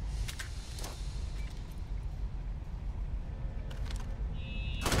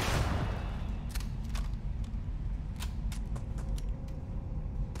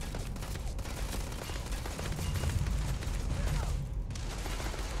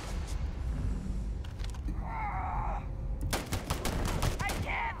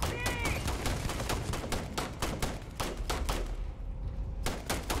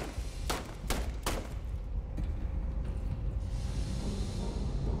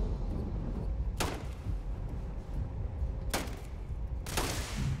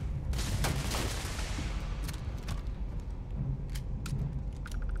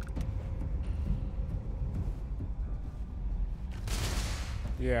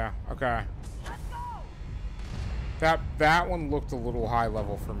 Yeah, okay. That one looked a little high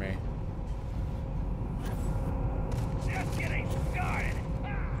level for me. Just getting started.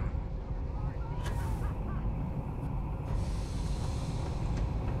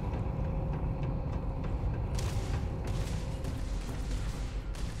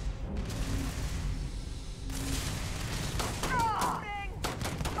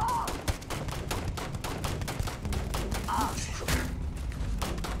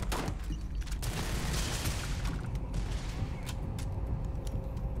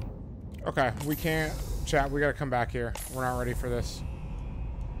 Okay, we can't... Chat, we gotta come back here. We're not ready for this.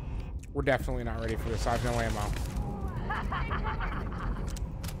 We're definitely not ready for this. I have no ammo.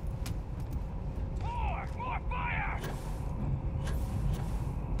 More fire!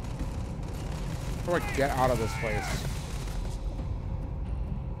 How do I get out of this place?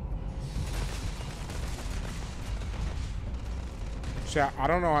 Chat, I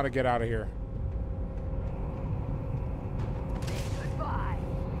don't know how to get out of here.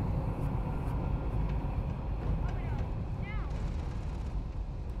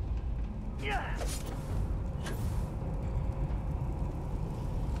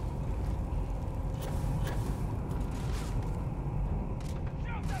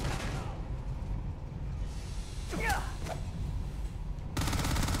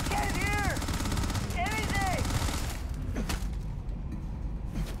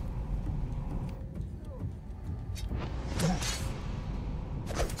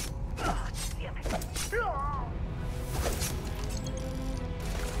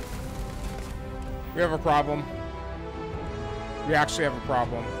 We have a problem. We actually have a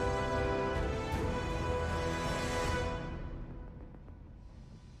problem.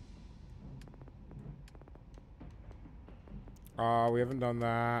 We haven't done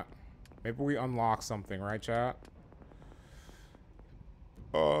that. Maybe we unlock something, right, chat?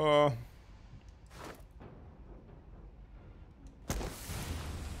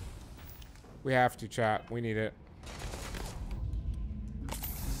 We have to, chat. We need it.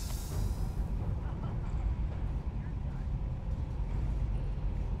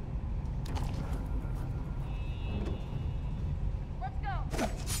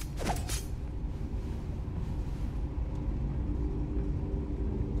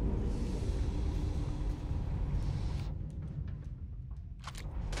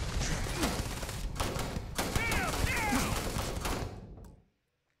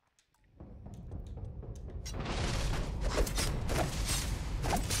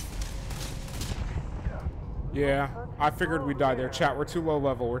 Yeah, I figured we'd die there. Chat, we're too low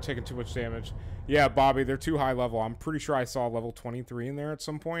level. We're taking too much damage. Yeah, Bobby, they're too high level. I'm pretty sure I saw level 23 in there at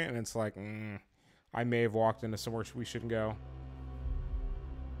some point, and it's like, I may have walked into somewhere we shouldn't go.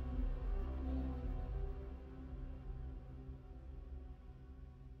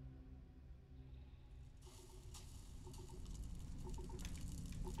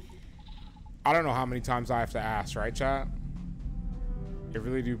 I don't know how many times I have to ask, right, chat? It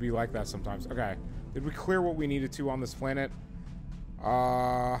really do be like that sometimes. Okay. Did we clear what we needed to on this planet?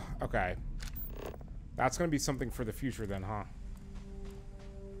 Okay. That's gonna be something for the future then, huh?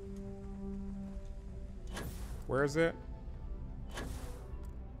 Where is it?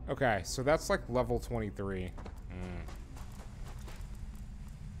 Okay, so that's like level 23.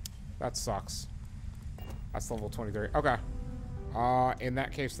 That sucks. That's level 23. Okay. In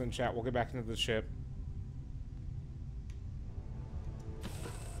that case then, chat, we'll get back into the ship.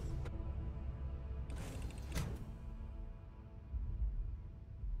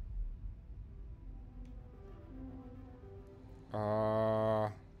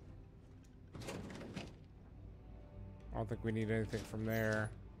 I don't think we need anything from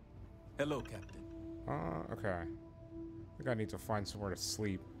there. Hello, Captain. Okay. I think I need to find somewhere to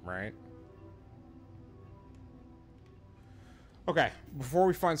sleep, right? Okay, before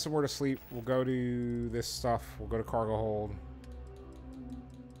we find somewhere to sleep, we'll go to this stuff. We'll go to cargo hold.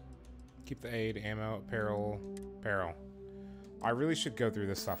 Keep the aid, ammo, apparel. I really should go through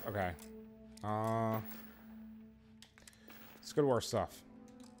this stuff. Okay. Let's go to our stuff.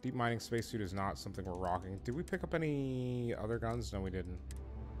 Deep mining spacesuit is not something we're rocking. Did we pick up any other guns? No, we didn't.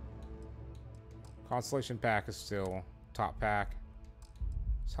 Constellation pack is still top pack.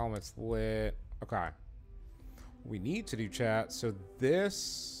 This helmet's lit. Okay. We need to do chat. So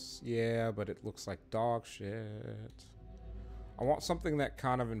this, yeah, but it looks like dog shit. I want something that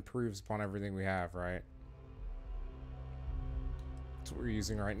kind of improves upon everything we have, right? That's what we're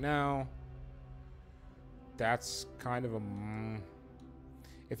using right now. That's kind of a...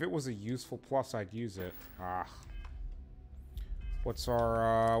 If it was a useful plus, I'd use it. What's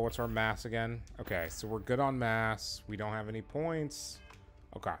our mass again? Okay, so we're good on mass. We don't have any points.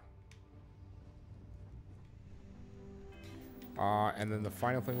 Okay. And then the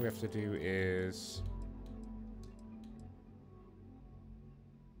final thing we have to do is...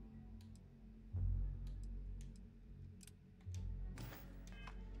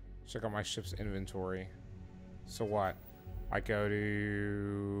 check out my ship's inventory. So what? I go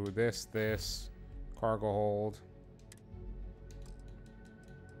to this, cargo hold.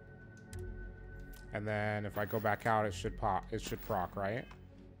 And then if I go back out, it should pop. It should proc, right?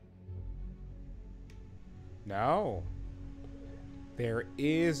 No. There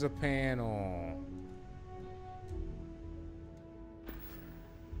is a panel.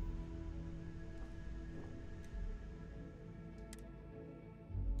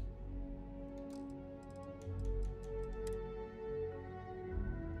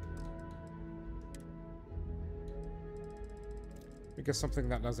 Because something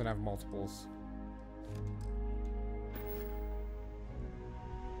that doesn't have multiples.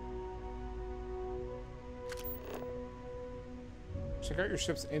 Check out your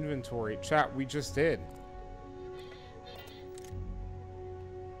ship's inventory. Chat, we just did.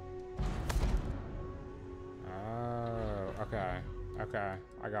 Oh, okay. Okay,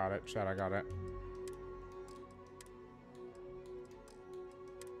 I got it. Chat, I got it.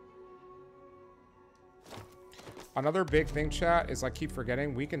 Another big thing, chat, is I keep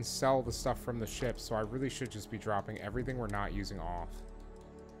forgetting we can sell the stuff from the ship, so I really should just be dropping everything we're not using off.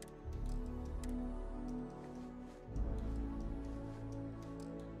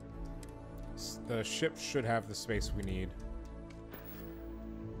 The ship should have the space we need.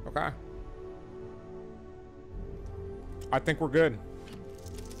 Okay. I think we're good.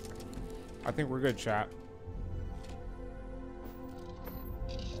 I think we're good, chat.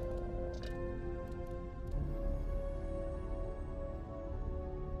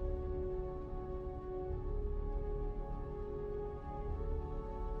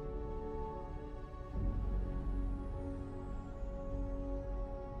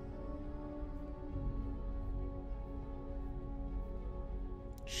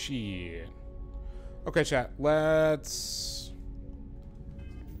 Shit. Okay, chat. Let's...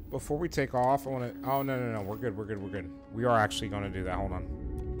 Before we take off, I want to... Oh, no. We're good. We are actually going to do that. Hold on.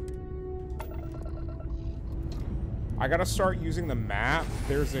 I got to start using the map.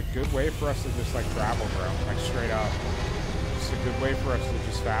 There's a good way for us to just, like, travel, bro. Like, straight up. It's a good way for us to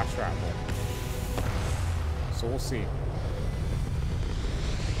just fast travel. So we'll see.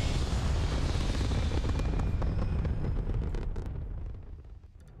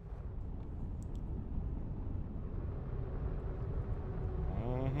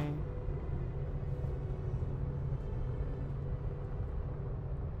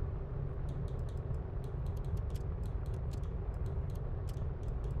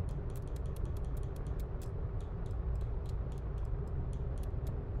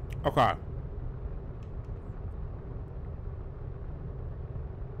 Okay.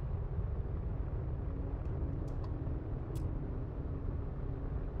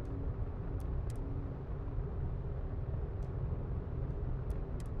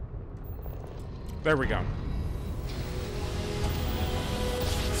 There we go.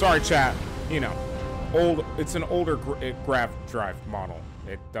 Sorry, chat. You know, it's an older grav drive model.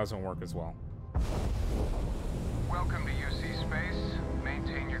 It doesn't work as well. Welcome to UC Space.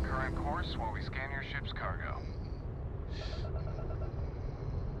 Maintain your current course while we scan your ship's cargo.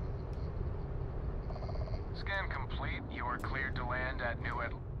 Scan complete. You are cleared to land at New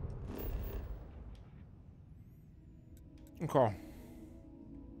Ed. Okay.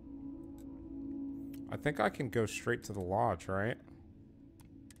 I think I can go straight to the lodge, right?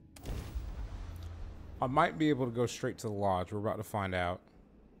 I might be able to go straight to the lodge. We're about to find out.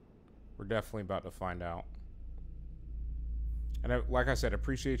 We're definitely about to find out. And like I said,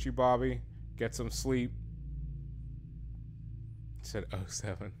 appreciate you, Bobby. Get some sleep. Said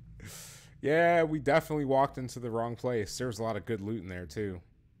 07. Yeah, we definitely walked into the wrong place. There's a lot of good loot in there, too.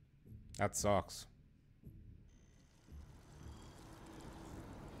 That sucks.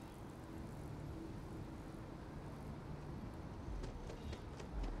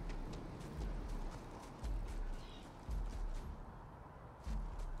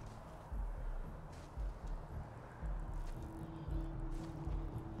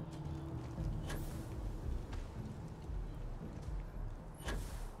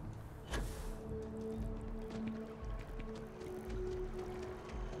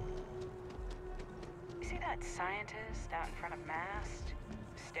 Scientist out in front of mast,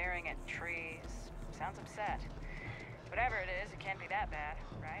 staring at trees. Sounds upset. Whatever it is, it can't be that bad,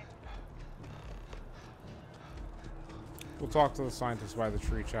 right? We'll talk to the scientist by the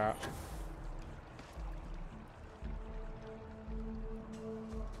tree, chat.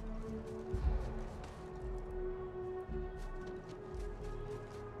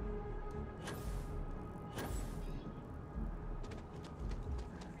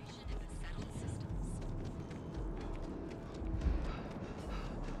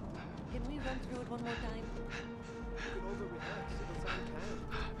 One more time.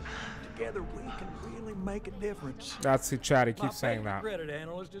 Together we can really make a difference. That's the chat. He keeps saying that. My credit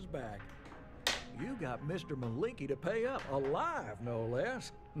analyst is back. You got Mr. Malinky to pay up, alive no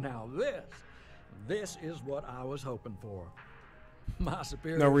less. Now this is what I was hoping for. My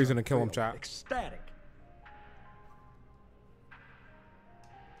superior. No reason to kill him, chat. Ecstatic.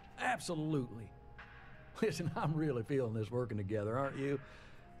 Absolutely. Listen, I'm really feeling this working together, aren't you?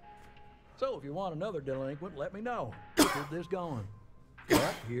 So if you want another delinquent, let me know. Keep this going.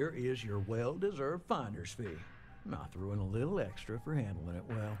 But here is your well-deserved finder's fee. I threw in a little extra for handling it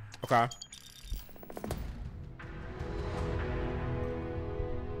well. Okay.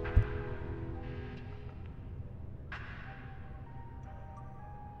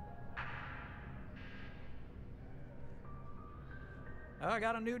 I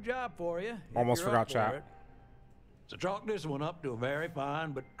got a new job for you. Almost forgot, chat. So chalk this one up to a very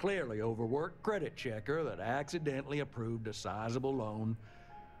fine but clearly overworked credit checker that accidentally approved a sizable loan,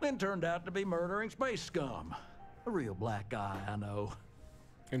 then turned out to be murdering space scum. A real black guy, I know.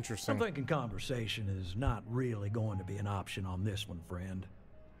 Interesting. I'm thinking conversation is not really going to be an option on this one, friend.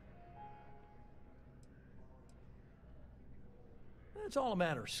 It's all a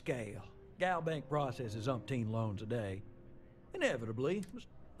matter of scale. Gal Bank processes umpteen loans a day. Inevitably,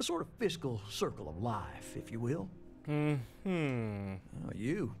 a sort of fiscal circle of life, if you will. You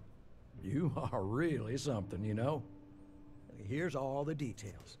are really something, you know. Here's all the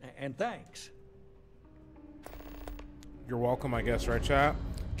details, and thanks. You're welcome, I guess, right, chat?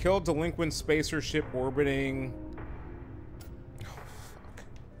 Kill delinquent spacer ship orbiting. Oh, fuck.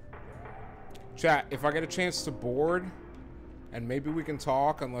 Chat, if I get a chance to board, and maybe we can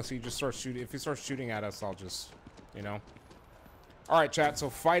talk, unless he just starts shooting. If he starts shooting at us, I'll just, you know. All right, chat. So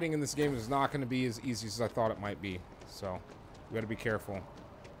fighting in this game is not going to be as easy as I thought it might be. So we got to be careful.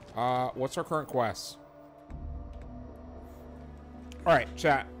 What's our current quest? All right,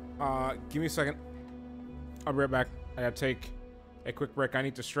 chat. Give me a second. I'll be right back. I got to take a quick break. I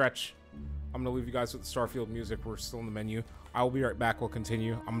need to stretch. I'm going to leave you guys with the Starfield music. We're still in the menu. I will be right back. We'll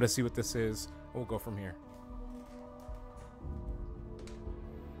continue. I'm going to see what this is, and we'll go from here.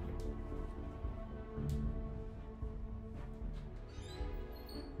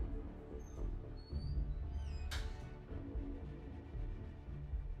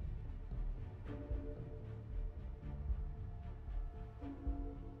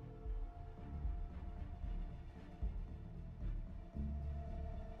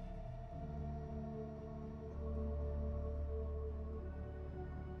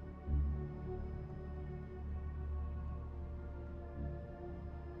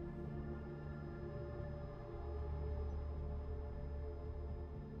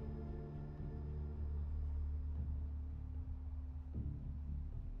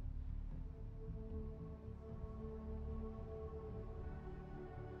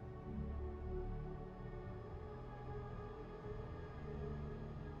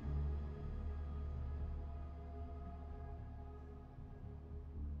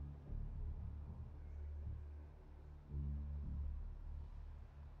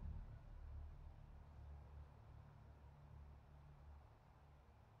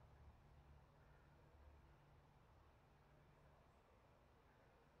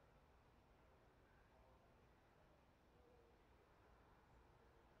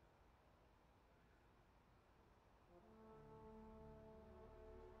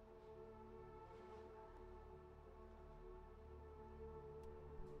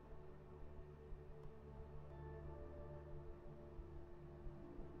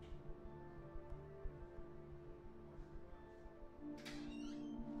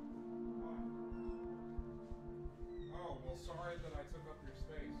 Sorry that I took up your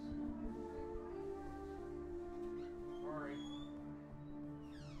space. Sorry.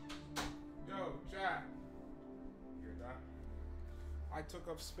 Yo, chat. Hear that? I took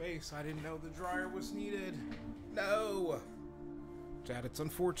up space. I didn't know the dryer was needed. No. Chat, it's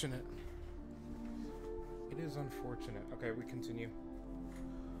unfortunate. It is unfortunate. Okay, we continue.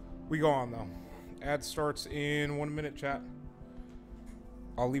 We go on, though. Ad starts in 1 minute, chat.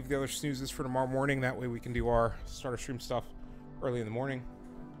 I'll leave the other snoozes for tomorrow morning. That way we can do our start of stream stuff early in the morning.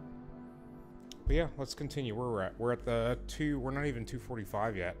 But yeah, let's continue where we're at. We're at the we're not even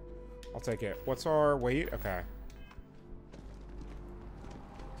 2:45 yet. I'll take it. What's our weight? Okay.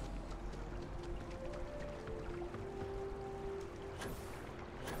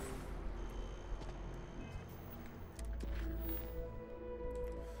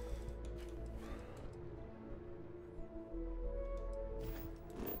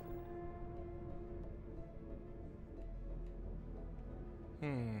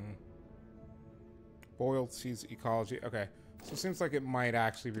 Boiled seeds ecology. Okay. So it seems like it might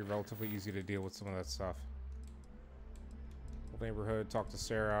actually be relatively easy to deal with some of that stuff. Old neighborhood, talk to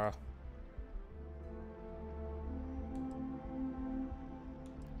Sarah.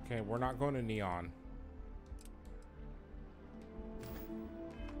 Okay, we're not going to Neon.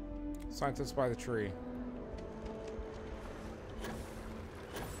 Scientist by the tree.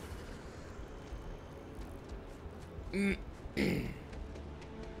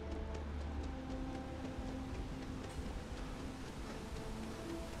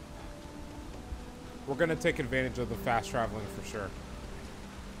 We're going to take advantage of the fast traveling for sure.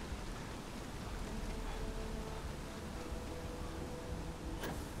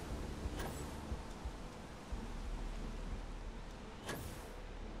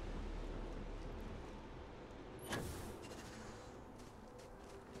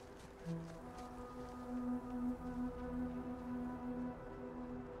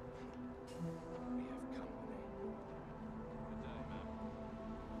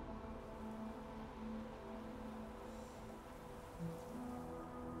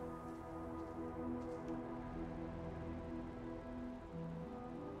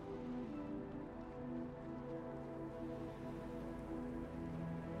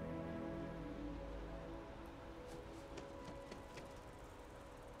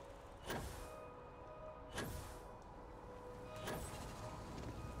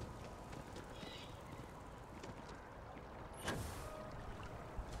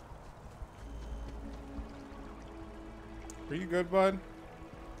 Are you good, bud?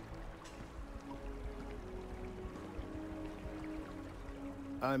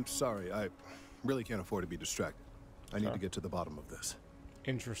 I'm sorry. I really can't afford to be distracted. I need to get to the bottom of this.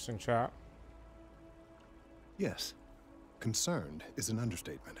 Interesting chat. Yes. Concerned is an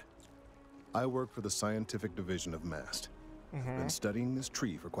understatement. I work for the scientific division of MAST. Been studying this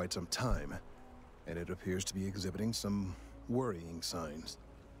tree for quite some time, and it appears to be exhibiting some worrying signs.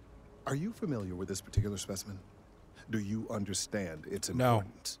 Are you familiar with this particular specimen? Do you understand its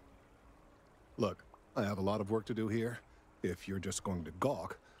importance? No. Look, I have a lot of work to do here. If you're just going to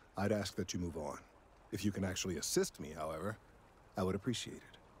gawk, I'd ask that you move on. If you can actually assist me, however, I would appreciate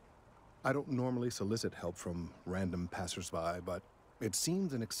it. I don't normally solicit help from random passersby, but it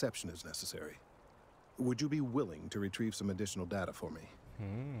seems an exception is necessary. Would you be willing to retrieve some additional data for me?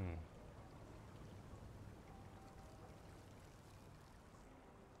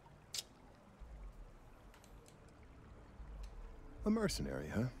 A mercenary,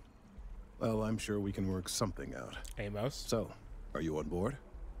 huh? Well, I'm sure we can work something out. Amos. So, are you on board?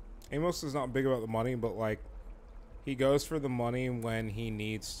 Amos is not big about the money, but like, he goes for the money when he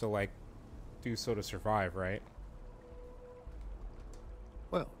needs to like do so to survive, right?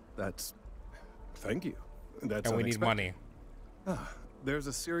 Well, that's... Thank you. That's and we need money. There's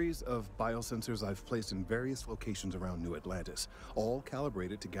a series of biosensors I've placed in various locations around New Atlantis, all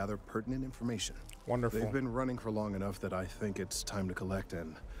calibrated to gather pertinent information. Wonderful. They've been running for long enough that I think it's time to collect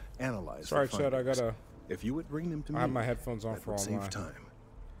and analyze. Sorry, Chad, I gotta... If you would bring them to me, I have my headphones on for all save my time.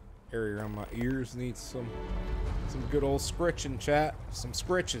 Area around my ears needs some good old scritching, chat. Some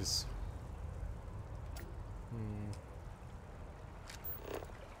scritches.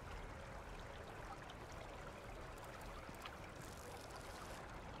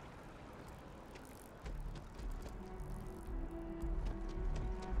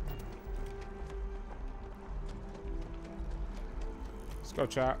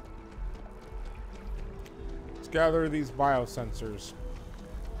 Let's go, chat. Let's gather these biosensors.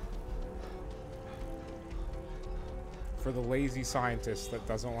 For the lazy scientist that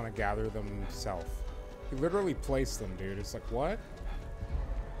doesn't want to gather them himself. He literally placed them, dude. It's like, what?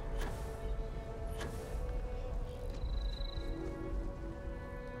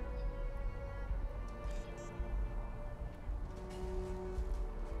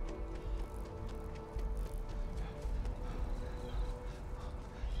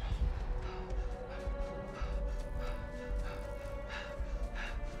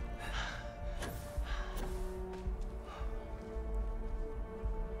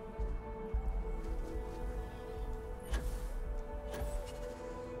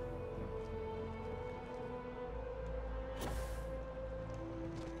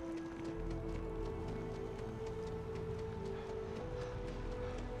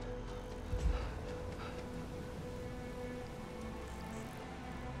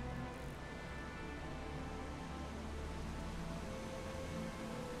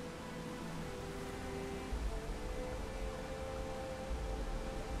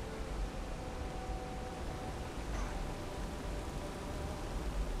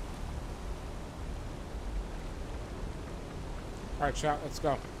 All right, chat, let's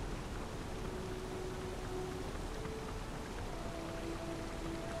go.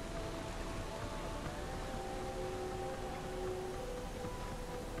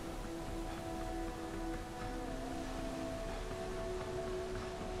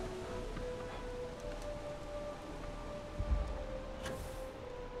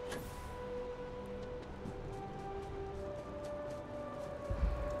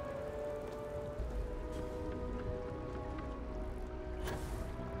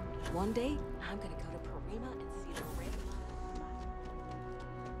 One day, I'm gonna go to Parima and see the ring.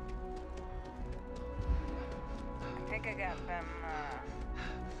 I think I got them,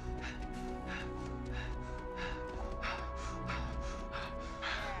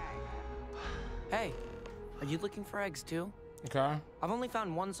 Hey, are you looking for eggs too? Okay. I've only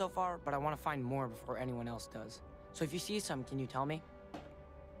found one so far, but I want to find more before anyone else does. So if you see some, can you tell me?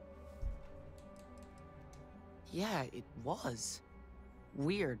 Yeah, it was.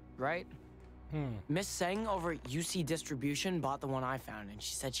 Weird, right? Miss Seng over at UC Distribution bought the one I found, and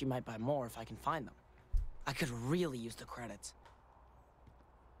she said she might buy more if I can find them. I could really use the credits.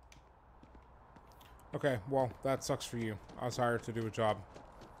 Okay, well, that sucks for you. I was hired to do a job.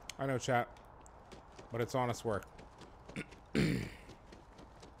 I know, chat, but it's honest work. That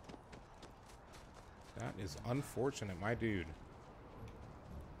is unfortunate, my dude.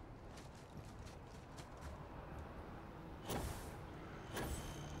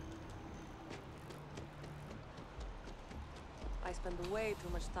 I spend way too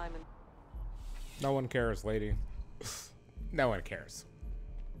much time in... No one cares, lady. No one cares.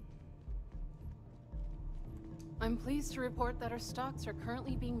 I'm pleased to report that our stocks are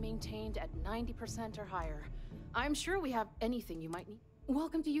currently being maintained at 90% or higher. I'm sure we have anything you might need.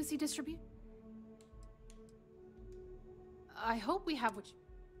 Welcome to UC Distribute. I hope we have what you...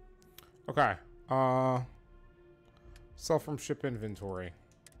 Okay. Sell from ship inventory.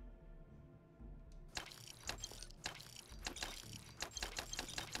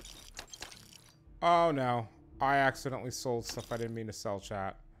 Oh no. I accidentally sold stuff I didn't mean to sell,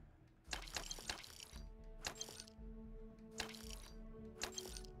 chat.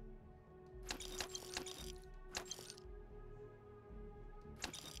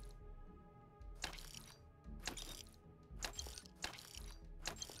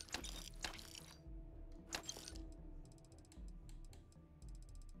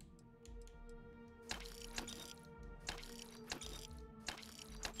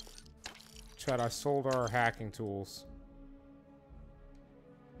 Chat, I sold our hacking tools.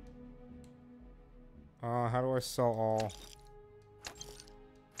 How do I sell all?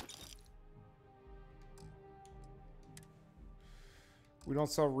 We don't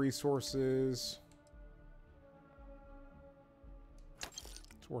sell resources.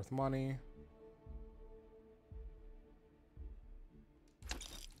 It's worth money.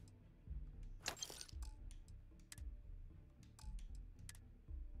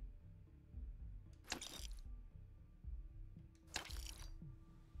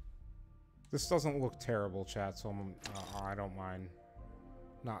 This doesn't look terrible, chat, so I don't mind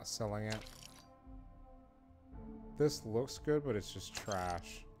not selling it. This looks good, but it's just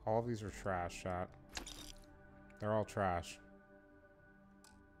trash. All of these are trash, chat. They're all trash.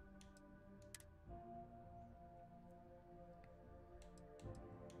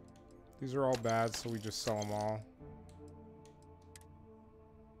 These are all bad, so we just sell them all.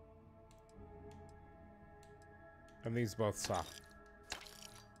 And these both suck.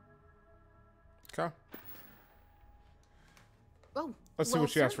 Okay. Oh, let's see what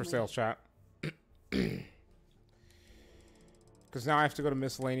she has for sale, chat. Because now I have to go to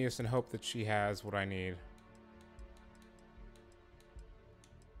miscellaneous and hope that she has what I need.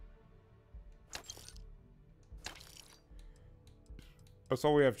 That's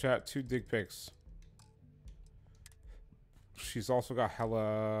all we have, chat. 2 dick pics. She's also got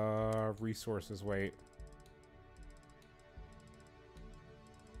hella resources. Wait.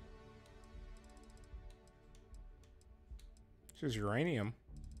 She has uranium.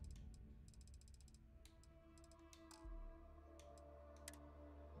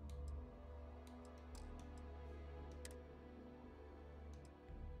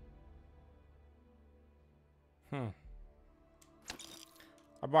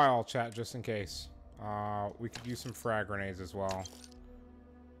 I'll buy all, chat, just in case. We could use some frag grenades as well.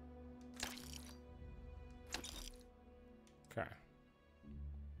 Okay.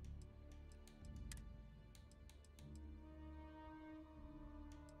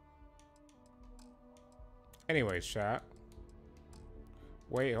 Anyways, chat.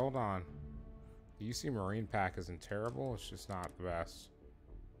 Wait, hold on. The UC Marine pack isn't terrible, it's just not the best.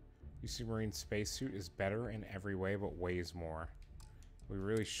 UC Marine spacesuit is better in every way, but weighs more. We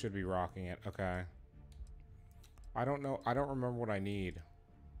really should be rocking it. Okay. I don't know. I don't remember what I need.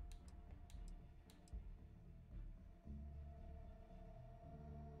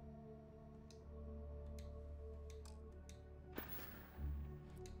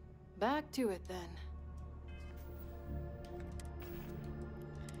 Back to it then.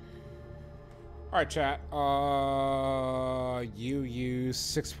 All right, chat. You use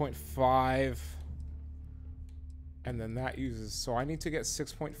 6.5. And then that uses, so I need to get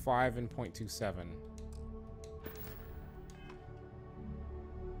 6.5 and 0.27.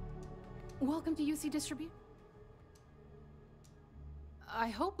 Welcome to UC Distribute. I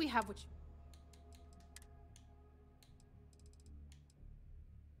hope we have what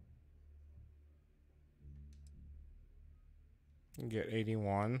you... Get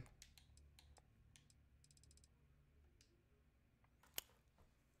 81.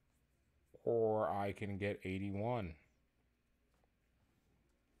 Or I can get 81.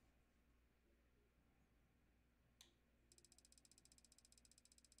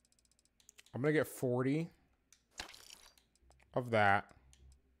 I'm gonna get 40 of that.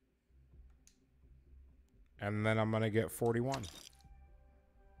 And then I'm gonna get 41.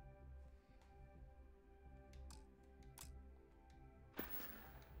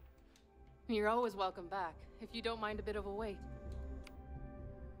 You're always welcome back, if you don't mind a bit of a wait.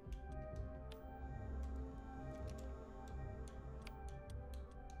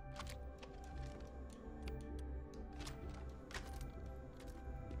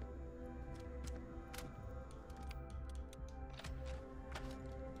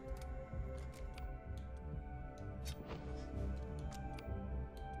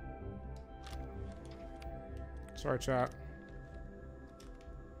 Sorry, chat.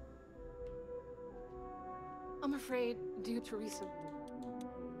 I'm afraid, due to recent...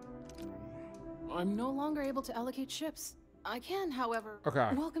 I'm no longer able to allocate ships. I can, however... Okay.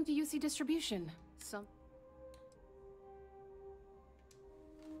 Welcome to UC Distribution.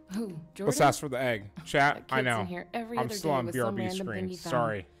 Who, Jordan? Let's ask for the egg. Chat, That I kid's know. in here every I'm other still day on with some BRB random thing screen. he found.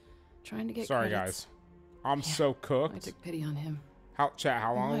 Sorry. Trying to get Sorry, credits. guys. I'm so cooked. I took pity on him. Chat,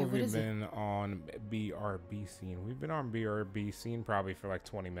 how long Why, have what we is it? been on BRB scene? We've been on BRB scene probably for like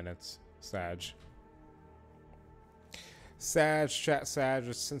 20 minutes. Sag. Chat, Sag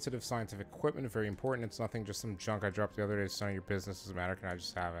is sensitive scientific equipment, very important. It's nothing, just some junk I dropped the other day. It's none of your business. Doesn't matter. Can I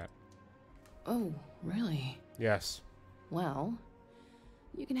just have it? Oh, really? Yes. Well,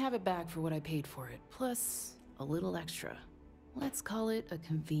 you can have it back for what I paid for it, plus a little extra. Let's call it a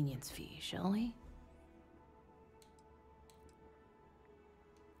convenience fee, shall we?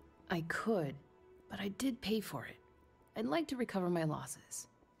 I could, but I did pay for it. I'd like to recover my losses.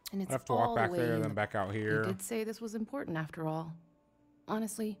 And it's I have to all walk back the way there, in then the... back out here. You did say this was important after all.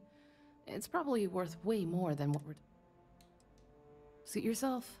 Honestly, it's probably worth way more than what we're... Suit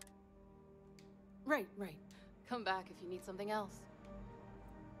yourself. Right. Come back if you need something else.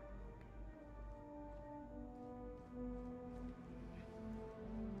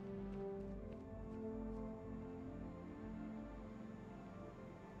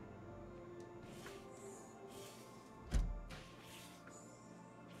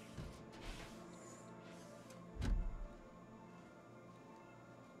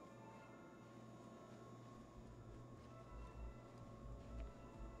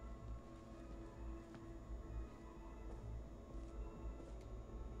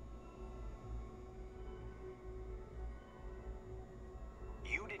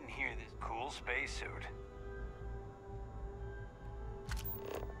 You didn't hear this cool spacesuit.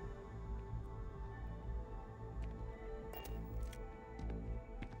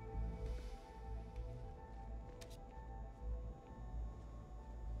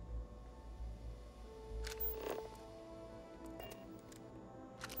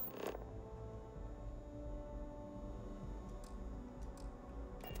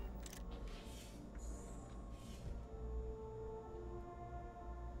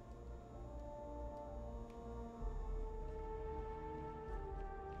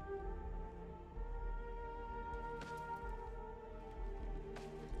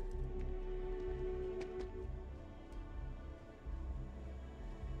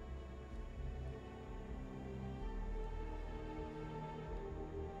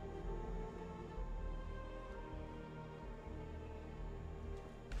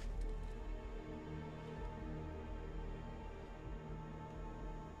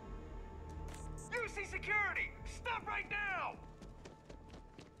 UC security! Stop right now!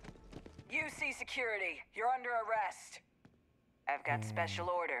 UC security, you're under arrest. I've got special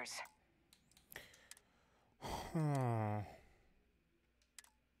orders.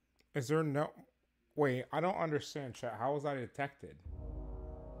 Is there no... Wait, I don't understand, chat. How was I detected?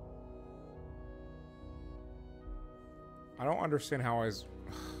 I don't understand how I was...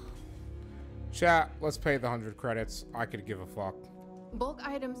 Chat, let's pay the 100 credits. I could give a fuck. Bulk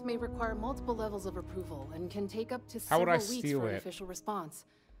items may require multiple levels of approval and can take up to How would I several weeks steal for an it? official response.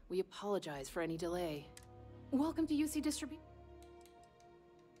 We apologize for any delay. Welcome to UC Distribution.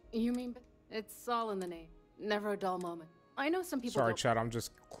 You mean it's all in the name. Never a dull moment. I know some people. Sorry, don't... chat. I'm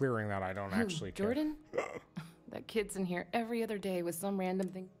just clearing that. I don't actually care. Jordan? That kid's in here every other day with some random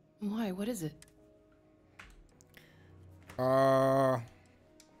thing. Why? What is it? Oh,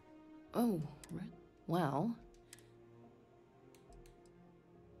 right. Well,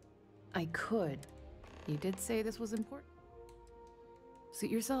 I could. You did say this was important. Suit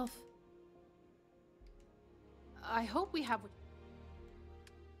yourself. I hope we have...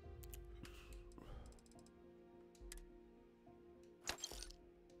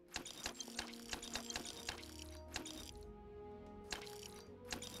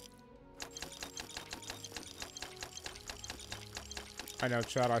 I know,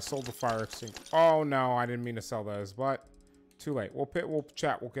 chat. I sold the fire extinguisher. Oh no, I didn't mean to sell those, but too late. We'll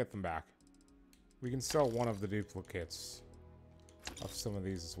get them back. We can sell one of the duplicates of some of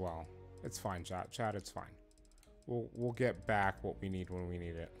these as well. It's fine, chat. Chat, it's fine. We'll get back what we need when we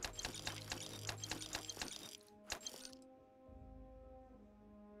need it.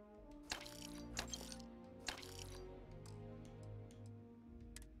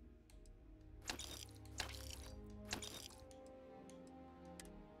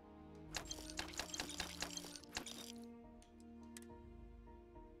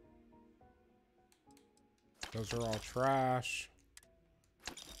 Those are all trash.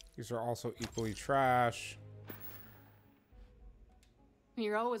 These are also equally trash.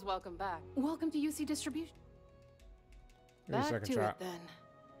 You're always welcome back. Welcome to UC Distribution. Give me a Back second, to chat. it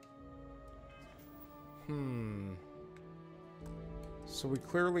then. So we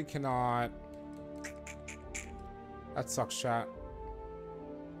clearly cannot. That sucks, chat.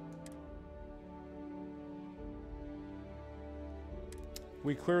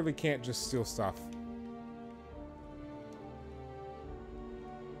 We clearly can't just steal stuff.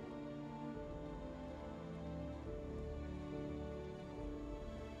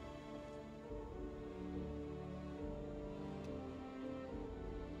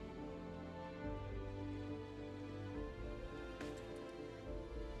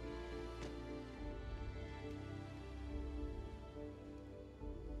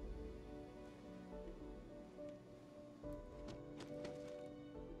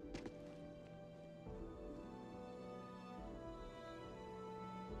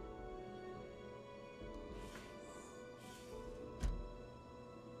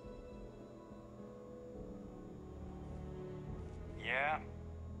 Yeah?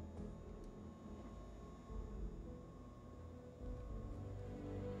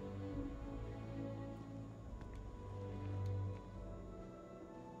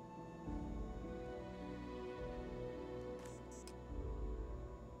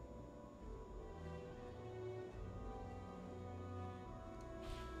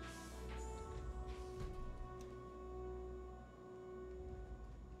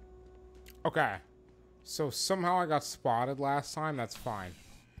 Okay. So somehow I got spotted last time. That's fine.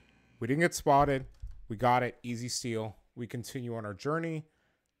 We didn't get spotted. We got it. Easy steal. We continue on our journey.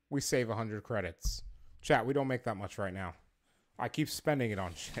 We save 100 credits. Chat, we don't make that much right now. I keep spending it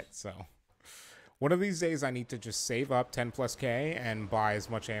on shit, so. One of these days I need to just save up 10 plus K and buy as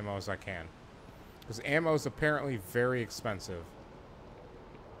much ammo as I can. Because ammo is apparently very expensive.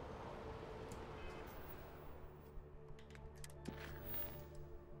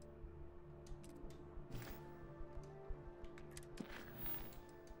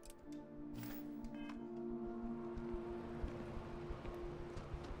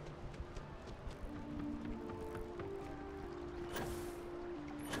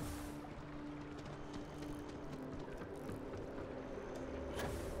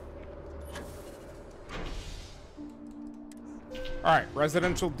 Alright,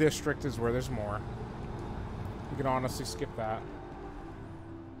 residential district is where there's more. We can honestly skip that.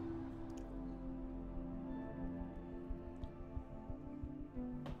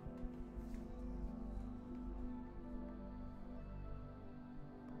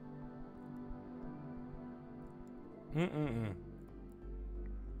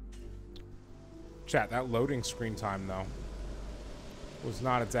 Chat, that loading screen time, though, was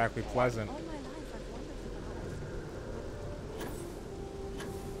not exactly pleasant.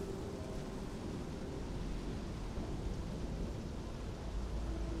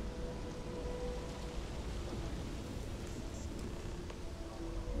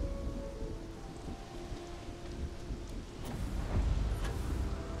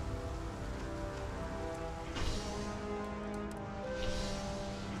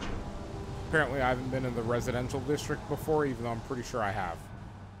 Apparently I haven't been in the residential district before, even though I'm pretty sure I have.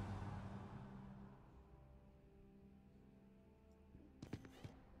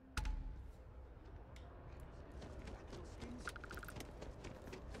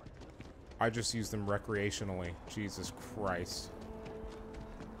 I just use them recreationally. Jesus Christ.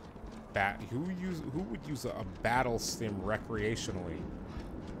 Who would use a battle stim recreationally?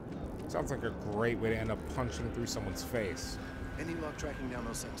 Sounds like a great way to end up punching through someone's face. Any luck tracking down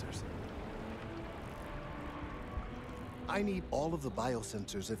those sensors? I need all of the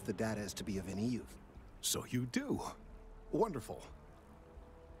biosensors if the data is to be of any use. So you do. Wonderful.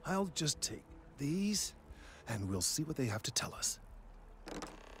 I'll just take these, and we'll see what they have to tell us.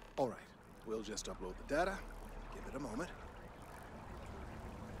 All right, we'll just upload the data. Give it a moment.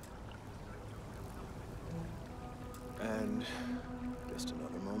 And just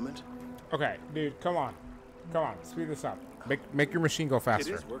another moment. Okay, dude, come on. Come on, speed this up. Make your machine go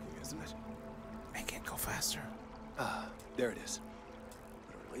faster. It is working, isn't it? Make it go faster. There it is.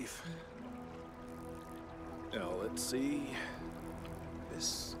 Relief. Now, let's see.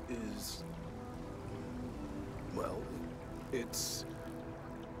 This is... well, it's...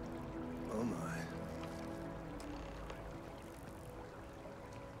 oh my.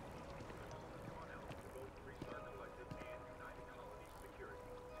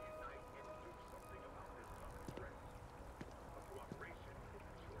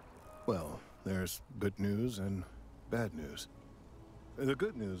 Well, there's good news and bad news. The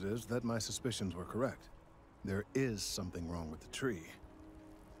good news is that my suspicions were correct. There is something wrong with the tree.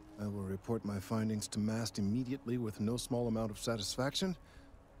 I will report my findings to Mast immediately with no small amount of satisfaction.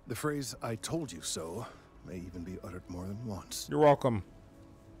 The phrase, "I told you so," may even be uttered more than once. You're welcome.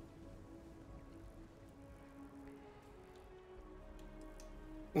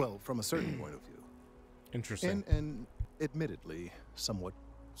 Well, from a certain point of view. Interesting. In an admittedly somewhat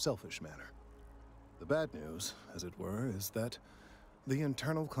selfish manner. The bad news, as it were, is that the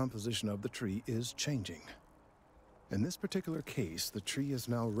internal composition of the tree is changing. In this particular case, the tree is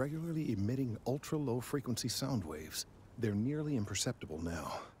now regularly emitting ultra-low frequency sound waves. They're nearly imperceptible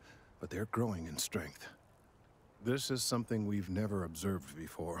now, but they're growing in strength. This is something we've never observed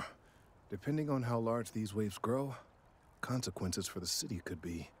before. Depending on how large these waves grow, consequences for the city could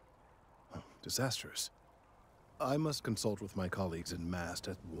be disastrous. I must consult with my colleagues in Mast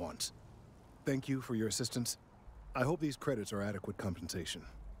at once. Thank you for your assistance. I hope these credits are adequate compensation.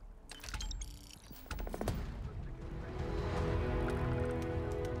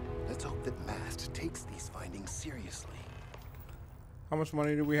 Let's hope that Mast takes these findings seriously. How much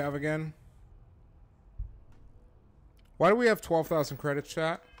money do we have again? Why do we have 12,000 credits,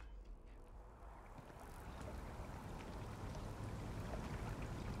 chat?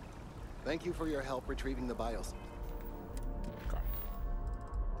 Thank you for your help retrieving the BIOS.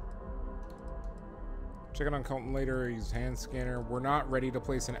 Check it on Colton later. Use hand scanner. We're not ready to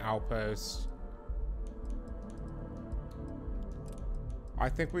place an outpost. I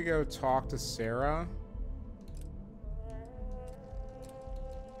think we go talk to Sarah.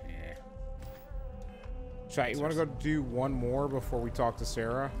 Chat, you want to go do one more before we talk to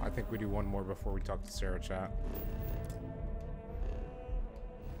Sarah? I think we do one more before we talk to Sarah, chat.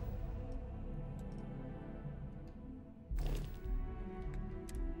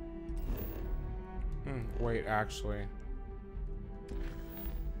 Wait, actually.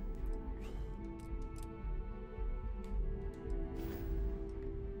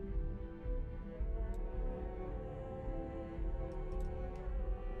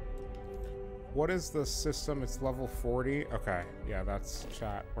 What is the system? It's level 40. Okay, yeah, that's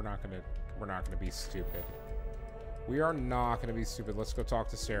chat. We're not gonna be stupid. We are not gonna be stupid. Let's go talk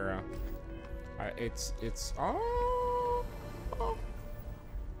to Sarah.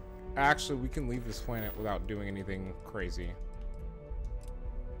 Actually, we can leave this planet without doing anything crazy.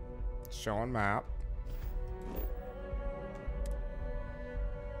 Show on map.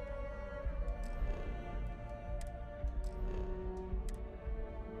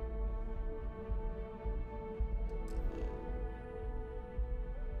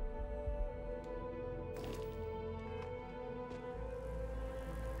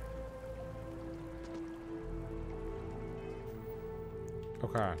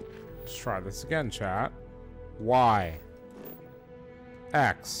 Okay, let's try this again, chat. Y.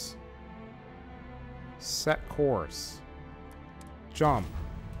 X. Set course. Jump.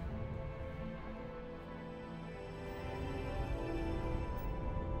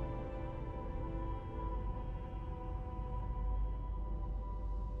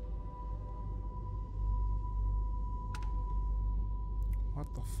 What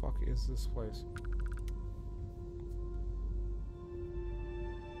the fuck is this place?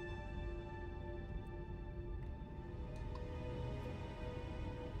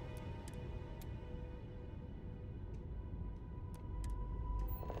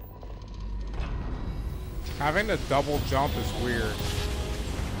 Having to double jump is weird.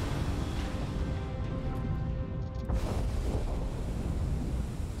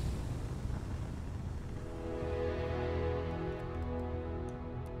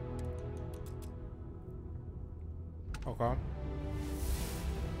 Okay.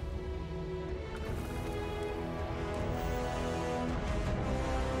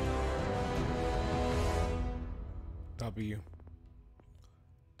 W.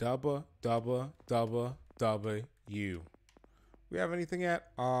 W. We have anything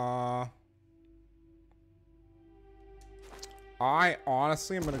yet? I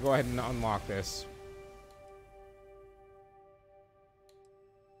honestly am gonna go ahead and unlock this.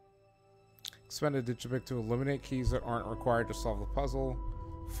 Expend a digibit to eliminate keys that aren't required to solve the puzzle.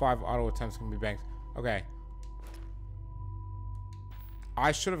 5 auto attempts can be banked. Okay.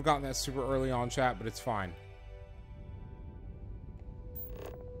 I should have gotten that super early on, chat, but it's fine.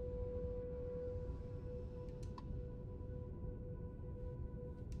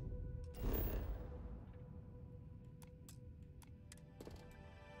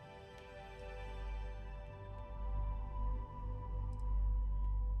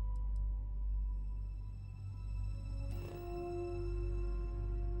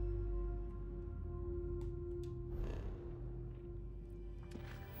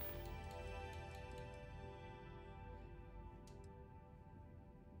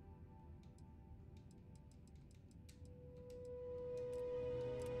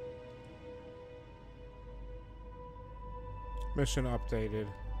 Mission updated.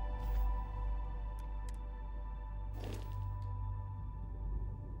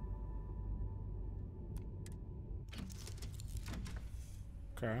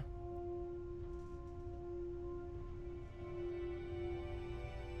 Okay.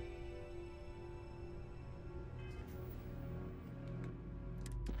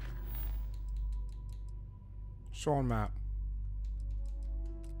 Show on map.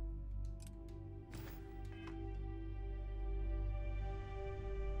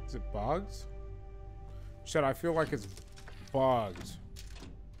 Is it bugged? Shit, I feel like it's bugged.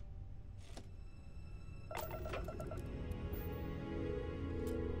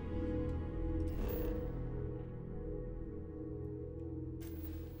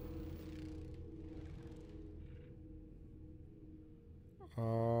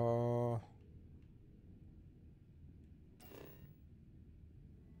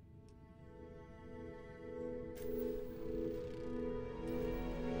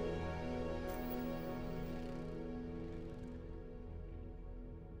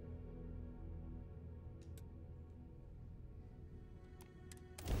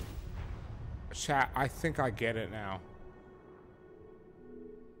 Chat, I think I get it now.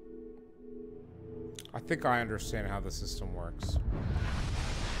 I think I understand how the system works.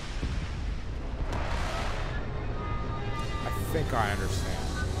 I think I understand.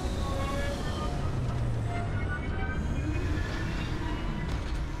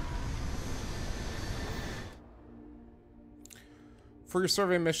 For your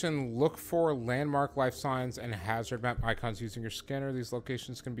survey mission, look for landmark life signs and hazard map icons using your scanner. These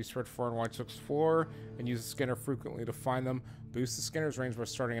locations can be spread far and wide to explore, and use the scanner frequently to find them. Boost the scanner's range by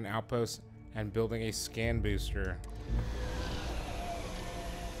starting an outpost and building a scan booster.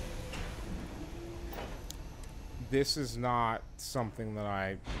 This is not something that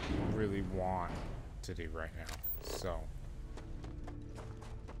I really want to do right now, so.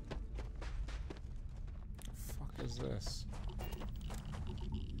 The fuck is this?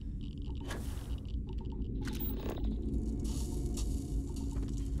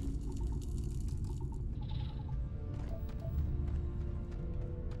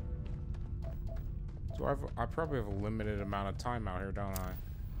 I probably have a limited amount of time out here, don't I?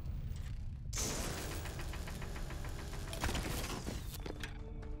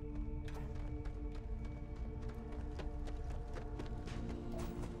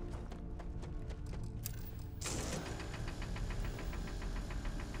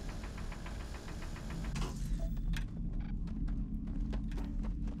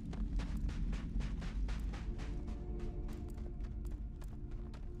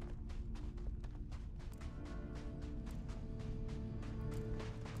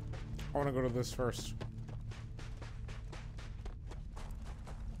 I want to go to this first.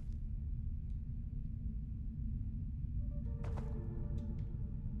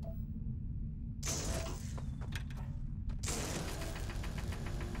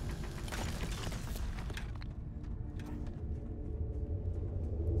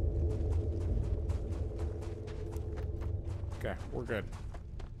 Okay, we're good.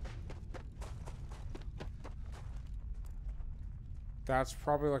 That's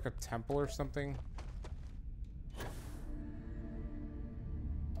probably like a temple or something.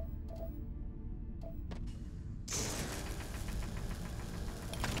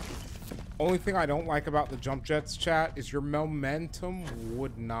 Only thing I don't like about the jump jets, chat, is your momentum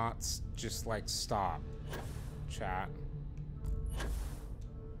would not just like stop, chat.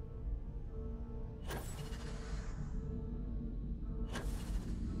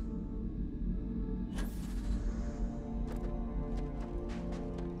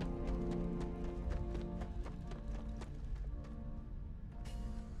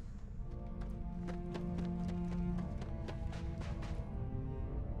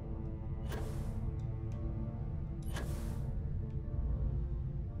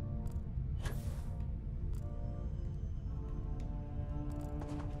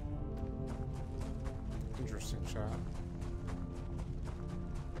 Interesting shot.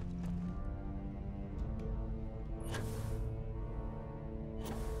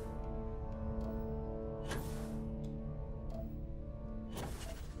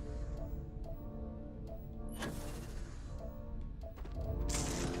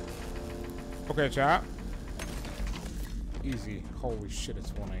 Okay, chat. Easy. Holy shit,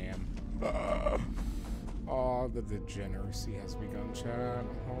 it's 1 a.m. Oh, the degeneracy has begun, chat.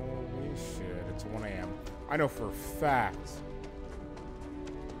 Holy shit, it's 1 a.m. I know for a fact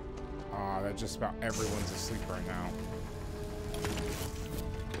that just about everyone's asleep right now.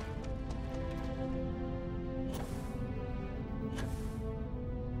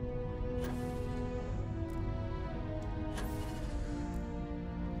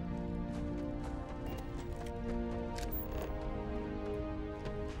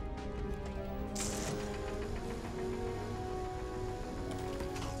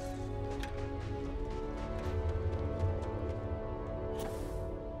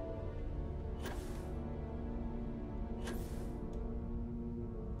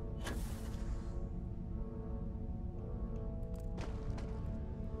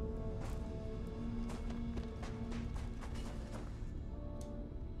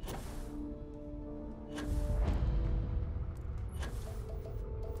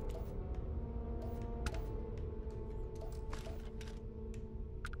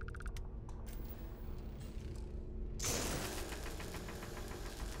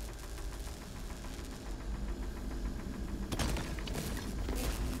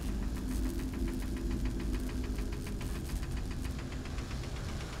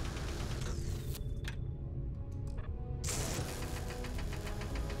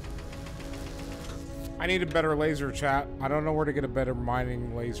 I need a better laser, chat. I don't know where to get a better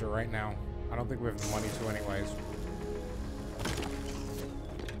mining laser right now. I don't think we have the money to anyways.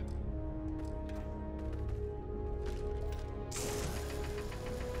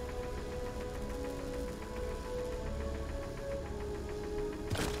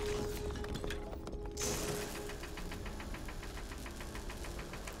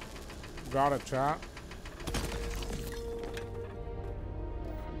 Got it, chat.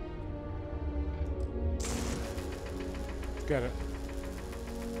 Get it.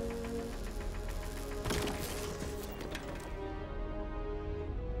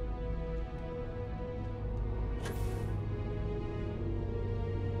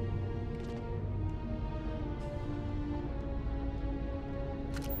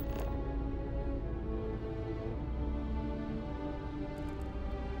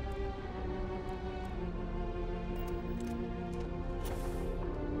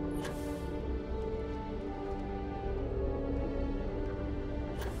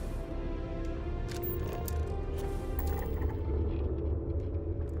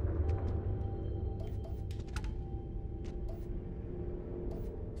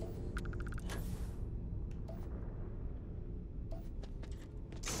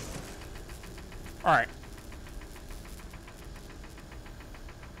 All right.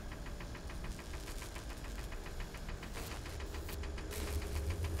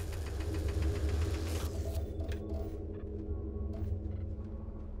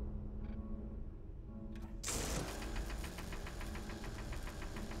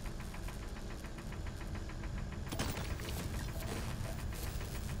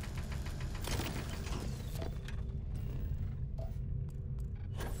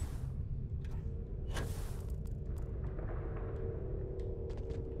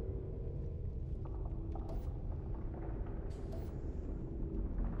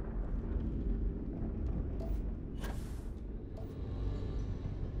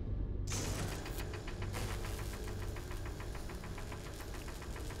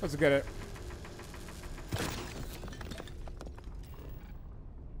 Let's get it.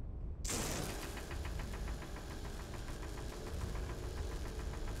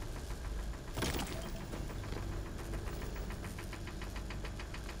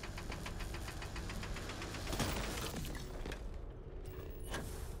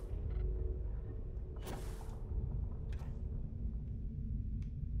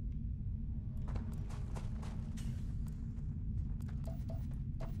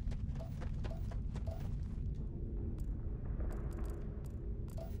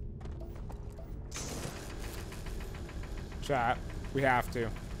 Chat, we have to.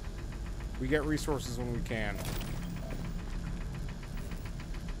 We get resources when we can.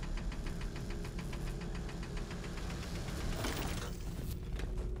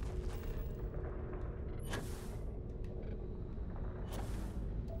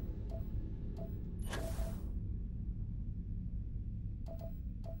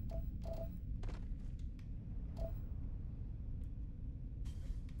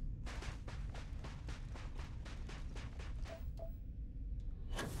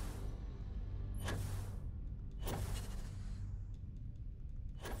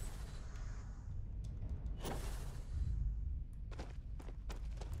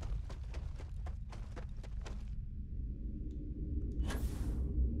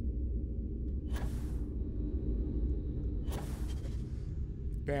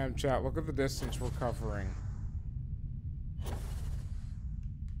 Damn, chat, look at the distance we're covering.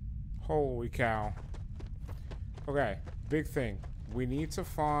 Holy cow. Okay, big thing. We need to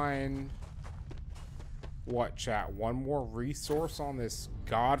find... What, chat? One more resource on this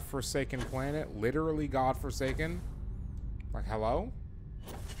godforsaken planet? Literally godforsaken? Like, hello?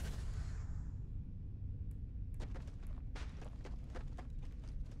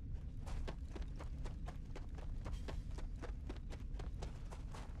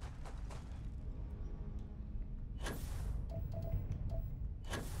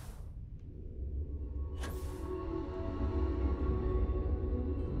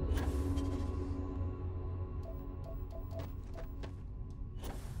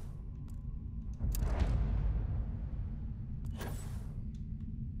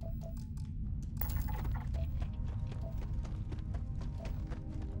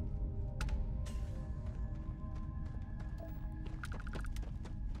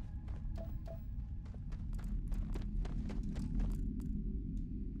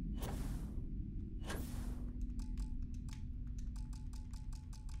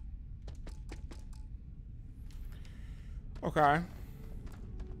 Okay.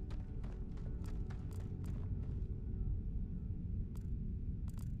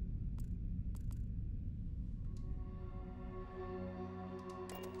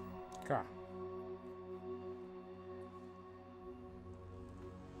 Okay.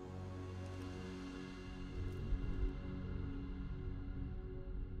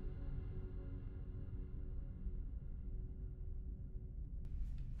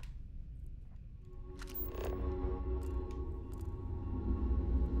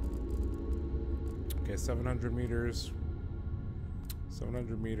 Okay, 700 meters.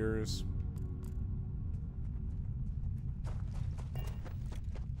 700 meters.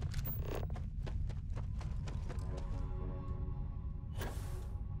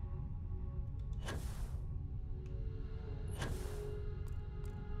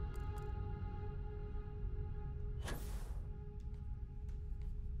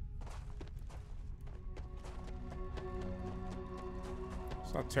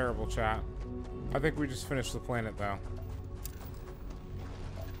 It's not terrible, chat. I think we just finished the planet, though.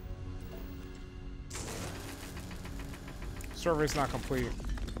 Survey's not complete.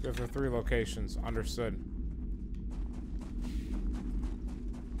 We have the 3 locations. Understood.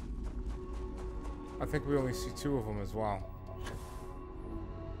 I think we only see 2 of them as well.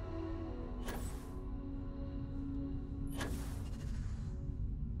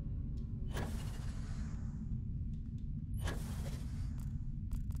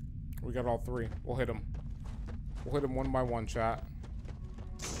 We got all 3. We'll hit them. We'll hit them one by one, chat.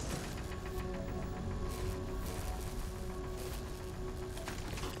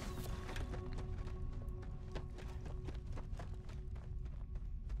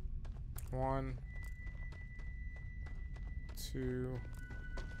 One, 2.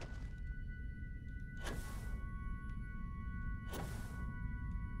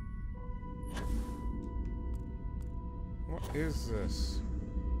 What is this?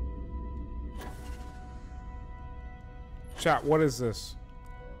 Chat, what is this?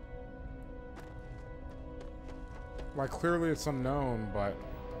 Like, clearly it's unknown, but...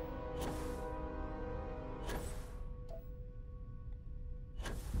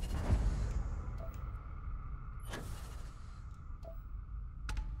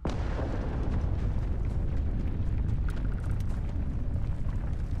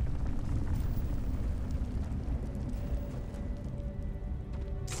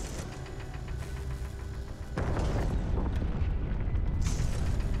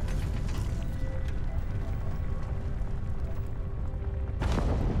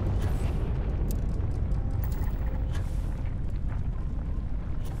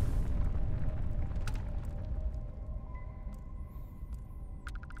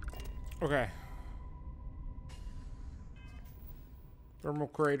 Okay. Thermal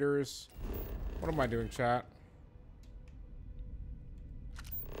craters. What am I doing, chat?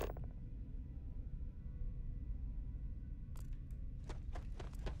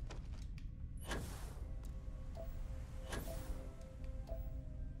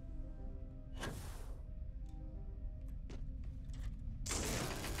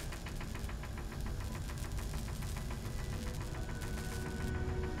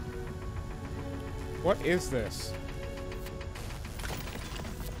 What is this?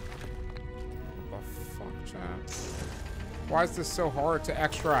 What the fuck, chat? Why is this so hard to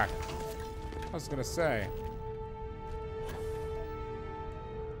extract? I was gonna say.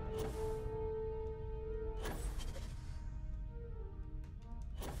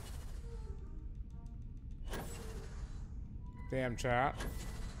 Damn, chat.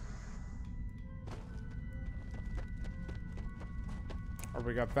 Oh,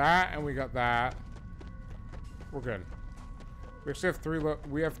 we got that, and we got that. We're good. We actually have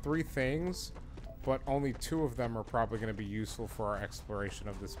we have 3 things, but only 2 of them are probably going to be useful for our exploration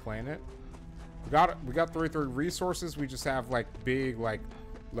of this planet. We got 3 resources. We just have like big like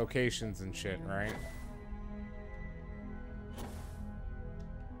locations and shit, right?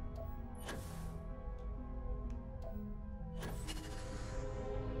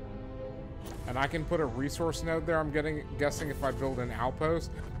 And I can put a resource node there. I'm guessing if I build an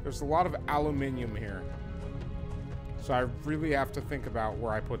outpost. There's a lot of aluminium here. So I really have to think about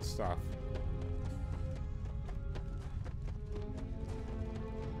where I put stuff.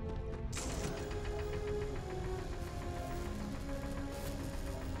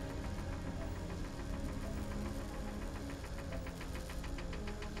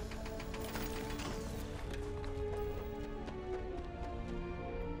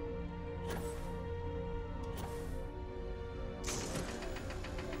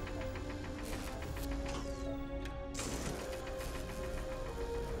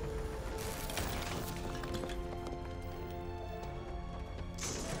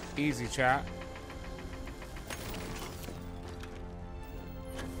 Easy, chat.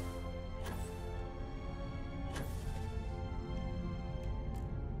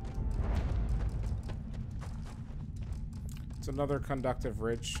 another conductive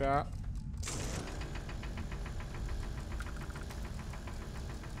ridge shot.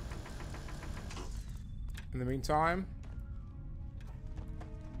 In the meantime,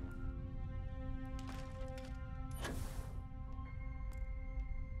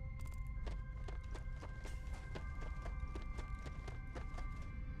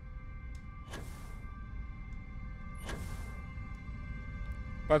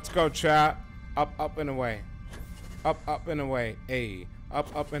 let's go, chat. Up, up, and away. Up, up, and away. Ayy.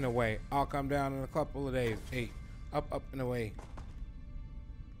 Up, up, and away. I'll come down in a couple of days. Ayy. Up, up, and away.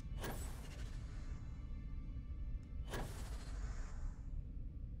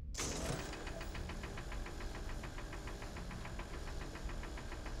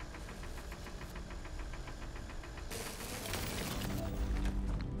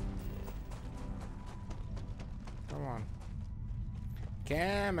 Come on.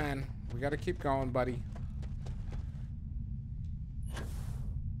 Come on. We gotta keep going, buddy.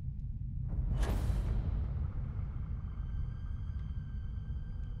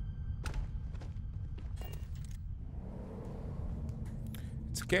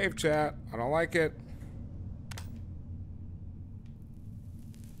 It's a cave, chat. I don't like it.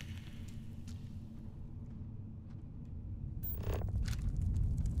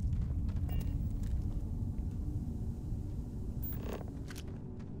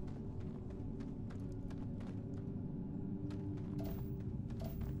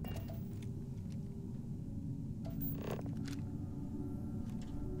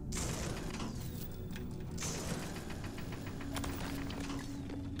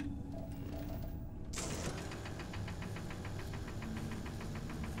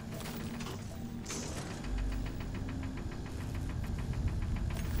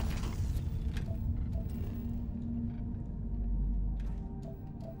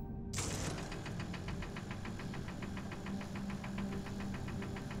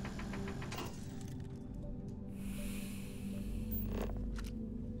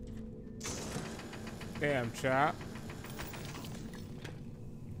 Damn, chat.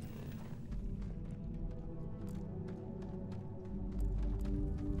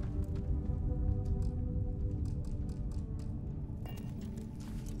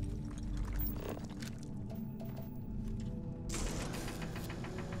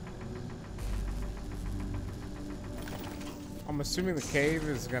 I'm assuming the cave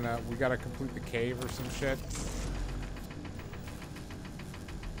is gonna, we gotta complete the cave or some shit.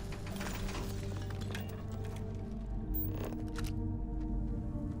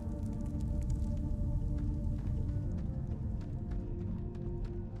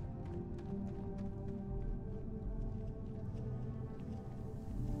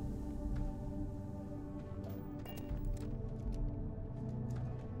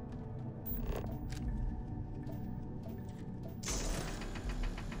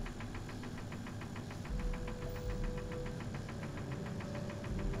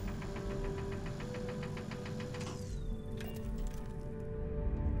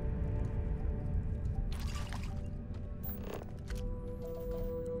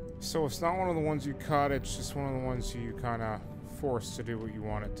 So it's not one of the ones you cut, it's just one of the ones you kind of force to do what you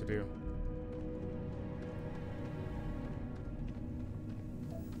want it to do.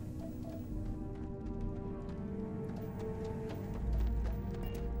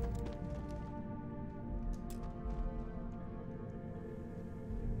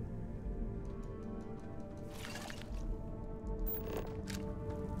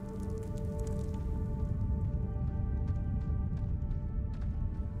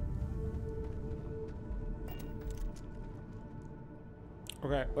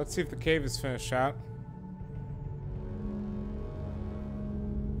 Okay, let's see if the cave is finished out.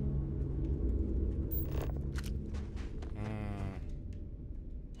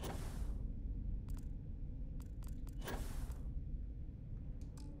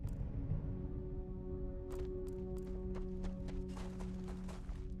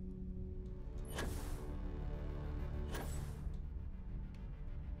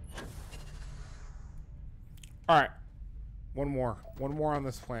 All right. One more on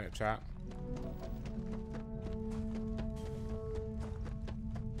this planet, chat.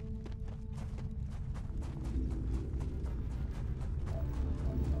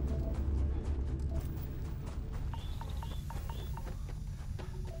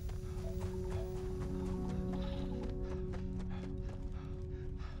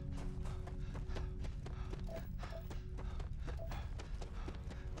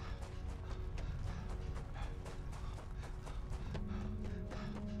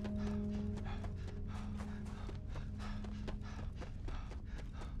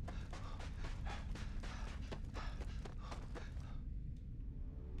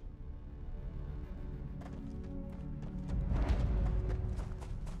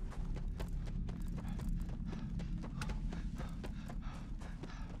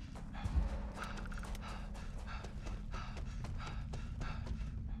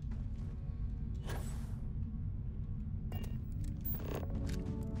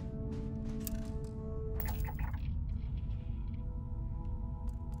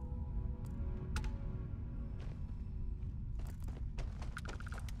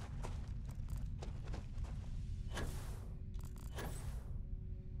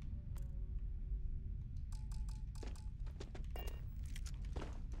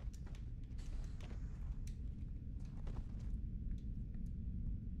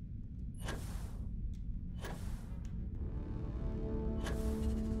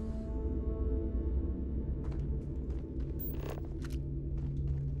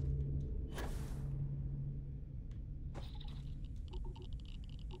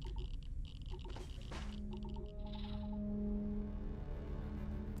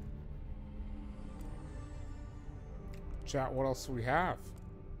 Chat, what else do we have?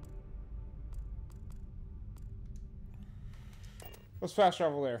 Let's fast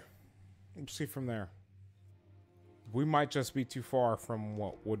travel there. We'll see from there. We might just be too far from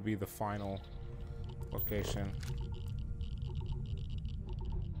what would be the final location.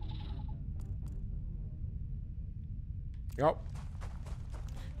 Yup.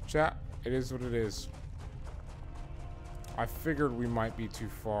 Chat, it is what it is. I figured we might be too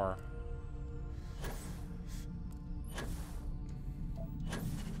far.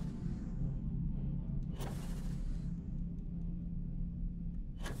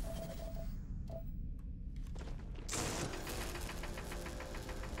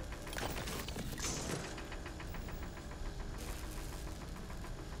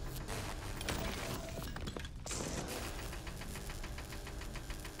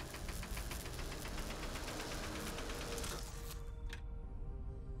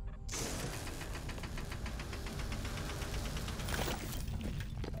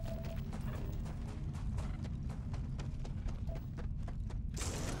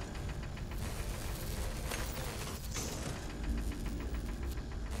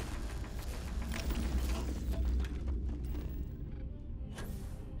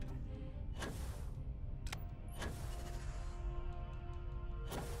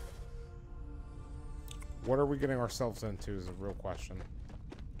 What are we getting ourselves into is a real question.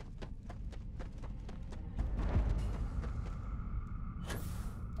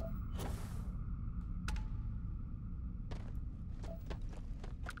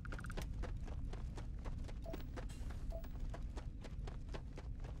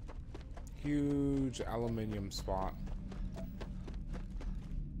 Huge aluminium spot.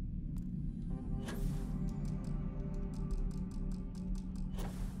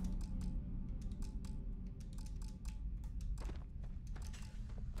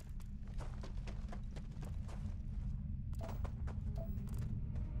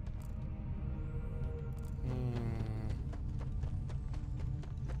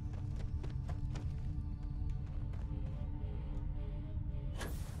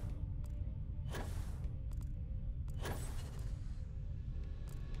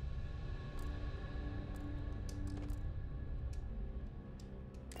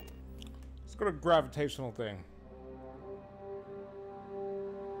 Go to gravitational thing.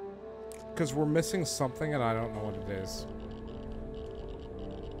 Because we're missing something and I don't know what it is.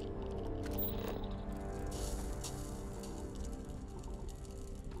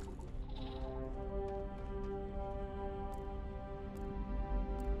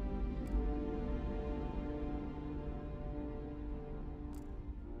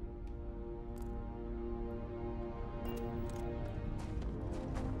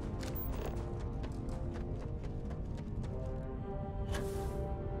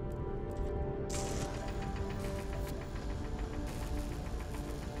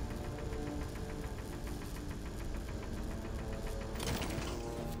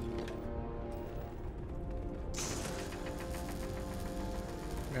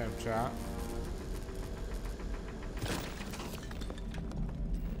 Chat.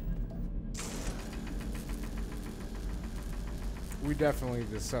 We definitely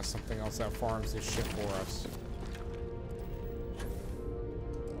need to assess something else that farms this shit for us.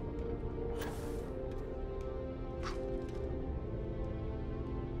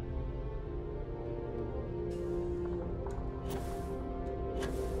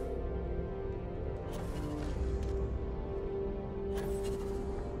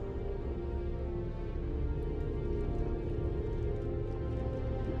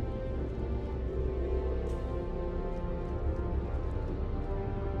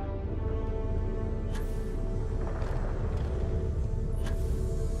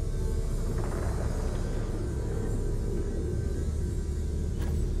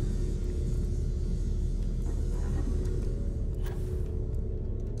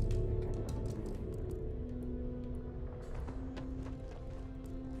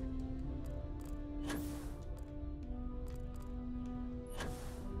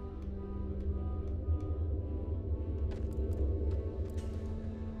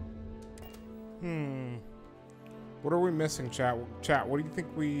 What are we missing, chat? Chat, what do you think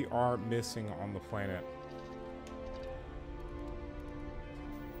we are missing on the planet?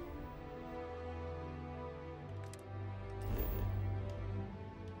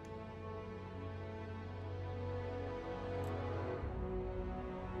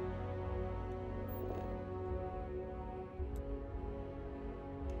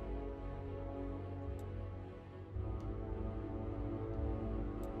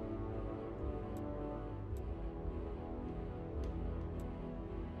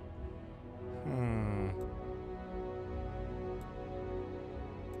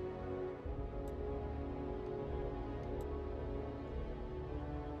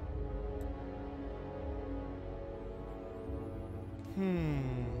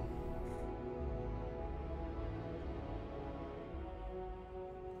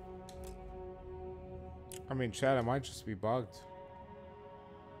 I mean, chat, it might just be bugged.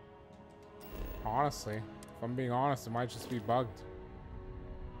 Honestly, if I'm being honest, it might just be bugged.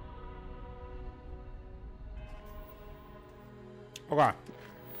 Okay.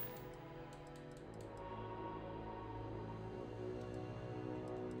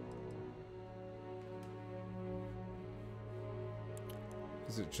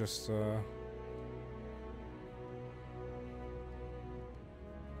 Is it just,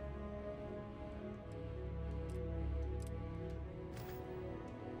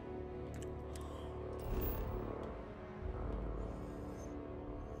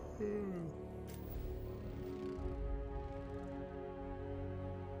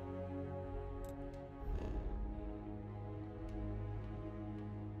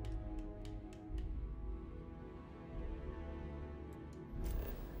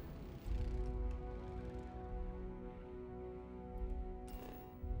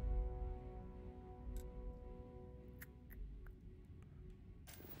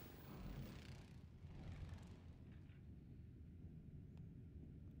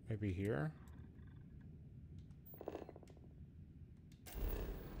 maybe here?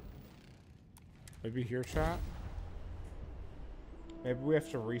 Maybe here, chat? Maybe we have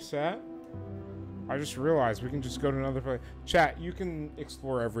to reset? I just realized we can just go to another place. Chat, you can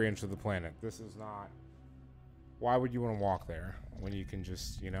explore every inch of the planet. This is not... Why would you want to walk there when you can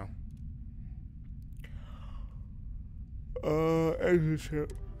just, you know? Exit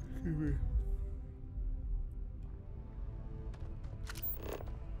chat. Excuse me.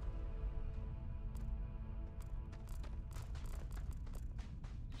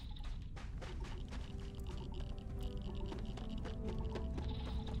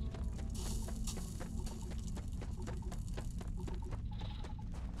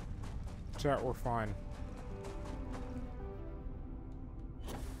 Chat, we're fine.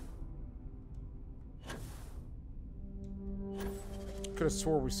 Could have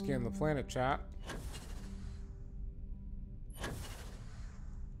swore we scanned the planet, chat.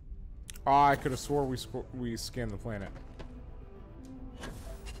 Oh, I could have swore we scanned the planet.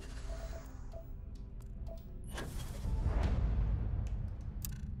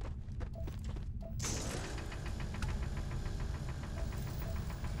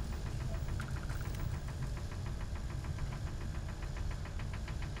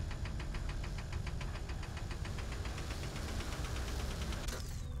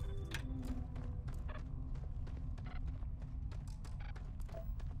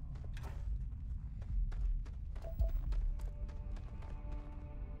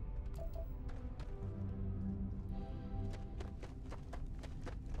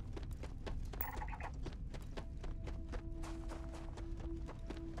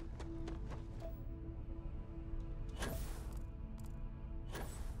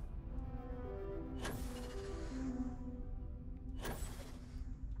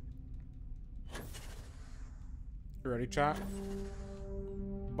 You ready, chat?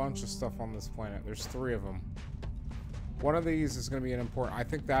 Bunch of stuff on this planet. There's 3 of them. One of these is going to be an important... I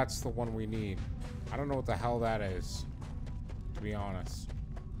think that's the one we need. I don't know what the hell that is, to be honest.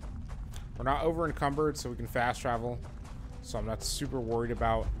 We're not over encumbered, so we can fast travel. So I'm not super worried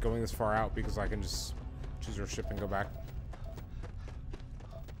about going this far out because I can just choose our ship and go back.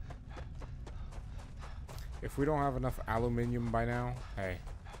 If we don't have enough aluminium by now, hey,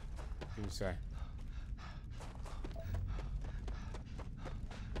 what can you say?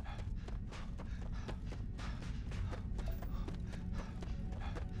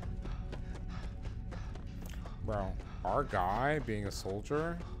 Bro, our guy being a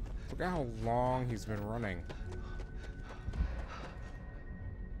soldier, look at how long he's been running.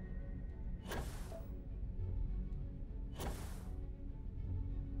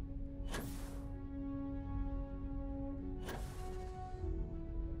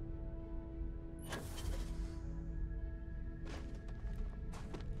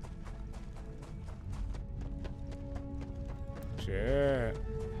 Shit.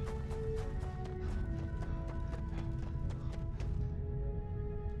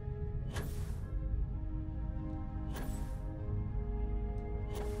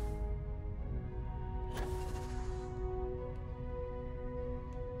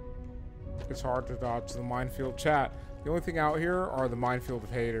 It's hard to dodge the minefield, chat. The only thing out here are the minefield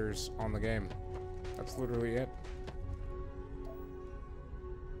haters on the game. That's literally it.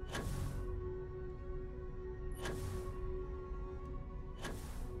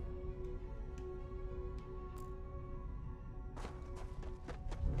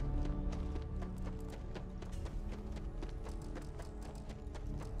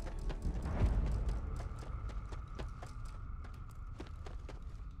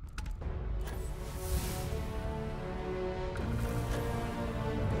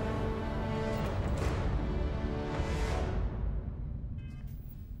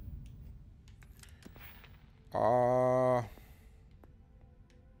 I'm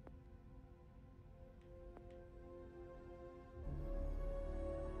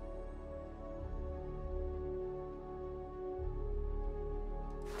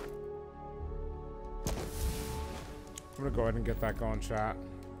gonna go ahead and get that going, chat.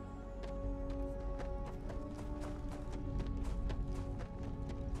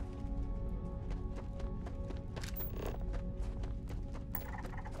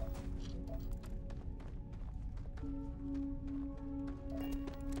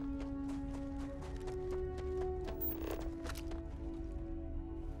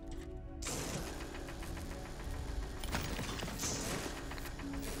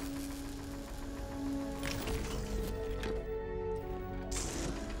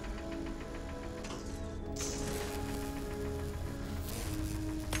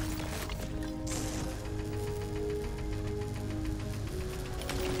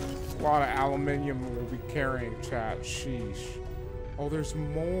 A lot of aluminium we'll be carrying, chat. Sheesh. Oh, there's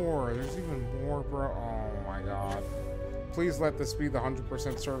more. There's even more, bro. Oh my god. Please let this be the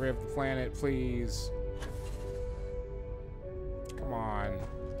 100% survey of the planet, please. Come on.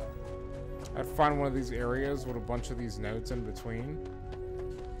 I'd find one of these areas with a bunch of these nodes in between.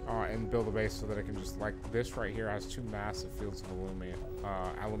 And build a base so that I can just, like, this right here has 2 massive fields of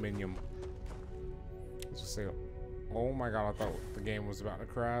aluminium. Let's just say, oh my god, I thought the game was about to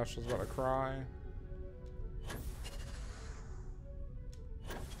crash. I was about to cry.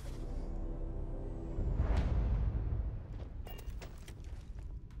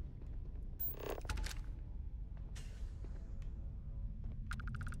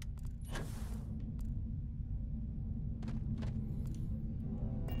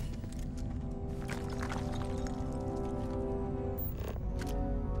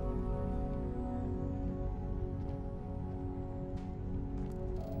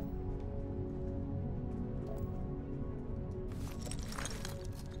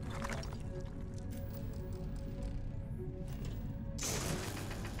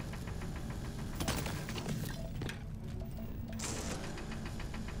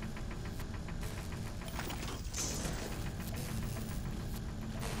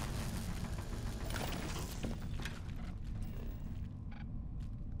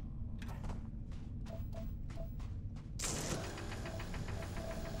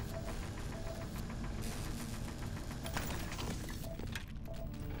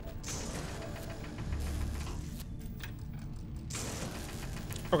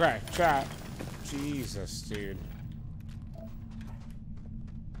 Okay, chat. Jesus, dude.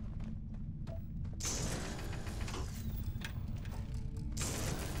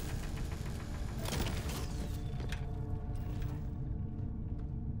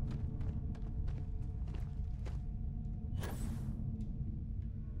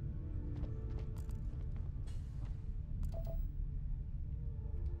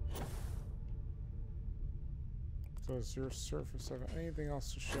 Does your surface have anything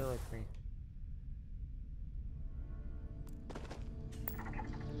else to share with me?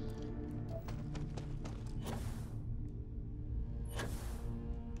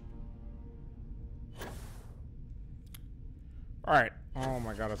 Alright. Oh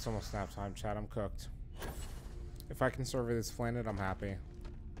my god, it's almost nap time, chat. I'm cooked. If I can survey this planet, I'm happy.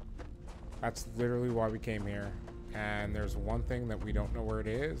 That's literally why we came here. And there's one thing that we don't know where it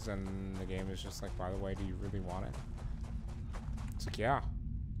is, and the game is just like, by the way, do you really want it? It's like, yeah.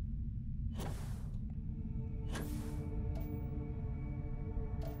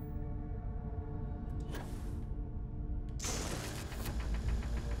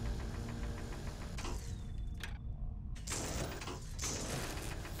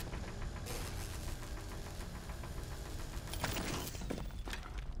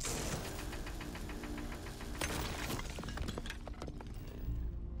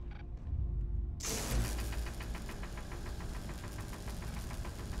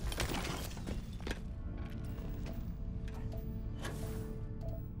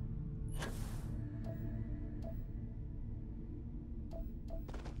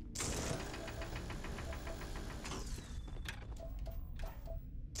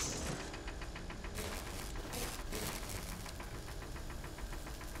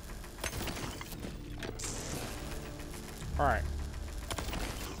 All right.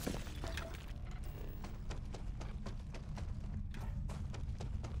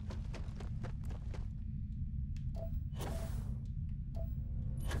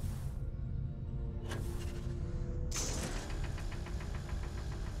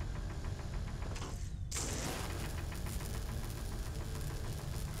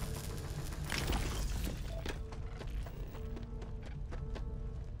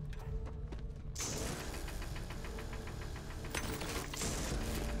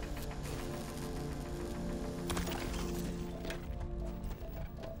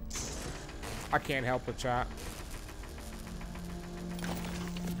 I can't help it, chat.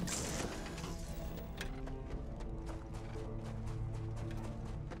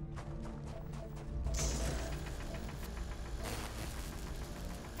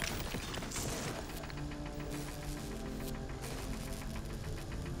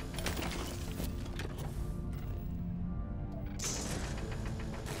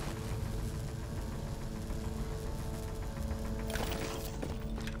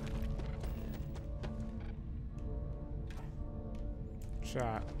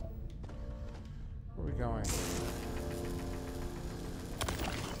 Shot. Where are we going?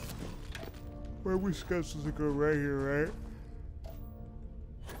 Where are we scheduled to go? Right here, right?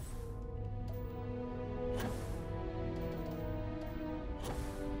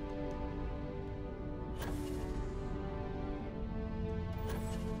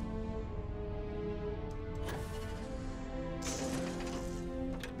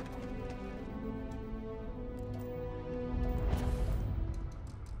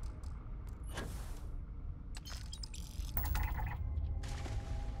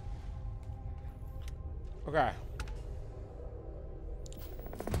 Okay.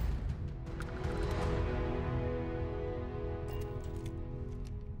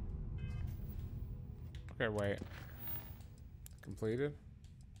 Okay, wait. Completed?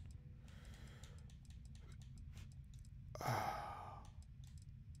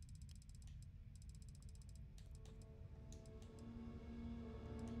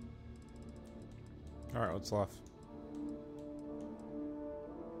 Alright, what's left?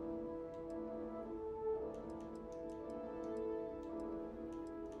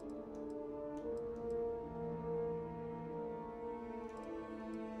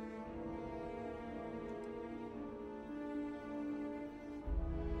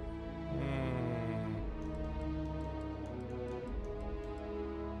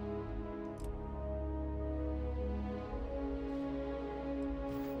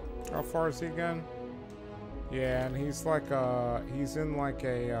 How far is he again? Yeah, and he's like he's in like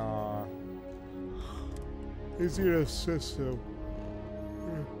a he's in a system.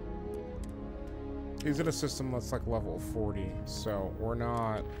 He's in a system that's like level 40, so we're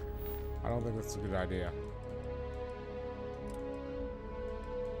not, I don't think that's a good idea.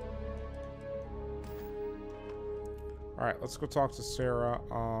 Alright, let's go talk to Sarah.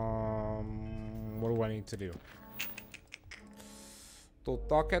 What do I need to do? To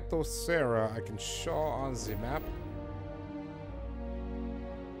talk to Sarah, I can show on the map.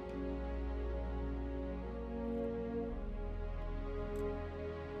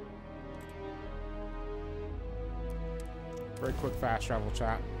 Very quick fast travel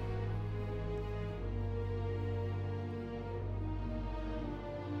chat.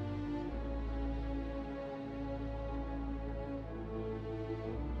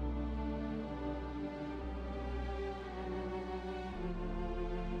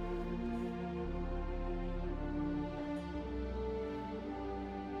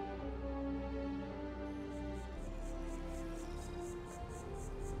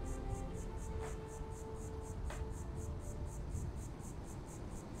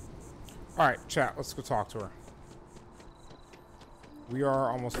 Alright, chat, let's go talk to her. We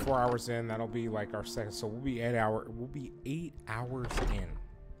are almost 4 hours in. That'll be like our second, so we'll be 8 hours in.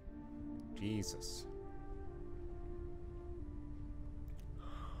 Jesus.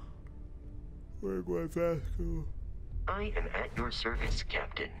 We're going fast, cool. I am at your service,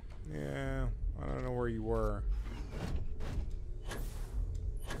 Captain. Yeah, I don't know where you were.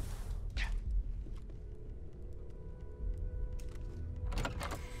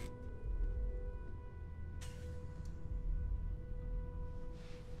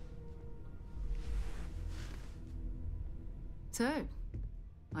 So,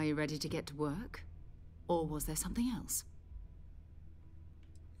 are you ready to get to work? Or was there something else?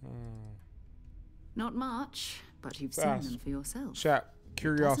 Not much, but you've seen them for yourself. Chat,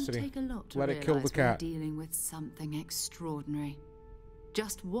 curiosity. It doesn't take a lot to let it kill the cat. We're dealing with something extraordinary.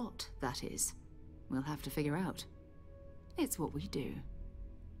 Just what that is, we'll have to figure out. It's what we do.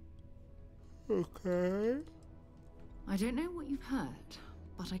 Okay. I don't know what you've heard,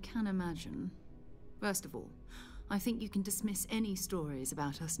 but I can imagine. First of all, I think you can dismiss any stories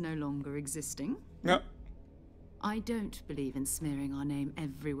about us no longer existing. Yep. I don't believe in smearing our name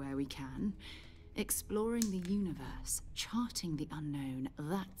everywhere we can. Exploring the universe, charting the unknown,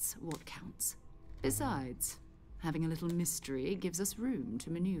 that's what counts. Besides, having a little mystery gives us room to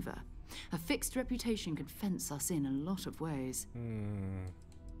maneuver. A fixed reputation could fence us in a lot of ways.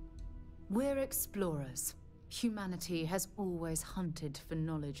 We're explorers. Humanity has always hunted for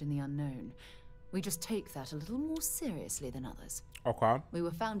knowledge in the unknown. We just take that a little more seriously than others. Okay. We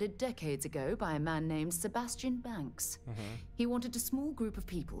were founded decades ago by a man named Sebastian Banks. He wanted a small group of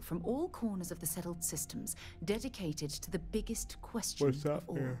people from all corners of the settled systems dedicated to the biggest question of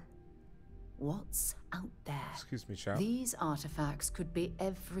all. What's out there? Excuse me, chat. These artifacts could be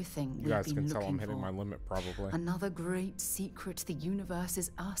everything You guys we've been can tell looking I'm hitting for. my limit, probably. Another great secret the universe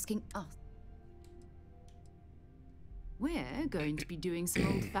is asking us. We're going to be doing some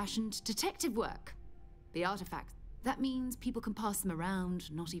old-fashioned detective work. The artifacts. That means people can pass them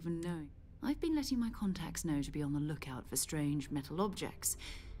around, not even knowing. I've been letting my contacts know to be on the lookout for strange metal objects.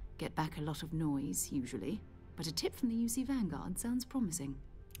 Get back a lot of noise, usually. But a tip from the UC Vanguard sounds promising.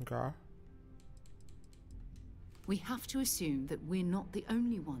 Okay. We have to assume that we're not the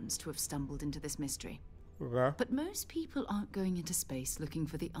only ones to have stumbled into this mystery. Okay. But most people aren't going into space looking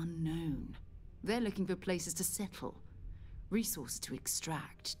for the unknown. They're looking for places to settle, resources to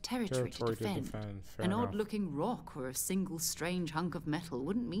extract, territory to defend. Fair An enough. odd-looking rock or a single strange hunk of metal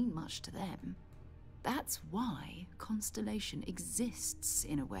wouldn't mean much to them. That's why Constellation exists,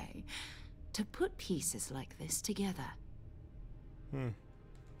 in a way, to put pieces like this together.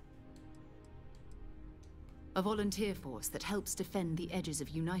 A volunteer force that helps defend the edges of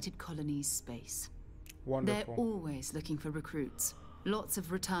United Colonies space. Wonderful. They're always looking for recruits. Lots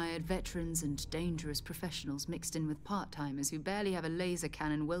of retired veterans and dangerous professionals mixed in with part-timers who barely have a laser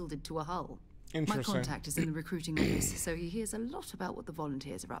cannon welded to a hull. My Interesting. contact is in the recruiting office, so he hears a lot about what the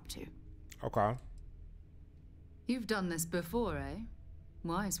volunteers are up to. Okay. You've done this before, eh?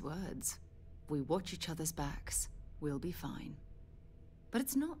 Wise words. We watch each other's backs. We'll be fine. But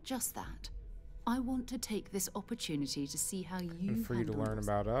it's not just that. I want to take this opportunity to see how you And for you to handle learn this.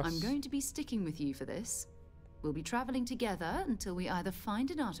 about us. I'm going to be sticking with you for this. We'll be traveling together until we either find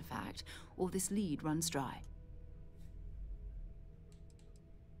an artifact or this lead runs dry.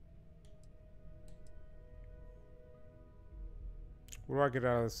 What do I get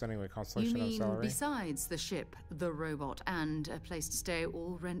out of this anyway? You Constellation of mean salary? besides the ship, the robot, and a place to stay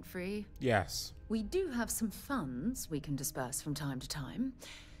all rent-free? Yes. We do have some funds we can disperse from time to time.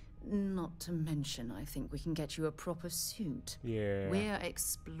 Not to mention, I think we can get you a proper suit. Yeah. We're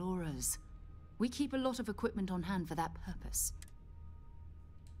explorers. We keep a lot of equipment on hand for that purpose.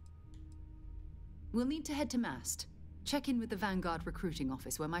 We'll need to head to Mast. Check in with the Vanguard recruiting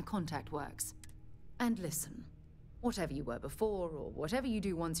office where my contact works. And listen, whatever you were before or whatever you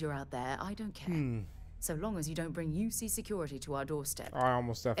do once you're out there, I don't care. So long as you don't bring UC security to our doorstep. I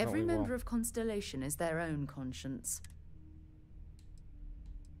almost definitely Every member will. of Constellation is their own conscience.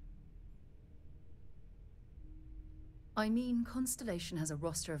 I mean, Constellation has a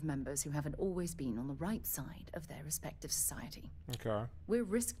roster of members who haven't always been on the right side of their respective society. Okay. We're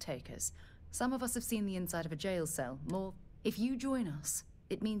risk takers. Some of us have seen the inside of a jail cell. More, if you join us,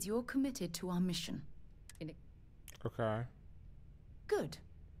 it means you're committed to our mission. Okay. Good.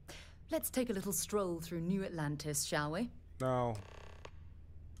 Let's take a little stroll through New Atlantis, shall we? No.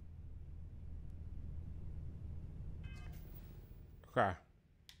 Okay.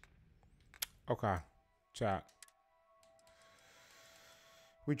 Okay. Chat.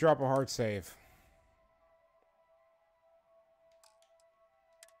 We drop a hard save.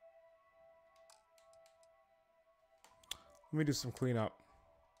 Let me do some cleanup.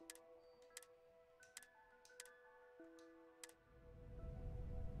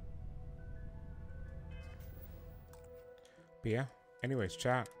 But yeah, anyways,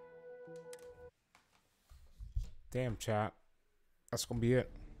 chat. Damn, chat. That's gonna be it.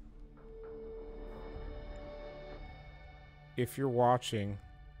 If you're watching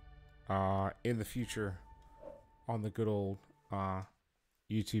in the future on the good old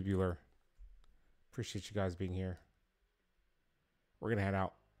YouTubular, appreciate you guys being here. We're gonna head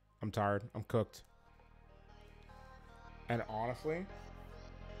out. I'm tired. I'm cooked. And honestly,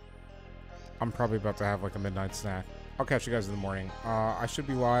 I'm probably about to have like a midnight snack. I'll catch you guys in the morning. I should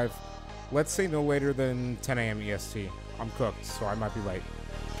be live, let's say no later than 10 a.m. EST. I'm cooked, so I might be late.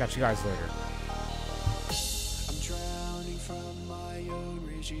 Catch you guys later. I'm drowning from my own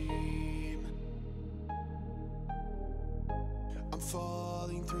regime. I'm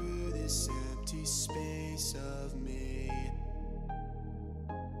falling through this empty space of me.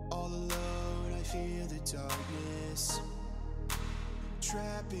 All alone, I feel the darkness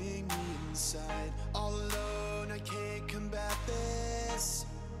trapping me inside. All alone, I can't combat this.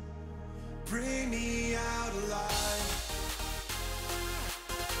 Bring me out alive.